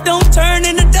left don't turn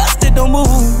into dust, it don't move.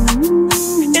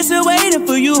 It's still waiting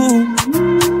for you.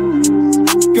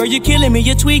 Girl, you're killing me,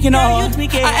 you're tweaking all.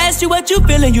 I asked you what you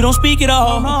feeling, you don't speak at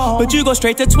all. But you go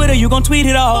straight to Twitter, you gon' tweet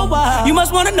it all. You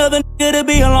must want another nigga to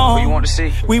be alone. What you want to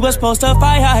see? We was supposed to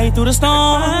fight high through the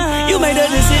storm. You made a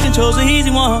decision, chose the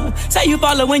easy one. Say you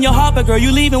following your heart, but girl,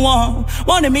 you leaving one.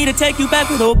 Wanted me to take you back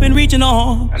with open reaching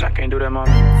on. And I can't do that, mom.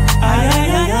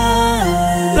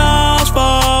 Lost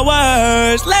for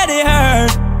words, let it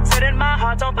hurt. Setting my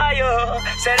heart on fire.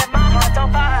 Setting my heart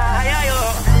on fire.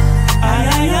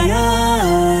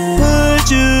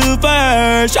 Put you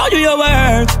first, show you your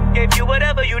worth. Gave you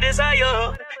whatever you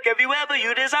desire. Give you whatever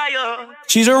you desire.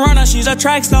 She's a runner, she's a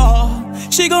track star.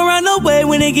 She gon' run away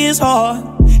when it gets hard.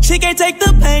 She can't take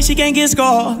the pain, she can't get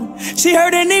scarred. She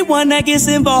hurt anyone that gets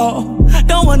involved.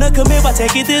 Don't wanna commit, why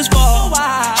take it this far?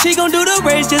 She gon' do the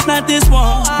race, just not this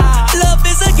one. Love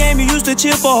is a game you used to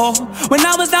cheer for. When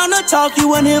I was down to talk, you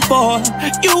weren't here for.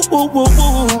 You woo woo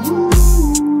woo.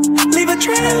 Leave a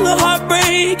trail of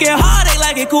heartbreak and heartache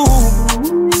like it cool.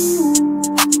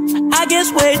 I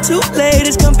guess way too late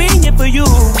is convenient for you.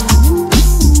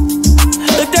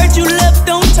 The dirt you left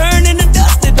don't turn into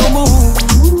dust, it don't move.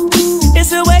 It's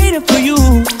still waiting for you.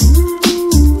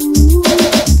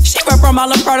 She run from all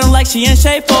her product like she in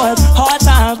shape for it. Hard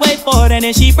times, wait for it, and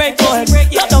then she break for it.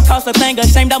 Love don't cost a thing,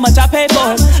 ashamed how much I paid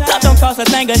for it. Love don't cost a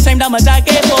thing, ashamed how much I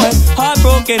gave for it.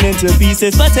 Heartbroken into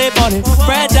pieces, but tape on it.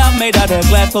 Fragile, made out of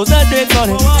glass, close a drip on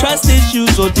it. Trust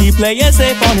issues so deep, play it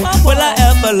safe on it. Will I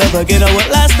ever love again, or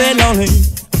will I stay lonely?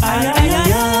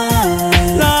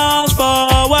 Lost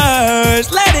for words,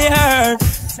 let it hurt.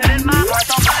 Setting my heart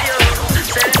on fire.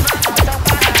 Setting my heart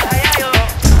on fire.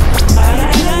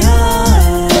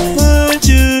 Put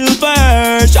you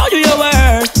first, show you your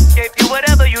worth. Gave you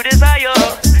whatever you desire.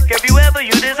 Gave you whatever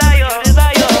you desire.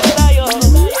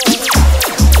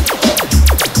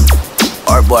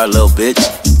 Art boy, little bitch.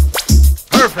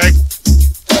 Perfect.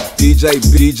 DJ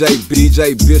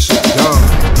Bishop Gun.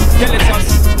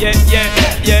 Yeah.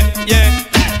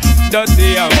 Dirty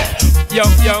yo.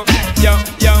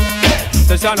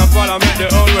 So shine up follow make the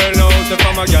whole world know. So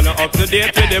from a girl up to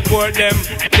date we deport them.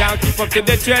 Can't keep up to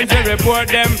the trends we report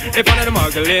them. If one of the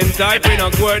muggling type we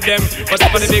not court them. But if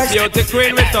one of the big beauty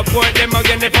queen we support them.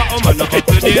 Again if a woman not up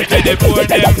to date we deport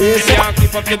them. Can't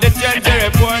keep up to the trends we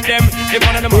report them. If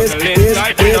one of the muggling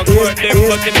type we not court them.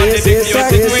 But if one of the big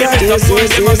beauty queen we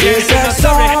support them. Again if they're not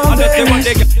sorry I don't think what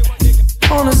they get.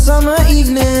 On a summer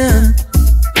evening,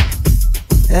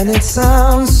 and it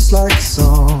sounds just like a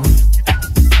song.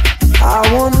 I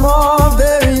want more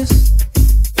berries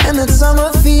and that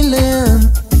summer feeling.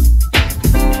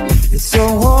 It's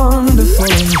so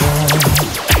wonderful and warm.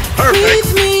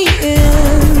 Breathe me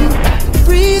in,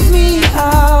 breathe me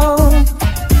out.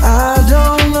 I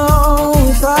don't know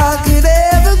if I could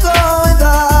ever go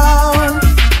without.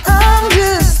 I'm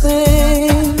just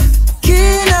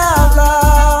thinking out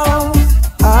loud.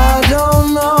 I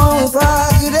don't know if I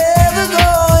could ever go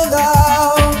without.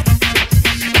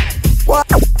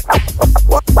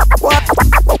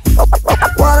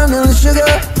 Watermelon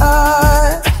sugar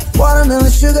high,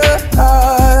 watermelon sugar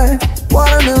high,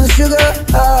 watermelon sugar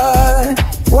high,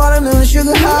 watermelon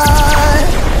sugar high,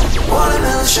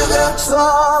 watermelon sugar,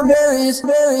 strawberries,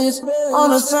 berries,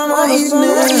 on a summer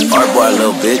evening. Hard boy,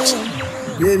 little bitch.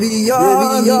 Baby, I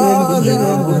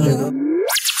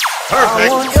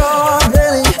want your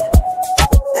belly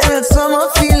and that summer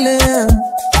feeling,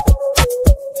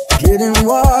 getting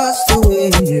washed away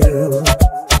in you.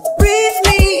 Breathe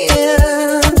me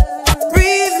in,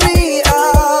 breathe me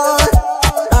out.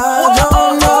 I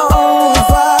don't know if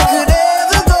I could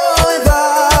ever go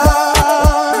without.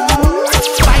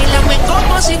 Báilame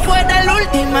como si fuera la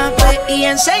última vez y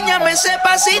enséñame ese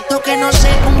pasito que no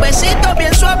sé, un besito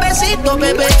bien suavecito,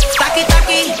 bebé. Taqui,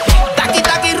 taqui, taqui,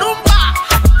 taqui, rumba.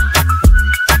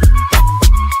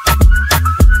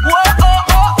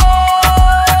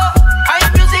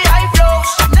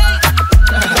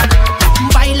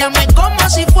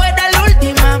 Si fuera la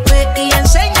última vez y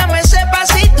enséñame ese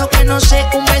pasito que no sé,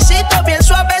 un besito bien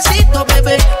suavecito,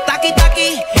 bebé. Taqui,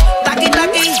 taqui, taqui,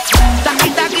 taqui, taqui,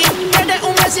 taqui. Tienes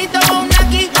un besito con un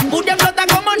aquí, Buria flota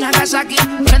como Nagasaki.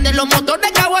 Prende los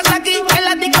motores Kawasaki, en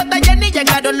la discota Jenny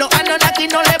llegaron los Anunnaki.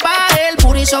 No le baje, el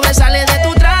puri sobresale de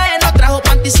tu traje. No trajo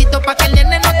panticito pa' que el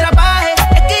nene no trabaje.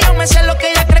 Es que yo me sé lo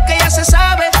que ella cree que ya se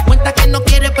sabe. Cuenta que no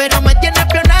quiere pero me tiene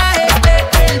espionaje.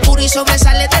 El puri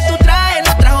sobresale de tu traje.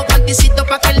 No trajo panticito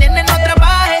pa' que el nene no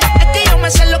trabaje. Es que yo me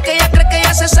sé lo que ella cree que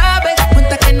ya se sabe.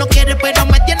 Cuenta que no quiere pero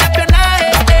me tiene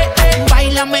espionaje.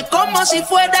 Báilame como si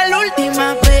fuera la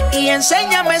última vez y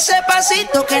enséñame ese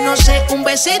pasito que no sé, un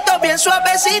besito bien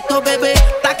suavecito, bebé.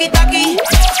 Taqui, taqui,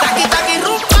 taqui, taqui,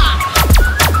 rumba.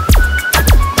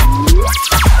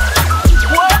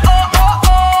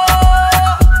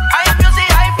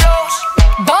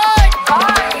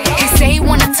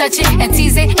 Touch it and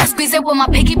tease it and squeeze it with my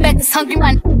piggyback is hungry,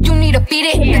 man. You need to beat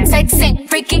it. The text ain't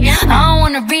freaky. I don't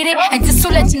wanna read it. And just to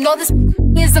let you know, this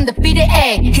is undefeated.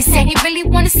 Ay, he said he really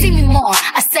wanna see me more.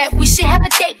 I said we should have a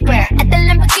date where at the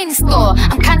Lamborghini store.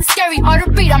 I'm kinda scary, hard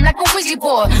to read. I'm like a Ouija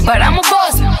board, but I'm a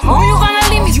boss. Who you gonna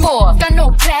leave me for? Got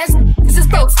no class. This is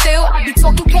broke still. I be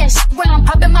talking cash when I'm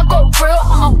popping my gold grill.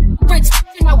 I'm a rich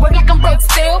and I work like I'm broke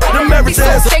still. He's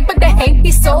so fake, but the hate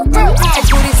he's so real. El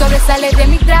puri sobresale de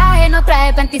mi traje, no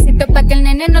traje panticito pa' que el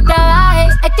nene no trabaje.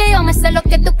 Es que yo me sé lo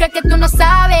que tú crees que tú no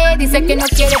sabes. Dice que no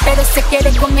quiere, pero se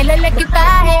quiere comerle el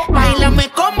equipaje. Báilame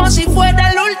como si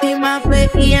fuera la última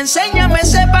vez y enséñame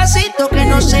ese pasito que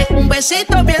no sé, un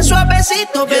besito bien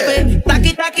suavecito, bebé.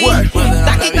 Taqui, taqui,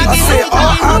 taqui, taqui. I said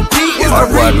R.I.P. is the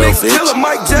remix killer.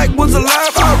 Mike Jack was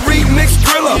alive, I remix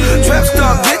Thriller. Trap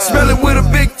star bitch, smelling with a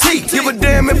big T. Give a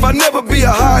damn if I never be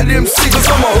a high MC. Cause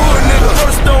I'm a hood nigga,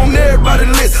 first on everybody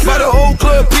list. By the whole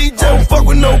club, PJ don't fuck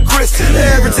with no Chris. The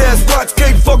average ass watch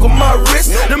can't fuck with my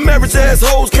wrist. Them average ass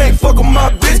hoes can't fuck with my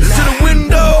bitch. To the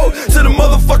window, to the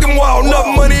motherfucking wall.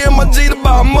 Enough money in my G to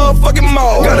buy a motherfucking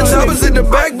mall. Got the choppers in the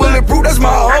back, bulletproof, that's my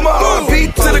home. R.I.P.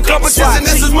 to the competition,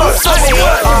 this is my summer.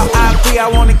 R.I.P. I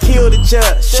wanna kill the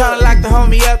judge. Tryna lock the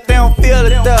homie up, they don't feel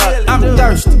the thug. I'm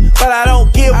thirsty, but I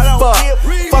don't give a fuck.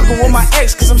 Fucking with my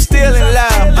ex, cause I'm still in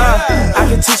love. I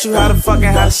can teach you how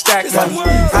to stack money.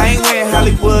 I ain't wearing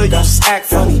Hollywood, you just act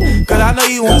funny. Cause I know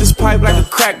you want this pipe like a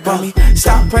crack bummy.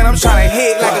 Stop playing, I'm tryna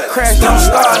hit like a crash. Don't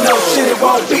start no shit, it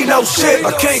won't be no shit.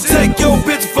 I can't take your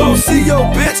bitch if I don't see your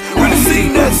bitch. Really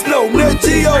seen that snow, that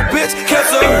G.O. bitch.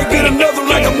 Catch her and get another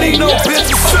like I'm Nino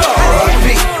bitch.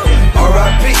 R.I.P.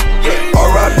 R.I.P.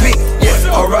 R.I.P.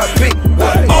 R.I.P.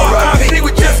 R.I.P.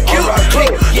 We just killed the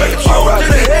clip.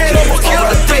 R.I.P. Kill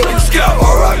the thing.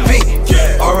 R.I.P.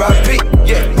 R.I.P.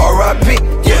 R.I.P.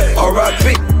 R.I.P.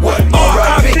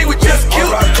 R.I.P. We just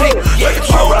killed the clip.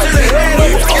 R.I.P.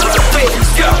 Kill the thing.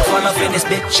 Run up in the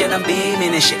bitch, and I'm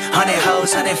beaming and shit. 100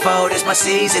 hoes, 100-fold, it's my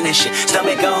season and shit.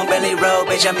 Stomach on, belly roll,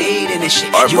 bitch, I'm eating and shit.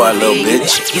 You a little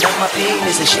bitch, get off my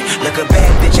penis and shit. Look a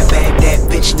bad bitch, I bag that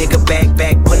bitch, nigga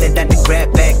back, pull it out the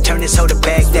grab bag, turn this hoe to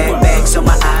bag that bag. So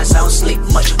my eyes, I don't sleep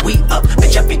much, we up,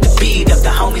 bitch, I beat the beat up, the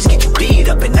homies get you beat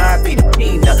up, and RP the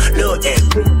peanut, Lil' Ed,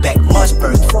 back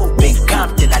Mossberg, Big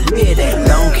Compton, I live that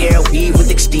long hair weave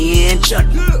with extension,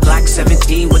 Glock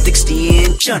 17 with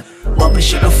extension, bumpin'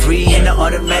 shit no free in the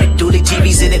automatic dually,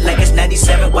 TV's in it like it's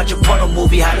 97, watch a porno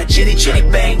movie, holla chitty chitty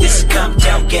bang, this is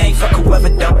Compton gang, fuck whoever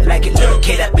don't like it, Lil'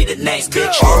 K, that be the name,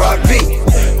 bitch. R.I.P.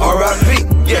 R.I.P.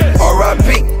 Yeah, R.I.P.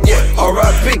 Yeah,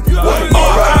 R.I.P. What?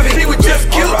 R.I.P. We just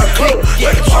killed the clique.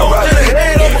 Yeah,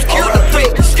 R.I.P. Almost killed the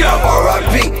clique.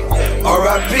 R.I.P.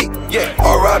 R.I.P. Yeah,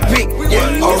 R.I.P.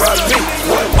 Yeah, R.I.P.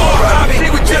 What? R.I.P.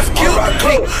 We just killed the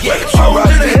clique. Yeah,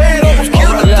 R.I.P. Almost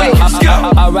killed the clique.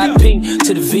 R.I.P.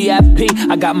 to the VIP.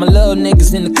 I got my little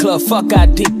niggas in the club. Fuck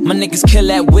ID. My niggas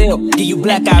kill at will. Give you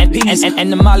black eyed peas.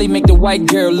 And the Molly make the white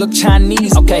girl look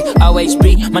Chinese. Okay,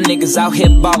 OHB. My niggas out here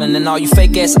ballin', and all you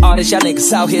fake ass artists, y'all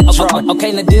niggas out here drawing.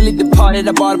 Okay, now Dilly departed.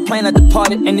 I bought a plane, I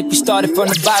departed. And if you started from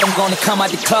the bottom, gonna come out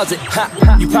the closet.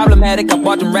 Ha, you problematic. I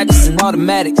bought them ratchets and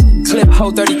automatics. Clip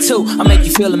hole 32. I make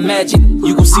you feel the magic.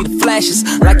 You gon' see the flashes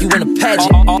like you in a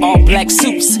pageant. All black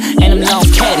suits and them long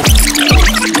caddies.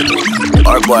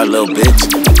 Art boy, little bitch.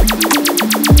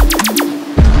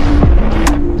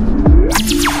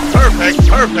 Perfect.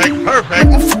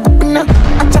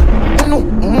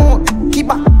 Keep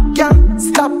up, can't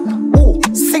stop. Oh,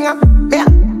 singer, yeah,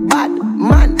 bad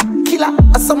man, killer.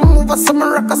 Some move, some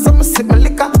rock, some sip my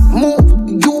liquor. Move,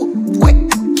 you wet.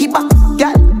 Keep up,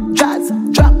 girl, jazz,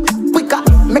 drop, quicker.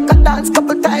 Make a dance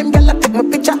couple times, girl, I take my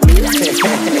picture.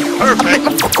 Perfect.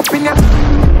 Me fuck up in ya.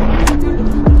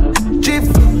 Jiff.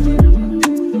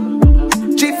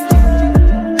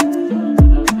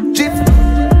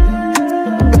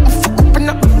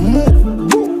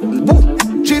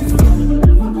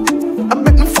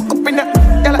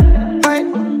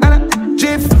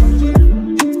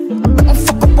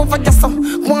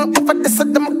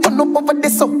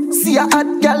 See a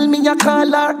hot girl, me a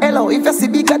call her hello. If you see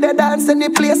bigger the dance, then the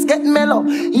place get mellow.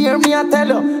 Hear me a tell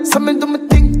you, so me do me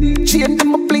thing, chain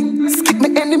them a bling. Skip me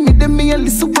enemy, them me a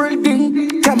listen world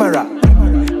thing. Camera,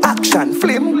 action,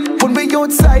 flame. When we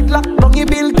outside, lock down your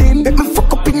building. Let me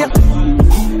fuck up in ya.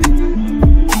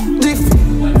 Jiff,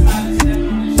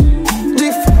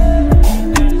 Jiff.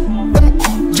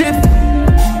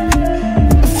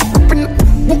 Fuck up in ya.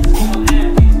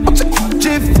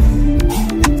 Jiff.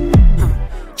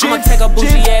 I'ma take a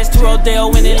bougie ass to Rodeo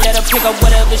and then let her pick up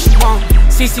whatever she want.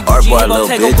 CC Gucci, gon'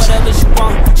 take her whatever she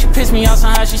want. She pissed me off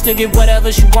somehow, she still get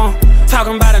whatever she want.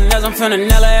 Talking about her nails, I'm finna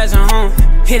nail her as a home.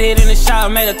 Hit it in the shower,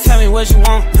 made her tell me what she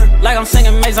want. Like I'm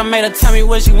singing Maze, I made her tell me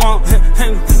what she want.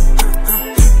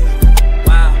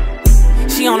 Wow,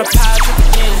 she on the power trip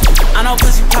again. I know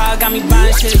pussy power got me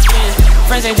buying shit again.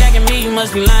 Friends ain't jacking me, you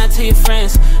must be lying to your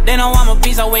friends. They know I'm a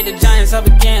beast, I wake the giants up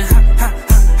again.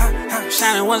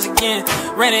 Shining once again.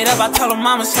 Ran it up, I told her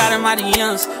mama shot in my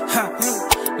DMs.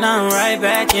 Now I'm right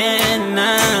back in.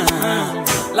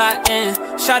 Locked in.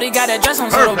 Shawty got that dress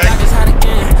on, so the block is hot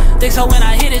again. Think so when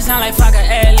I hit it, sound like fuck her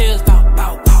ad-libs.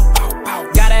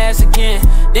 Got her ass again.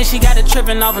 Then she got it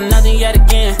tripping off of nothing yet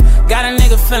again. Got a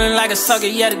nigga feeling like a sucker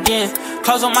yet again.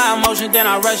 Close on my emotion, then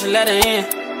I rush and let her in.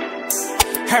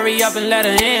 Hurry up and let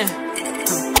her in.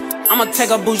 I'ma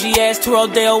take a bougie ass to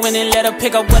Rodeo and then let her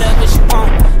pick up whatever she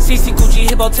want. CC Gucci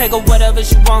Hippo, take her whatever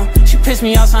she want. She pissed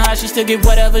me off somehow, she still get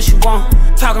whatever she want.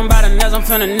 Talking about her nails, I'm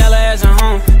finna nail her as a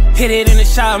home. Hit it in the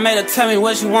shower, made her tell me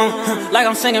what she want. Like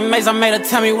I'm singing Maze, I made her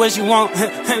tell me what she want.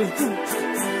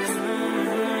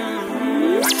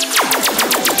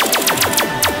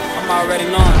 I'm already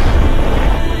knowing.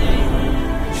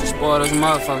 She spoiled as a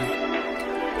motherfucker.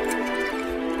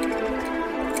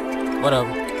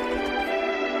 Whatever.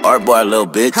 Art boy, little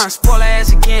bitch. Spoil her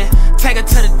ass again. Take her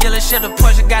to the dealership, the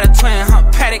Porsche got a twin.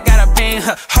 Paddock got a bean.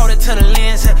 Hold it to the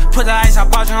lens. Put the ice I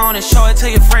bought you on and show it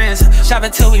to your friends. Shop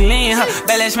it till we lean.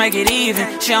 Bet let's make it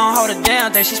even. She don't hold it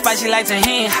down, think she spicy like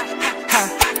tahini.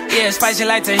 Yeah, spicy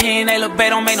like tahini. They look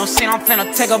bad, don't make no sense. I'm finna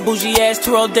take a bougie ass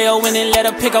to Rodeo and then let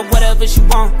her pick up whatever she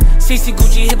want. CC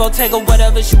Gucci Hippo, take her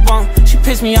whatever she want. She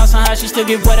pissed me off somehow, she still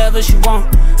get whatever she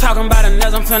want. Talking about her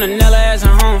nails, I'm finna nail her as a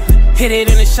home. Hit it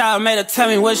in the shower, made her tell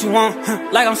me what she want.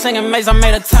 Like I'm singing Maze, I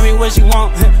made her tell me what she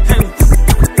want.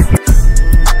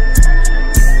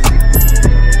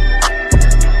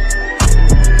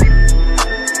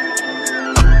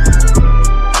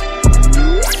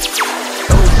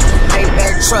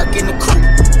 Truck in the coupe.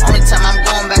 Only time I'm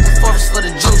going back and forth is for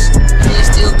the juice. They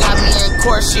still got me in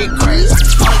court, shit crazy.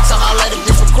 Only time I let a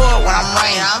bitch record when I'm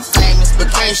raining. I'm famous, but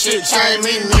can't shit change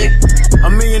me, nigga.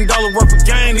 $1 million worth of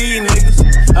game, these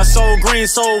niggas. I sold green,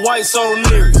 sold white, sold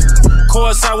lyrics.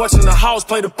 Courtside watching the house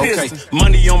play the Pistons.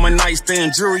 Money on my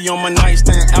nightstand, jewelry on my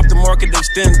nightstand. Aftermarket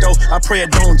extendo, I pray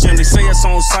it don't jam. They say it's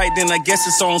on site, then I guess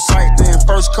it's on site. Then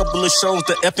first couple of shows,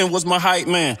 the effing was my hype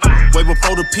man. Way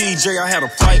before the PJ, I had a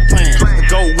flight plan.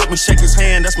 Go with me, shake his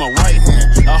hand, that's my right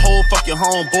hand. I hold fuck your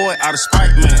homeboy out of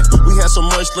spite, man. We had so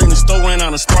much lean, the store ran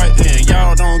out of Sprite, man.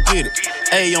 Y'all don't get it.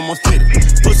 A on my fitted.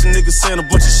 Pussy niggas saying a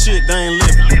bunch of shit, they ain't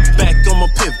living. Back on my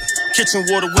pivot. Kitchen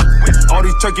water whipping. All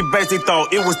these turkey bags, they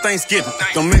thought it was Thanksgiving.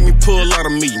 Don't make me pull out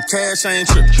of me. Cash, I ain't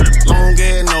trippin'. Long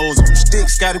ass nose on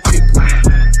sticks, got it pick.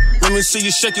 Let me see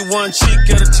you shake it one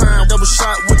cheek at a time. Double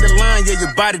shot with the line, yeah,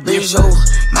 your body different.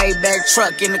 Maybach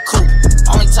truck in the coupe.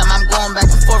 Only time I'm going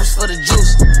back and forth is for the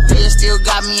juice. They still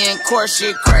got me in court,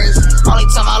 shit crazy. Only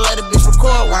time I let a bitch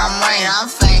record when I'm raining.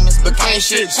 I'm famous, but can't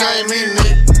shit change me,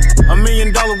 nigga. $1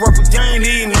 million worth of game,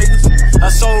 these niggas. I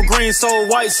sold green,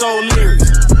 sold white, sold lyrics.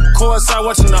 Courtside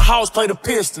watching the house play the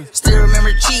Pistons. Still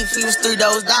remember Chief, he was 3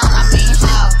 doors down. I mean,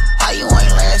 how you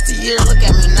ain't last a year? Look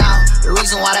at me now. The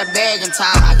reason why that bag in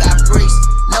time, I got bricks.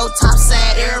 No top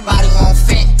sad, everybody won't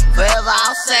fit. Forever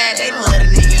outside, they don't let a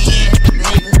nigga in,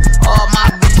 nigga. All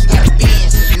my bitches got a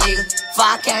Benz, nigga. If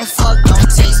I can't fuck, don't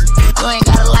taste it. You ain't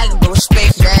gotta like it, but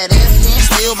respect that ass, then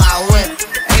steal my weapon.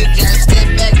 Hey, Jack, step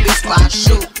back, bitch, while I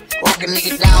shoot. Walk a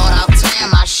nigga down without tearing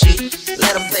my shit.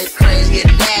 Let him play crazy, get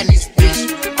down this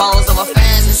bitch. Balls of my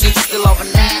fans and shit, still over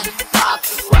 9. Pop,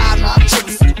 riding on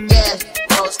tripping for the gas.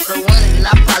 Balls for the winning, and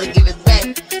I probably give it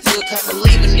back. Still can't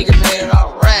believe a nigga made it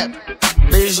all rap.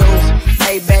 Visual,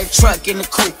 Maybach truck in the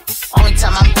coupe. Only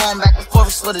time I'm going back and forth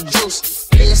is for the juice.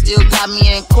 They still got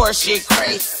me in court, shit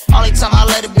crazy. Only time I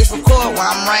let a bitch record when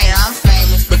I'm raining. I'm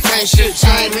famous, but can't shit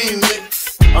change me, nigga.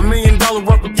 $1 million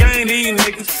worth of game, these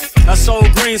niggas. I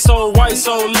sold green, sold white,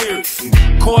 sold lyrics.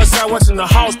 Courtside watching the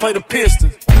house play the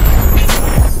Pistons.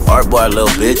 Art boy, little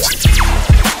bitch.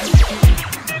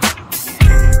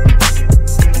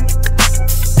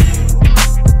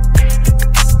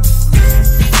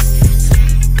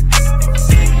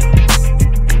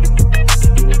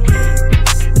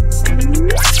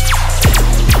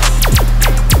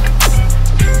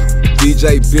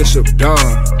 DJ Bishop Don.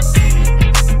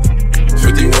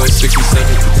 5167,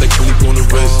 protect when we on the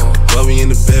wrist. While we in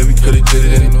the bed, we could've did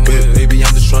it in the bed. Baby,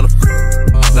 I'm just tryna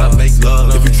not make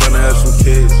love. If you tryna have some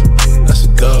kids, that's a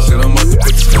dub. Said I'm about to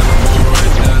put this kind of mood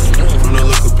right now. From the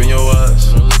look up in your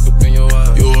eyes,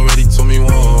 you already told me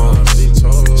once,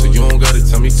 so you don't gotta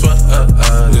tell me twice.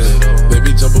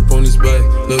 Baby, jump up on this bike,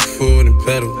 look forward and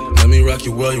pedal. Let me rock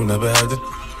you well, you never had to.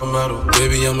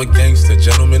 Baby, I'm a gangster,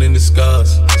 gentleman in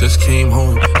disguise. Just came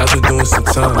home after doing some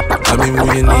time. Let me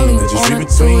move your name, just read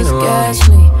between the lines.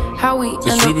 How we end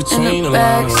up in the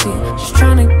backseat, just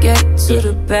tryna get to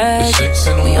the bag.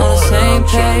 We on the same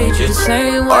page, the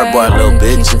same way. Art boy, little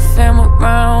bitch. Keep the fam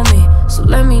around me, so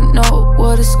let me know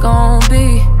what it's gon'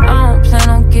 be. I don't plan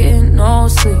on getting no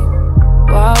sleep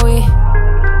while we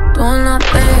doing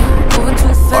nothing, moving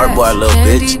too fast. Art boy, little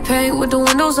Candy bitch. paint with the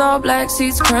windows all black,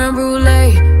 seats creme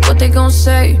brulee. What they gon'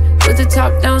 say? With the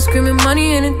top down, screaming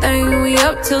money, anything. We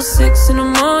up till 6 in the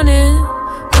morning.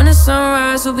 When the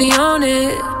sunrise, we'll be on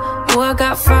it. Oh, I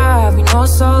got 5, you know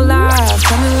it's so live.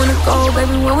 Tell me when to go,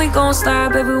 baby, when we gon'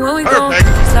 slide, baby, when we gon'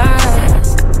 slide.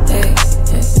 Hey,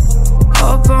 hey.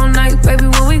 Up all night, baby,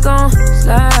 when we gon'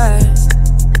 slide.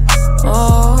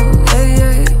 Oh, yeah,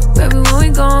 yeah, baby, when we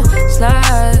gon'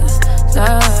 slide,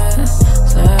 slide,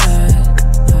 slide,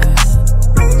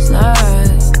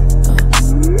 slide.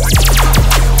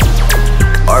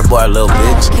 Art boy, little bitch. I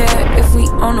don't care if we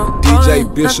on a run. DJ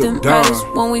Bishop Nothing Don. matters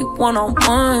when we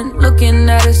one-on-one. Looking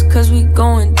at us cause we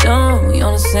going dumb. We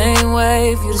on the same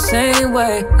wave, you the same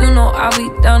way. You know I'll be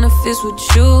down if it's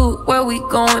with you. Where we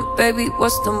going, baby,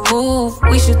 what's the move?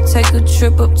 We should take a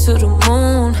trip up to the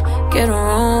moon. Get a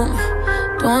room,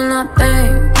 doing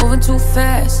nothing, moving too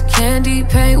fast. Candy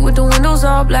paint with the windows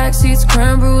all black, seats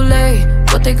creme brulee.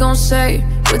 What they gon' say?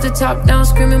 With the top down,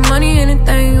 screaming money,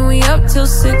 anything. We up till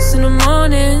 6 in the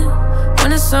morning. When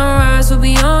the sunrise, we'll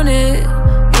be on it.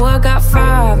 Oh, I got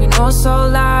 5, you know it's so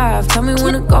live. Tell me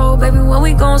when to go, baby, when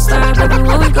we gon' slide, baby,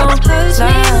 when we gon'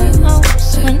 slide.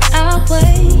 When I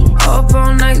wait up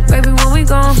all night, baby, when we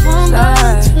gon'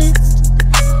 slide.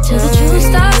 Till the truth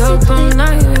starts to up all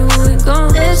night, baby, when we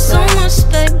gon' There's so much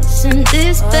space in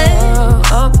this bed.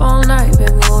 Up all night,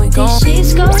 baby, when we gon'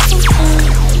 These sheets go from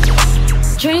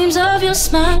dreams of your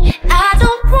smile. I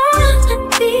don't wanna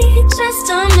be just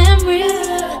a memory,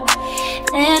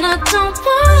 and I don't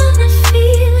wanna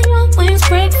feel your wings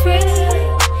break free.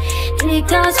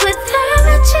 Because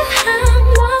without you, I'm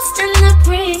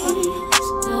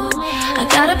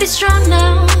be strong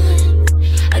now.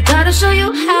 I gotta show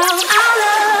you how I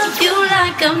love you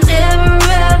like I've never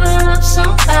ever loved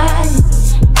somebody.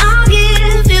 I'll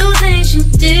give you things you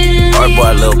didn't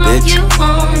even know you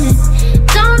wanted.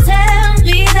 Don't tell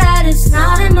me that it's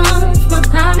not enough. My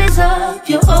time is up,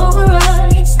 you're over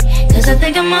us. Cause I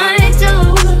think I might do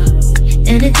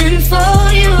anything for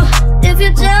you if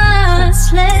you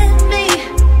just let me.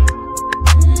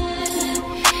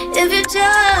 If you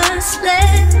just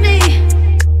let me.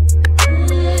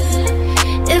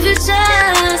 If you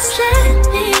just let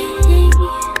me.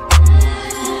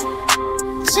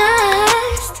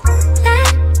 Just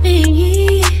let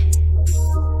me.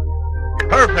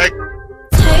 Perfect.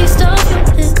 Taste of your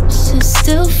lips is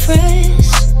still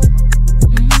fresh,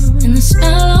 and the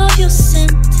smell of your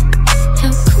scent.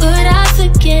 How could I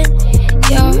forget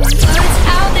your words?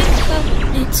 How they cut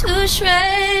me to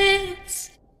shreds.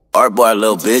 Art boy,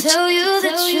 little bitch. Tell you the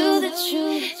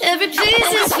truth, every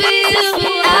piece is for you.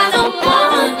 I don't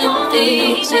wanna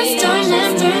be just a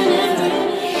memory,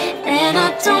 and I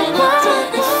don't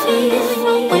wanna feel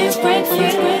when we break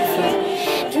free.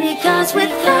 Because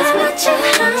without you,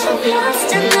 I'm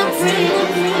lost in the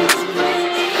breeze.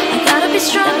 I gotta be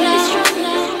strong now.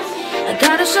 I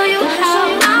gotta show you how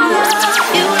I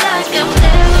love you like I've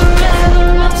never ever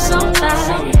loved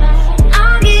somebody.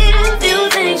 I'll give you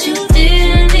things you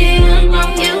didn't even know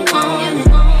you wanted.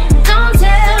 Don't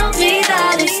tell me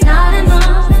that it's not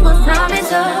enough. My time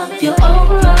is up, you're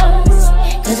over us.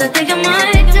 Cause I think I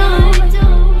might do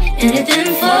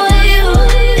anything for you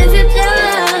if you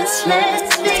just let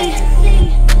me.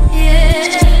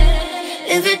 Yeah,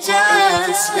 if you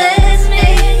just let me.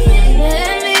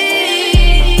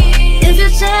 If you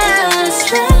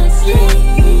just let me.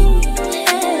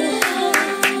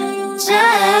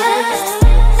 Just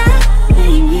let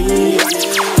me.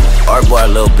 Art boy,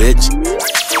 little bitch.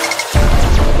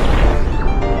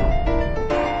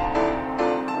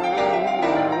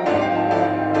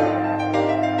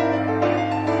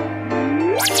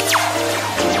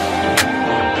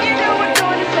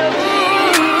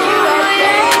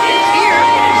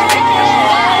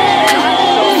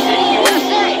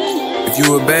 You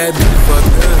a bad bitch,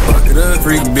 fuck it up.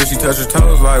 Freak bitch, she touch her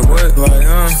toes like what? Like,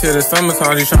 she said it's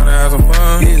summertime, she tryna have some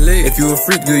fun. Get lit. If you a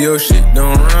freak, do your shit,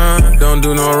 don't run. Don't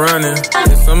do no running.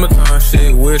 It's summertime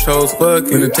shit, wish hoes fuck.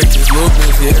 Finna take this little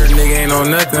bitch, yeah, her nigga ain't on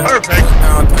nothing. Perfect.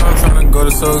 Downtown, tryna go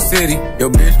to Soul City.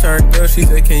 Your bitch turned up, she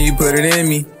said, can you put it in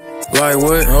me? Like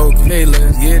what? Okay,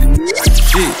 let's get it.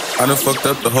 Shit, I done fucked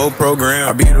up the whole program.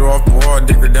 I beat her off the wall,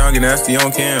 dick her down, get nasty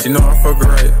on cam. She know I fuck her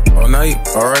right, all night,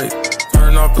 alright.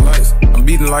 Turn off the lights, I'm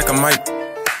beating like a mic.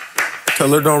 Tell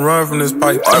her don't run from this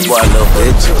pipe. Art boy, little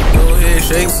bitch. Go ahead,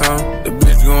 shake some. The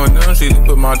bitch going down, she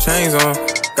put my chains on.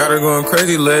 Got her going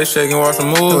crazy, legs shaking, watch her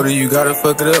move. Told her you gotta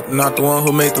fuck it up, not the one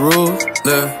who make the rules.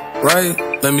 Left, right,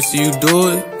 let me see you do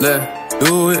it. Left,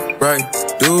 do it, right,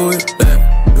 do it,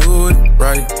 left, do it,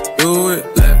 right, do it,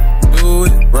 left, do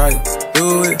it, right,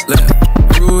 do it, left,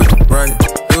 do it, right,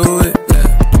 do it,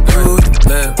 left, do it,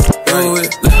 left, do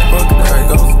it, left, fuck it right,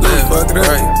 go left, fuck it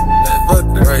right, fuck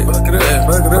it right, fuck it right,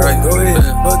 fuck it right, go ahead,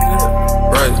 fuck it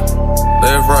right,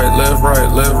 left, right, left, right,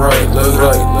 left, right, left, right, left,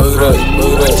 right, left, right,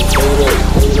 left, right.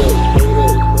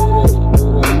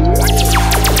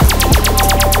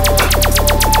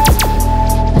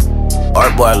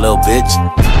 Art boy, little bitch.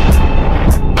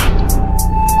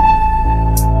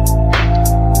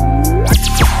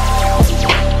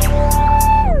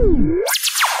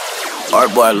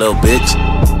 Art boy, little bitch.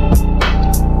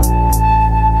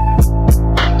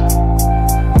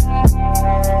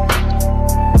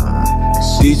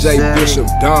 DJ Bishop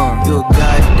Don. You a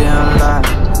goddamn lie.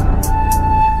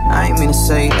 I ain't mean to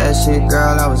say that shit,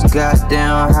 girl. I was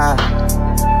goddamn high.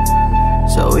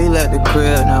 So we left the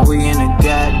crib, now we in the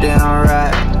goddamn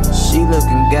ride. She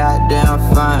looking goddamn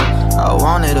fine. I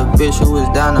wanted a bitch who was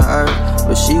down to earth,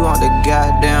 but she want the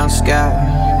goddamn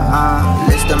sky.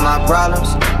 List of my problems.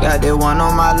 Got that one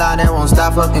on my line that won't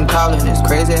stop fucking calling. It's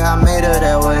crazy how I made her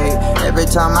that way. Every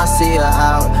time I see her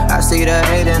out, I see the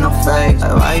hate in her face.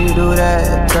 Like, why you do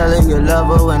that? Tell her you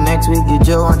love her, when next week you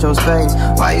just want your space.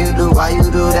 Why you do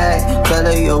that? Tell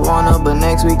her you want her, but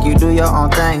next week you do your own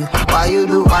thing. Why you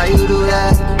do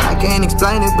that? I can't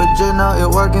explain it, but just know it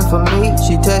working for me.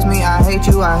 She text me, I hate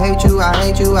you, I hate you, I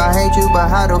hate you, I hate you, but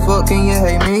how the fuck can you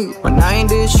hate me? When I ain't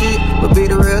did shit, but be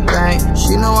the real thing.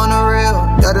 She know I'm the real,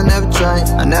 that'll never change.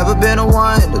 I never been the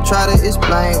one to try to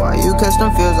explain why you catch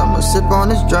them feels. I'ma sip on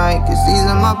this drink, it's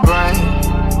easing my brain.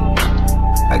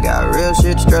 I got real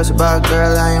shit to stress about,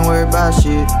 girl, I ain't worried about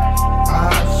shit.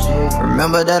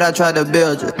 Remember that I tried to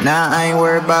build you, now I ain't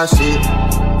worried about shit.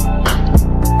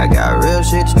 I got real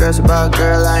shit to stress about,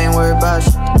 girl, I ain't worried about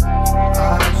shit.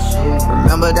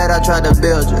 Remember that I tried to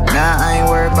build you, now I ain't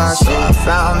worried about shit. I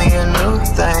found me a new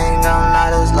thing, I'm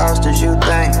not as lost as you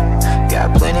think.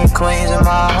 Got plenty queens in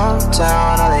my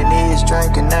hometown, all they need is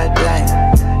drinking that thing.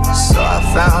 So I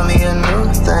found me a new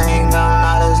thing, I'm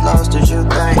not as lost as you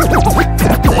think.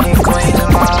 Got plenty queens in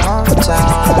my hometown,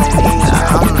 all they need is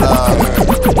drinking that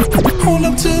thing. Hold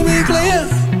up to be clear,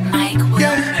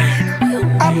 yeah.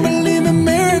 I believe in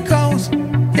miracles,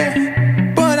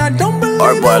 yeah, but I don't believe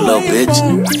Art boy, little bitch.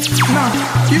 Nah,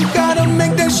 you gotta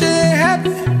make that shit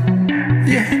happen,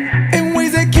 yeah, in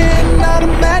ways they cannot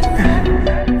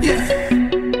imagine, yeah.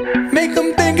 Make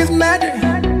them think it's magic,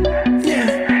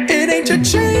 yeah. It ain't your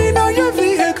chain or your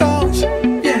vehicles,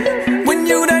 yeah. When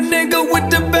you that nigga with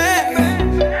the bag,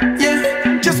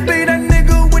 yeah, just be that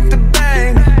nigga with the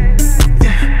bang,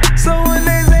 yeah. So when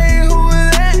they say who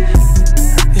is that,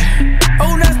 yeah,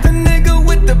 oh that's the nigga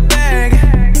with the bag,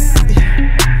 yeah.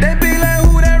 They be like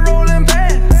who that rolling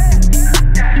past,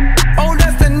 oh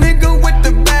that's the nigga with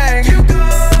the bag. You go,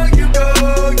 you go,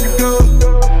 you go,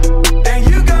 then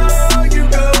you go, you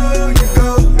go, you go,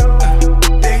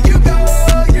 then you go,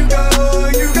 you go,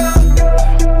 you go,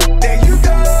 then you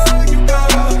go, you go.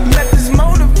 Let this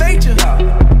motivate you,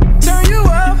 turn you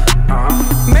up,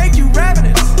 make you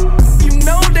ravenous. You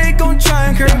know they gon' try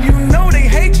and curb, you know they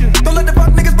hate you. Don't let the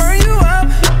fuck niggas burn you up,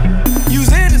 use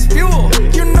it as fuel.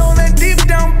 You know that deep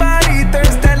down body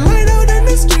thirst, that light out in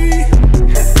the street,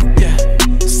 yeah.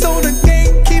 So the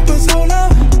gatekeepers hold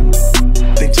up,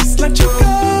 they just let you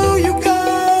go, you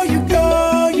go, you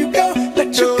go, you go.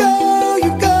 Let you go,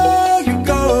 you go, you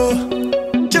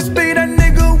go. Just be that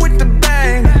nigga with the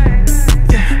bang,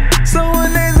 yeah. So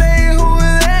when they say who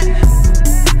is that,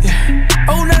 yeah,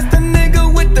 oh that's the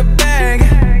nigga with the bag,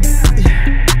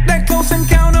 yeah. That close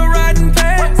encounter riding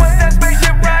past, what's that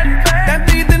spaceship riding past? That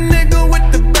be the nigga with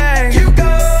the bag. You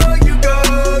go, you go,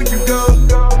 you go,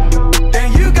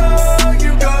 then you go,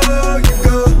 you go, you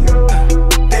go,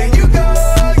 then you go,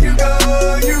 you go,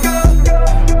 you go,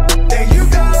 then you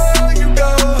go, you go.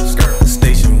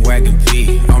 Station wagon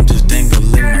V, I'm just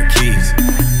dangling my keys.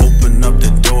 Open up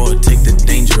the door, take the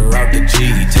danger out the G.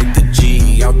 Take the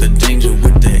G out the danger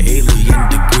with the alien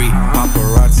degree.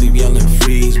 Paparazzi yelling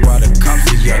freeze while the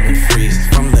cops are yelling freeze.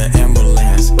 From the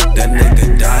ambulance, that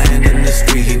nigga dying in the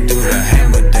street, he do the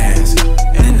hammer dance.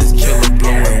 And this killer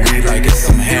blowing weed like it's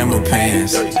some hammer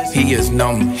pants. He is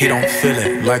numb, he don't feel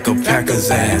it like a Packers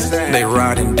ass. They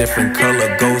ride in different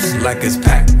color ghosts like it's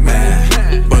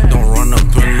Pac-Man. But don't run up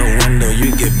in the window,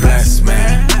 you get blessed,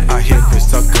 man. I hear Chris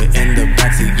Tucker in the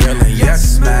backseat yelling,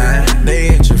 yes, man. They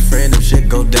ain't your friend if shit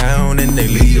go down and they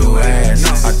leave your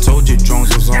ass. I told you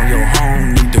drones was on your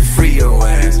home, need to free your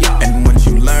ass. And once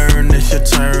you learn, it's your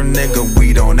turn, nigga,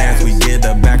 we don't ask. We get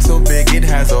a back so big it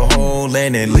has a hole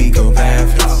and it leak a path.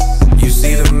 You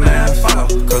see the math,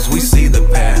 cause we see the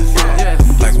path,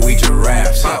 like we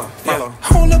giraffes.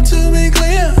 Hold up to be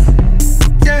clear,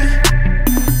 yeah.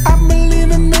 I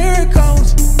believe in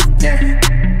miracles, yeah,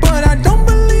 but I don't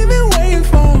believe in waiting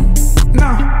for 'em.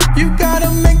 Nah, you gotta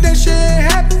make that shit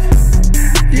happen,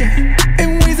 yeah,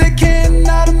 in ways they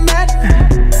cannot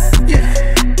imagine, yeah.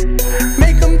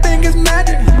 Make them think it's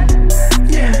magic,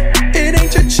 yeah. It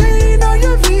ain't your chain or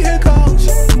your vehicles,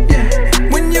 yeah.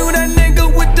 When you that nigga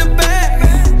with the bag,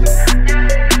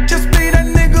 just be that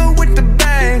nigga with the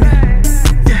bang,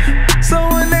 yeah. So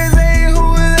when they say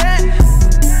who is that,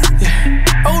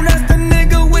 yeah, oh that's the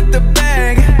nigga with the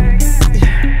bag,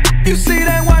 yeah. You see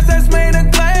that watch that's made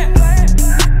of glass,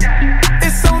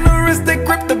 it's on the wrist they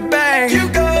grip the bag. You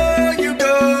go, you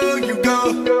go, you go,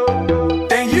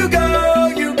 then you go,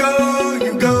 you go,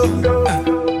 you go,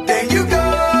 then you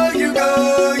go, you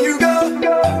go, you go,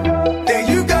 then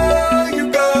you go,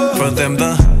 you go. For them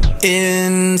the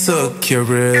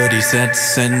insecurity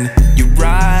sets in. You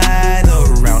ride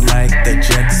around like the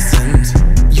Jetsons.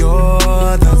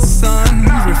 You're the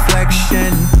sun's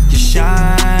reflection, you're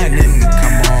shining,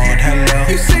 come on, hello.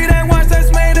 You see that watch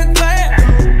that's made of glass,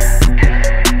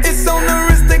 it's on the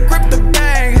wrist they grip the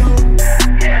bag.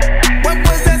 What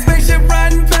was that spaceship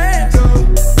riding past?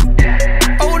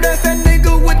 Oh that's that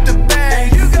nigga with the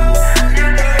bag. You go, you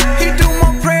go. He do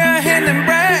more prayer hand than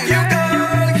brag. You go,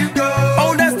 you go.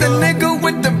 Oh that's the nigga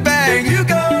with the bag. You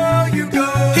go, you go.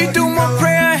 He do more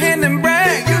prayer hand than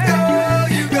brag. You go,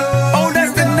 you go. Oh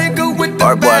that's the nigga with the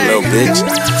Art boy, bag. little bitch.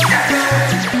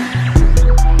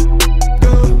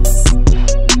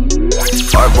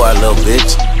 Art boy, little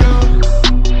bitch.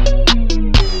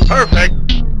 Perfect.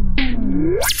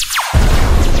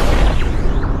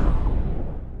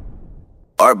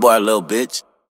 Art boy, little bitch.